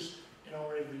affect us in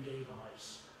our everyday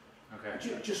lives?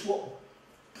 Okay. Just what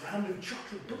brand of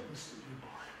chocolate buttons that you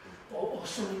buy, or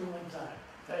something like that.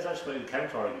 That is actually the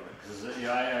counter argument, because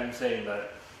I'm saying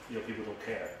that people don't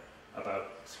care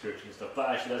about security and stuff, but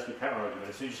actually that's the counter argument.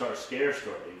 As soon as you start a scare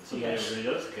story, suddenly everybody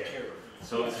does care.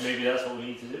 So maybe that's what we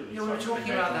need to do. We were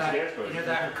talking about that,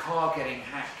 that car getting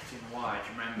hacked in Wire, do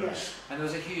you remember? Yes. And there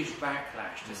was a huge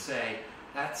backlash to say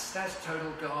that's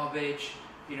total garbage.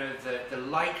 The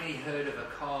likelihood of a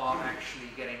car actually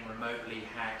getting remotely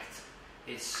hacked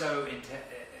is so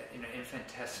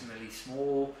infinitesimally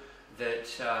small that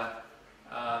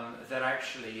that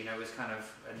actually was kind of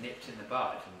nipped in the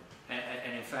bud.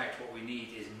 And in fact, what we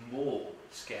need is more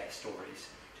scare stories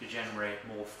to generate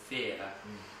more fear.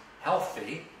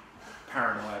 Healthy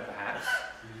paranoia, perhaps,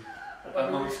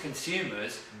 amongst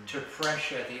consumers to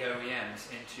pressure the OEMs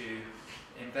into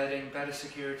embedding better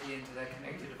security into their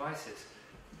connected devices.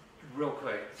 Real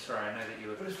quick, sorry, I know that you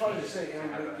were... But it's funny to say,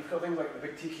 you've got things like the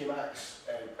big TK Maxx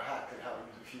hack that happened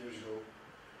a few years ago.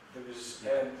 There was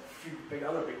a few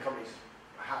other big companies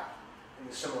hacked in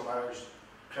the similar manners,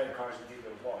 credit cards and data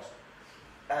was lost.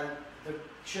 And the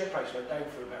share price went down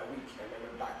for about a week and then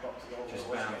went back up to normal. Just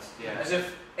bounced, yeah. As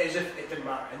if it didn't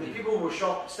matter. And the people were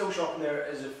still shopping there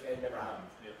as if it never happened.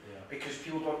 Yeah. Because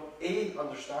people don't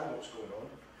understand what's going on.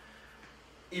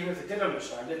 Even if they did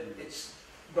understand it, it's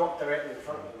not directly in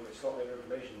front of them, it's not their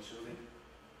information, so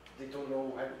they don't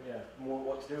know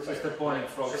what to do. So it's the boiling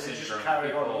frog syndrome. syndrome. Just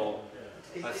carry on.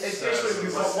 It's basically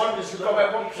we've got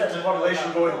about 1% of the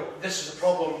population going, this is a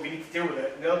problem, we need to deal with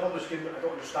it, and the other population going, I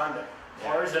don't understand it.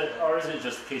 Or is it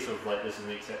just a case of like this is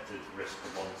an accepted risk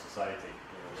of modern society?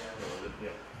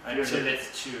 Until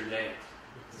it's too late.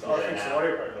 Other things to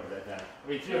worry about. I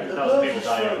mean, 200,000 people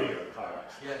die every year in car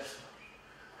accidents. Yes.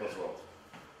 Across the world.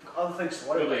 Other things to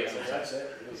worry about. That's it.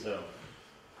 So,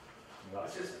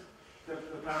 it's just the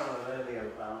parallel earlier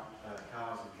about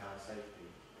cars and car safety.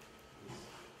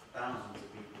 Thousands of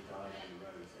people die on the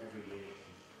roads every year.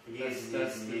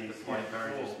 That's the point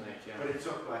Barry just made, yeah. But it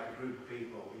took like a group of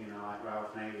people, like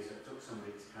Ralph Navy, so it took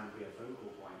somebody to kind of be a focal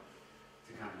point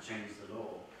to kind of change the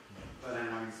law. But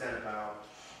then having said about,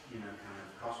 kind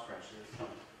of cost pressures,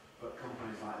 but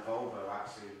companies like Volvo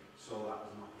actually saw that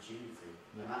as an opportunity.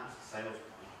 And that was a sales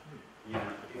point.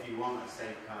 If you want a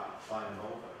safe car, buy a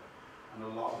Volvo. And a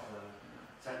lot of the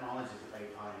technologies that they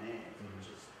pioneered, which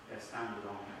is they're standard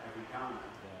on every car now.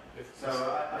 So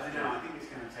I don't know, I think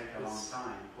it's going to take a long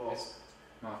time, but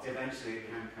eventually it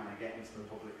can kind of get into the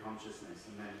public consciousness,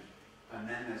 and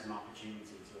then there's an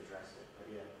opportunity to address it.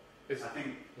 But I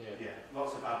think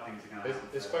lots of bad things are going to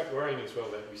happen. It's quite worrying as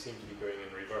well that we seem to be going in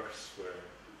reverse, where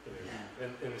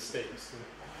in the States,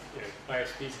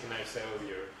 ISPs can now sell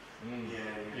your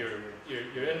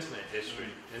internet history,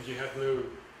 and you have no,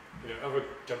 ever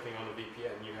jumping on a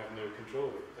VPN, you have no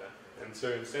control over that. And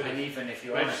so instead of even if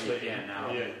you're on a VPN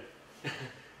now,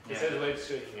 instead of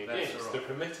legislating against, they're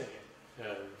permitting it.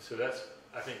 So that's,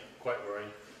 I think, quite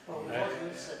worrying. Well, what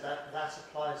you said, that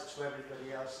applies to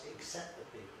everybody else except the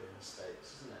people in the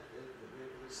States, isn't it?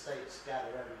 The States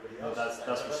gather everybody else.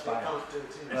 That's for spying. Can't do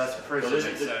it that's prison. This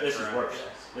is worse.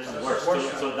 This is worse.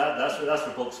 So that's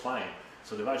for bulk spying.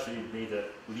 So they've actually made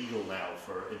it legal now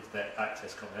for internet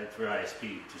access companies, for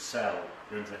ISP, to sell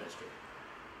your internet history.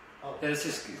 This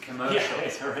is commercial. Yeah,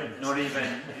 it's horrendous. Not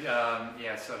even,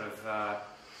 sort of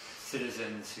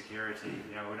citizen security.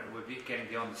 We're getting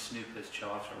beyond the Snoopers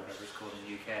Charter, or whatever it's called in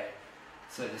the UK.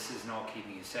 So this is not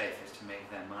keeping you safe; it's to make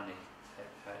their money.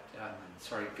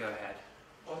 Sorry, go ahead.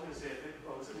 I was going to say,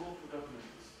 was it local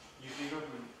governments, UK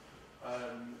government,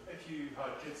 if you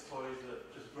had kids' toys that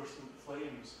just burst into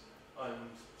flames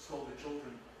and scalded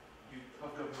children, you'd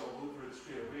have government all over it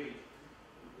straight away.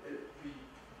 It'd be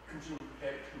consumer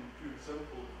protection pure and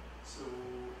simple. So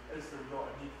is there not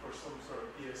a need for some sort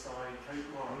of BSI type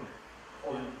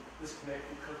on this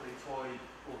connected cuddly toy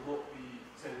will not be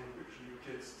sending a picture of your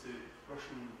kids to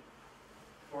Russian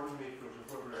foreign makers or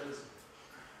whoever it is?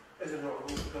 Is there not a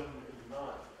local government in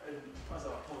that? And as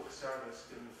a public service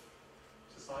kind of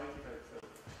society type thing?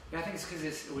 Yeah, I think it's because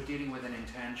we're dealing with an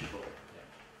intangible.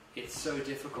 It's so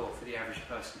difficult for the average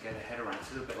person to get their head around. It's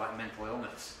a little bit like mental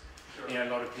illness. Sure. A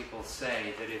lot of people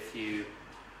say that if you're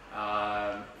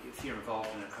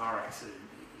involved in a car accident,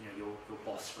 your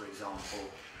boss, for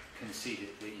example,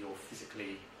 conceded that you're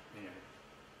physically,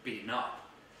 beaten up.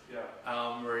 Yeah.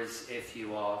 Whereas if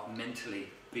you are mentally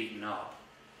beaten up,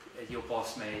 your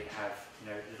boss may have,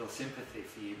 little sympathy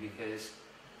for you because,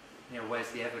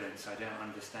 where's the evidence? I don't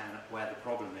understand where the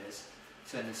problem is.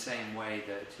 So in the same way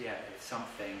that, yeah, if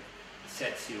something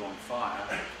sets you on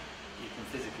fire, you can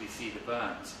physically see the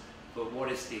burns. But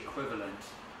what is the equivalent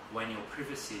when your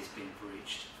privacy is being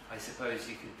breached? I suppose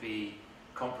you could be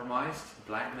compromised,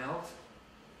 blackmailed,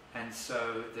 and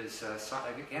so there's,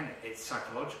 again, it's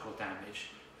psychological damage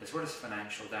as well as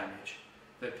financial damage,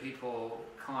 but people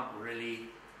can't really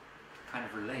kind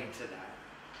of relate to that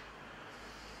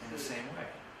in the same way.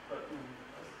 But,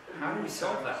 how do we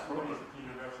solve that problem?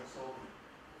 Universal solvent.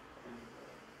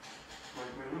 My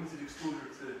limited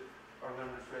exposure to our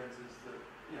learner friends is that,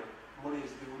 you know, money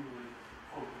is the only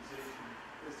compensation.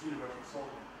 It's the universal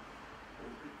solvent.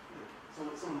 And, you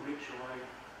know, someone breaks your leg,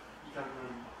 you can't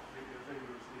really break their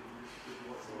fingers, even if you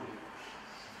give lots of money.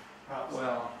 Perhaps.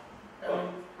 Well,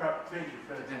 perhaps maybe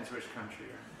depends which country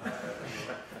you're in.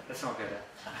 Let's not go there.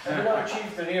 Have we not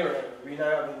achieved an era? We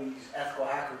now have these ethical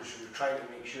hackers who are trying to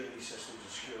make sure these systems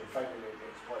are secure and finding out the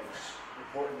exploits,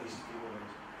 reporting these to people.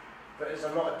 But is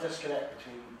there not a disconnect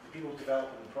between the people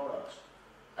developing the products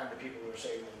and the people who are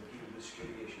saying that deal with the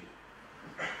security issue?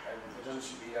 And there doesn't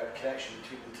seem to be a connection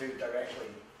between the two directly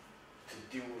to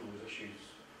deal with those issues,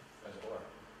 as it were.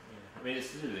 Yeah. I mean, it's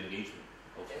to do with engagement,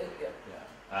 ultimately.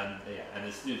 And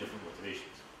it's to do with different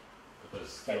motivations.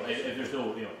 Because you know, if there's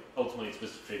no, you know, ultimately it's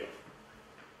business trade-off.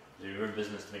 So you're in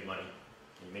business to make money,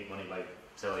 and you make money by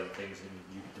selling things, and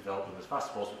you develop them as fast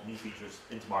as possible, new features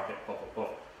into market, pop.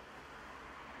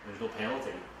 There's no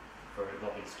penalty for it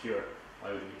not being secure.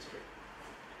 Why would it be secure?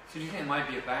 So do you think there might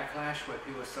be a backlash where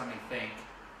people suddenly think,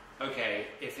 okay,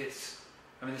 if it's,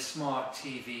 I mean, the smart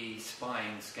TV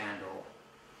spying scandal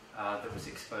that was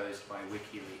exposed by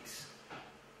WikiLeaks,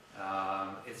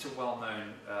 it's a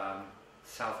well-known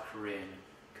South Korean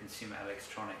consumer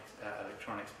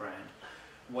electronics brand,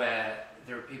 where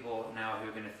there are people now who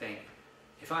are going to think,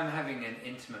 if I'm having an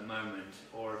intimate moment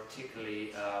or a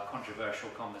particularly controversial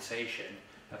conversation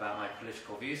about my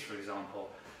political views, for example,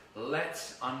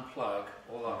 let's unplug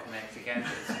all our connected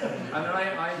gadgets.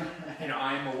 I mean,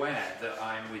 I'm aware that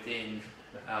I'm within,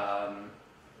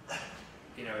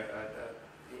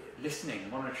 listening,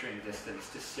 monitoring distance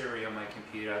to Siri on my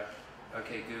computer,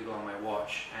 OK Google on my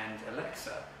watch, and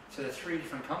Alexa. So there's 3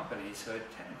 different companies who are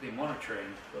technically monitoring,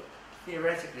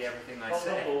 theoretically, everything I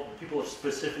say. Well, people are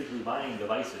specifically buying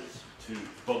devices to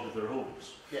bug their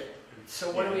homes. Yeah.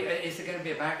 So what do we? Is there going to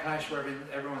be a backlash where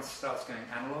everyone starts going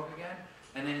analog again,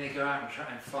 and then they go out and try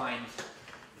and find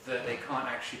that they can't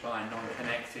actually buy a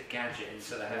non-connected gadget,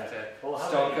 so they have to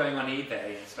start going on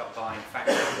eBay and start buying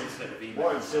factories instead of email?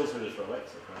 What are the sales figures for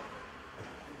Alexa?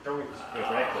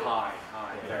 High,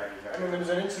 very. I mean, there was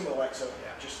an incident with Alexa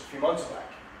just a few months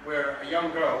back, where a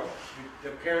young girl,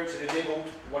 their parents had enabled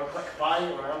one-click buy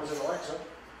on Amazon Alexa.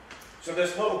 So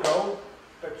this little girl,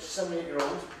 about 7, 8 year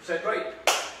old, said, right,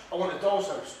 I want a doll's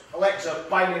house. Alexa,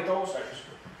 buy me a doll's house.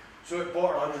 So it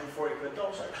bought her £140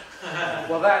 doll's house.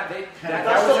 Well, that's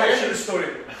not the end of the story.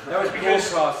 That was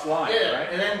broadcast live, right?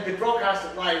 And then they broadcast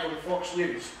it live on Fox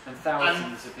News. And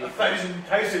thousands of people.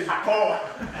 Thousands bought.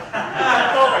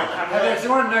 Do you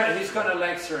want to note who's got an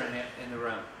Alexa in the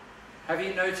room? Have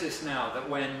you noticed now that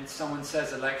when someone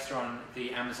says Alexa on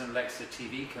the Amazon Alexa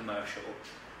TV commercial,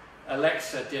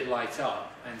 Alexa did light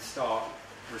up and start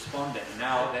responding?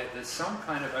 Now there's some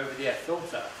kind of over-the-air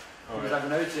filter, because I've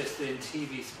noticed in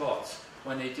TV spots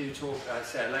when they do talk,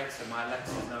 say Alexa, my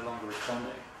Alexa is no longer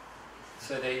responding.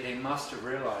 So they must have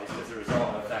realised as a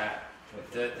result of that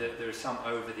there's some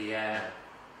over-the-air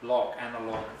lock,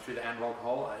 analog, through the analog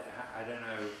hole. I don't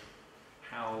know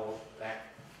how that.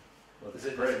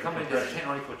 There's a company, there's a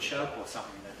technology called Chirp or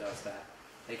something that does that.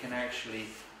 They can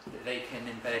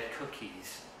embed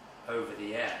cookies over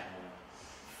the air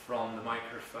from the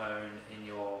microphone in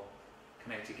your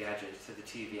connected gadget to the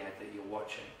TV ad that you're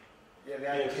watching. Yeah, the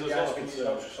IOT has been using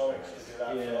ultrasonics to do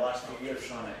that for the last few years.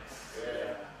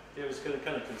 Yeah, I was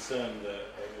kind of concerned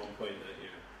that at one point that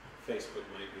Facebook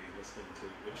might be listening to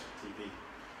which TV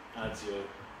ads you're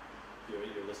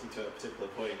listening to at a particular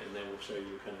point, and then we'll show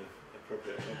you kind of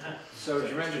appropriate content. So do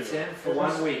you remember, Tim, for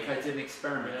 1 week I did an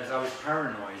experiment because I was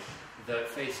paranoid that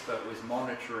Facebook was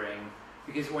monitoring,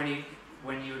 because when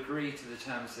you agree to the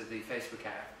terms of the Facebook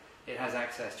app, it has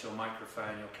access to your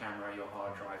microphone, your camera, your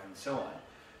hard drive, and so on.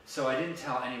 So I didn't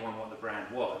tell anyone what the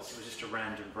brand was. It was just a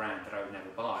random brand that I would never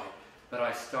buy. But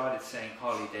I started saying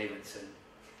Harley Davidson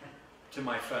to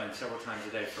my phone several times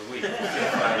a day for a week.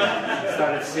 I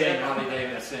started seeing Harley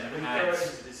Davidson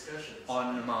ads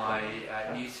on my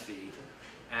newsfeed,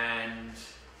 and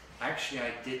actually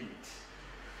I didn't.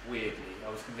 weirdly. I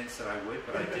was convinced that I would,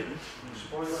 but I didn't.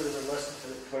 Suppose they would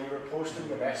listen to when you were posting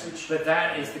the message. But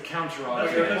that is the counter When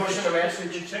argument. you were posting the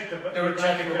message, they were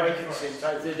checking the mic at the same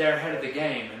time. They're ahead of the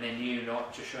game, and they knew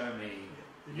not to show me,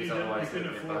 because otherwise they would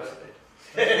have been busted.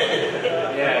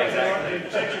 Yeah, exactly.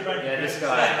 Yeah, this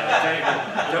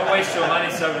guy. Don't waste your money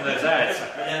serving those ads.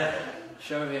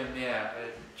 Show him,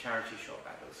 a charity shop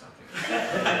ad or something.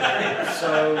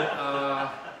 So,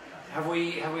 have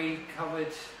we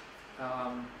covered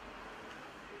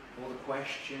all the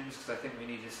questions? Because I think we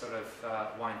need to sort of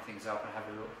wind things up and have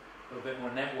a little bit more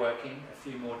networking, a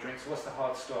few more drinks. What's the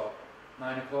hard stop?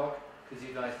 9 o'clock? Because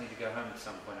you guys need to go home at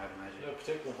some point, I'd imagine. No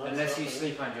particular hard Unless stop, you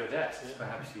sleep under your desks,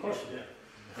 perhaps you do. Yeah.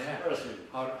 Yeah.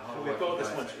 We've got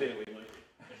this much beer.